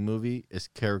horror B movie, is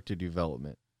character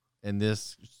development. And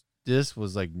this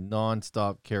was like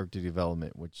nonstop character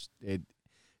development, which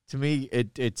to me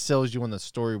it sells you on the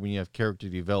story when you have character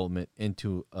development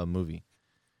into a movie.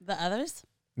 The others?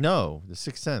 No, The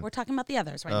Sixth Sense. We're talking about the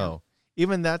others right now.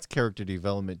 Even that's character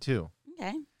development too.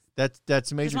 Okay.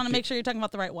 That's major. Just want to make sure you're talking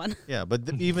about the right one. Yeah, but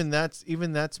even that's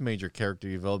major character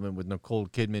development with Nicole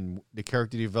Kidman. The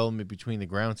character development between the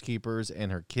groundskeepers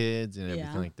and her kids and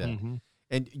everything like that. Mm-hmm.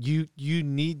 And you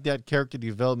need that character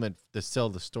development to sell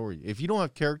the story. If you don't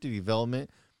have character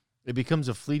development, it becomes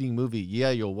a fleeting movie.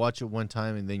 Yeah, you'll watch it one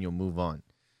time and then you'll move on.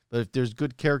 But if there's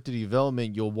good character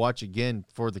development, you'll watch again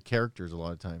for the characters a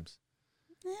lot of times.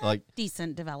 Like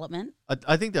decent development.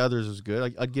 I think the others was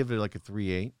good. I'd give it like a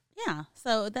 3.8. Yeah,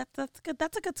 so that's good.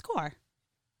 That's a good score.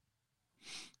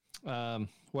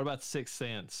 What about Sixth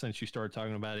Sense? Since you started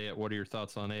talking about it, what are your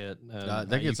thoughts on it? I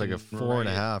think it's like a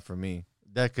 4.5 for me.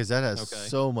 Because that has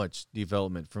so much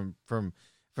development from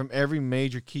every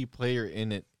major key player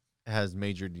in it has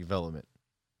major development,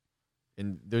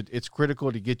 and it's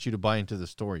critical to get you to buy into the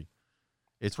story.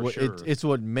 It's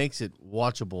what makes it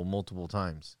watchable multiple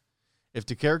times. If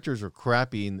the characters are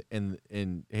crappy and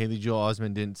Haley Joel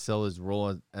Osment didn't sell his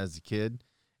role as a kid,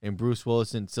 and Bruce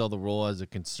Willis didn't sell the role as a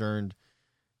concerned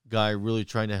guy really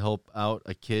trying to help out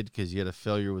a kid because he had a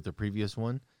failure with the previous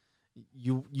one,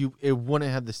 it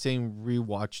wouldn't have the same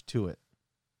rewatch to it.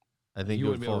 I think you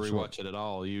wouldn't be able to short. rewatch it at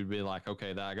all. You'd be like,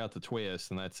 okay, I got the twist,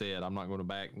 and that's it. I'm not going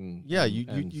back and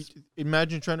you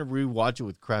imagine trying to rewatch it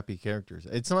with crappy characters.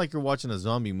 It's not like you're watching a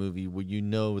zombie movie where you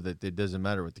know that it doesn't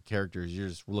matter with the characters. You're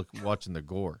just watching the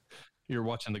gore. You're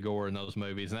watching the gore in those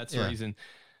movies, and that's the reason.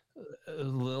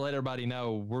 Let everybody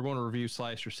know we're going to review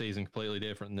slasher season completely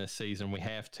different than this season. We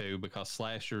have to, because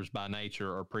slashers by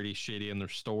nature are pretty shitty in their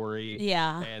story,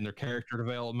 and their character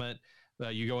development.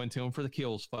 You go into them for the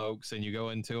kills, folks, and you go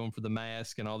into them for the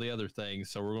mask and all the other things.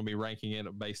 So we're going to be ranking it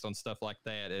based on stuff like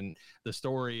that. And the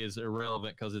story is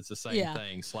irrelevant because it's the same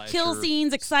thing. Slasher, kill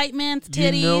scenes, excitement,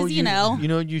 titties, you know. You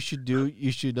know what you should do?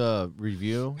 You should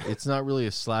review. It's not really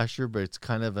a slasher, but it's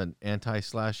kind of an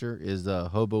anti-slasher, is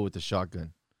Hobo with the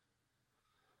Shotgun.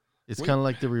 It's kind of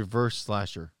like the reverse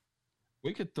slasher.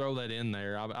 We could throw that in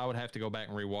there. I would have to go back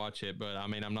and rewatch it, but I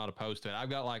mean, I'm not opposed to it. I've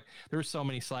got there's so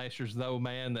many slashers though,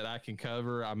 man, that I can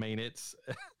cover. I mean, it's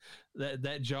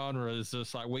that genre is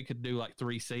just like, we could do like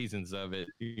 3 seasons of it,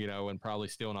 you know, and probably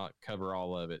still not cover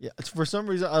all of it. Yeah, for some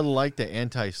reason, I like the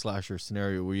anti-slasher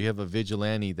scenario where you have a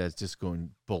vigilante that's just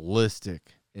going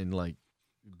ballistic and like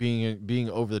being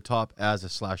over the top as a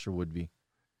slasher would be.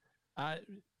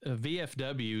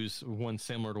 VFW's one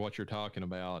similar to what you're talking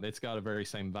about. It's got a very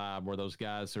same vibe where those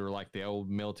guys who are like the old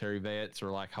military vets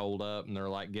are like holed up and they're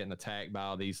like getting attacked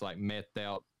by these like methed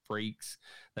out freaks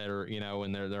that are, you know,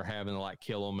 and they're having to like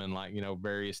kill them in like, you know,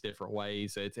 various different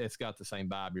ways. It's got the same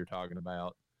vibe you're talking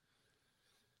about.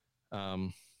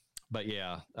 But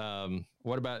yeah,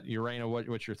 what about Urena?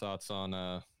 What's your thoughts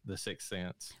on The Sixth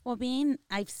Sense? Well,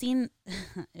 I've seen,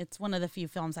 it's one of the few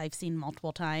films I've seen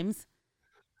multiple times.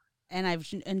 And I've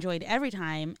enjoyed every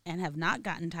time and have not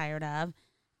gotten tired of.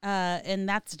 And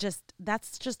that's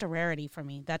just a rarity for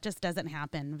me. That just doesn't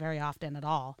happen very often at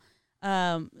all.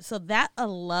 So that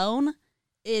alone,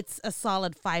 it's a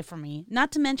solid 5 for me.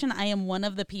 Not to mention, I am one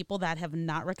of the people that have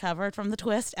not recovered from the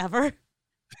twist ever.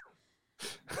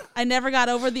 I never got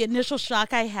over the initial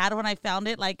shock I had when I found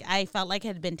it. Like, I felt like I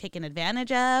had been taken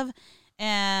advantage of.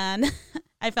 And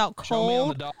I felt cold. Show me on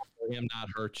the dog for him not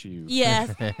hurt you.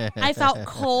 Yes. I felt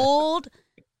cold.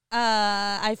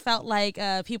 I felt like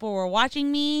people were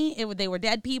watching me. They were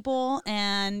dead people.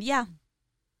 And yeah.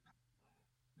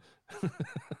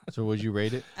 So would you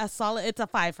rate it? It's a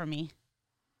 5 for me.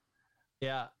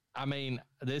 Yeah. I mean,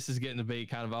 this is getting to be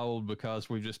kind of old because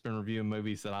we've just been reviewing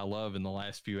movies that I love in the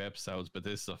last few episodes, but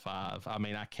this is a 5. I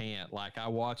mean, I can't. Like, I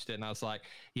watched it and I was like,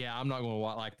 yeah, I'm not going to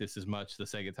like this as much the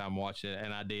second time watching it,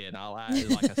 and I did.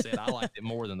 Like I said, I liked it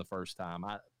more than the first time.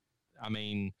 I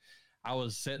mean, I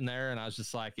was sitting there and I was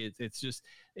just like, it's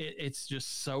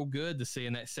just so good to see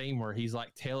in that scene where he's like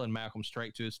telling Malcolm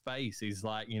straight to his face. He's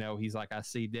like, I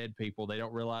see dead people. They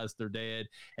don't realize they're dead.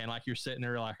 And like, you're sitting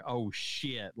there like, oh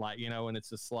shit. Like, and it's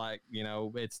just like,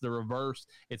 it's the reverse.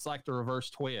 It's like the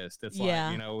reverse twist. It's like,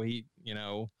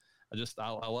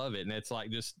 I love it. And it's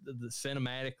like, just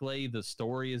cinematically, the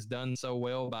story is done so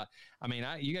well. But I mean,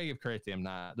 you gotta give credit to M.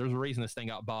 Night. There's a reason this thing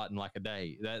got bought in like a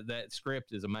day. That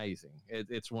script is amazing.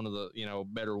 It's one of the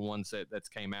better ones that's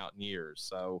came out in years.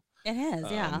 So it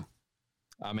has, yeah.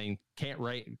 I mean, can't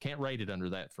rate it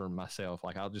under that for myself.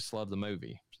 Like, I'll just love the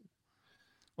movie.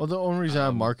 Well, the only reason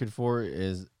I mark it for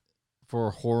is for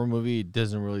a horror movie. It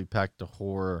doesn't really pack the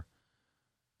horror.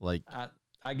 Like,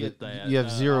 I get that. You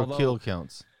have zero kill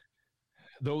counts.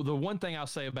 The one thing I'll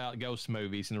say about ghost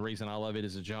movies, and the reason I love it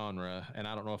as a genre, and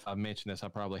I don't know if I've mentioned this, I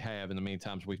probably have in the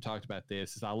meantime we've talked about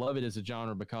this, is I love it as a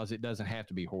genre because it doesn't have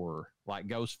to be horror. Like,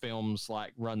 ghost films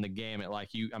like run the gamut. Like,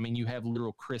 you have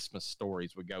literal Christmas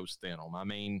stories with ghosts in them. I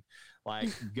mean, like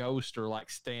ghosts are like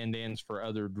stand-ins for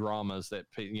other dramas that,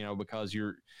 because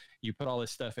you put all this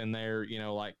stuff in there,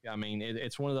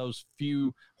 it's one of those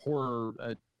few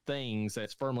horror things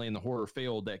that's firmly in the horror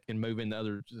field that can move into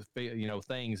other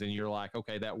things, and you're like,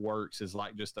 okay, that works as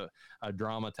like just a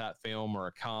drama type film or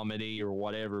a comedy or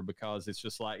whatever, because it's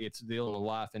just like it's dealing with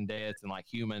life and death and like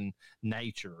human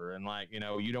nature, and like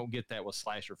you don't get that with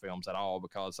slasher films at all,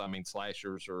 because I mean,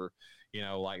 slashers are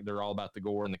like they're all about the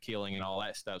gore and the killing and all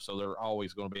that stuff, so they're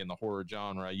always going to be in the horror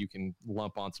genre. You can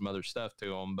lump on some other stuff to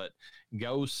them, but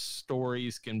ghost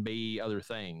stories can be other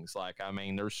things. Like, I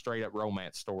mean, there's straight up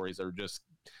romance stories.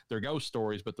 They're ghost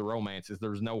stories, but the romances,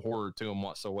 there's no horror to them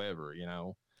whatsoever,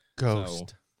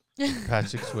 Ghost. So.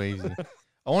 Patrick Swayze.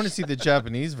 I want to see the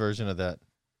Japanese version of that.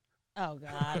 Oh,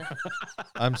 God.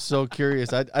 I'm so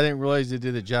curious. I didn't realize they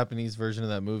did a Japanese version of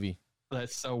that movie.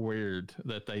 That's so weird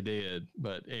that they did.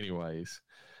 But anyways,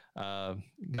 got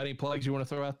any plugs you want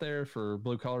to throw out there for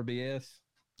Blue Collar BS?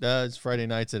 It's Friday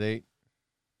nights at 8.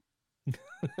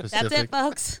 That's it,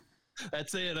 folks.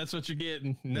 That's it. That's what you're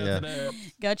getting. Nothing else.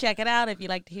 Go check it out if you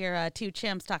like to hear two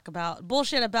chimps talk about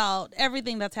bullshit about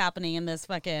everything that's happening in this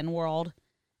fucking world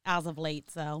as of late.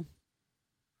 So,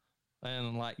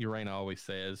 and like Urena always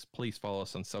says, please follow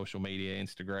us on social media,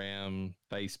 Instagram,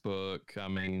 Facebook. I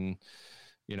mean,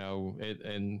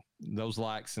 and those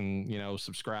likes and,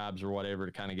 subscribes or whatever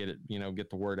to kind of get it, get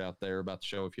the word out there about the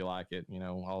show if you like it,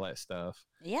 all that stuff.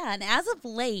 Yeah. And as of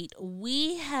late,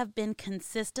 we have been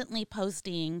consistently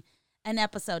posting an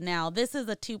episode. Now, this is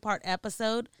a 2-part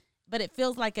episode, but it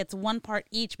feels like it's 1 part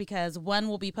each, because one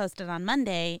will be posted on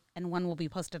Monday and one will be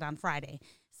posted on Friday.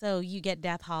 So you get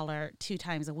Death Holler 2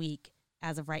 times a week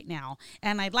as of right now.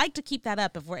 And I'd like to keep that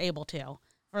up if we're able to,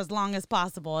 for as long as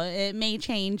possible. It may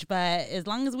change, but as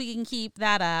long as we can keep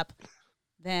that up,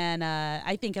 then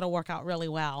I think it'll work out really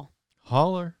well.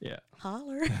 Holler. Yeah.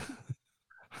 Holler.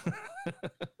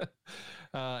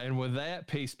 And with that,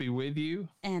 peace be with you.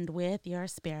 And with your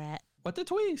spirit. What the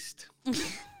twist?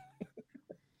 This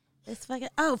fucking...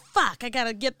 Oh, fuck. I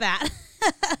gotta get that.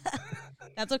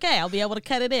 That's okay. I'll be able to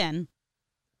cut it in.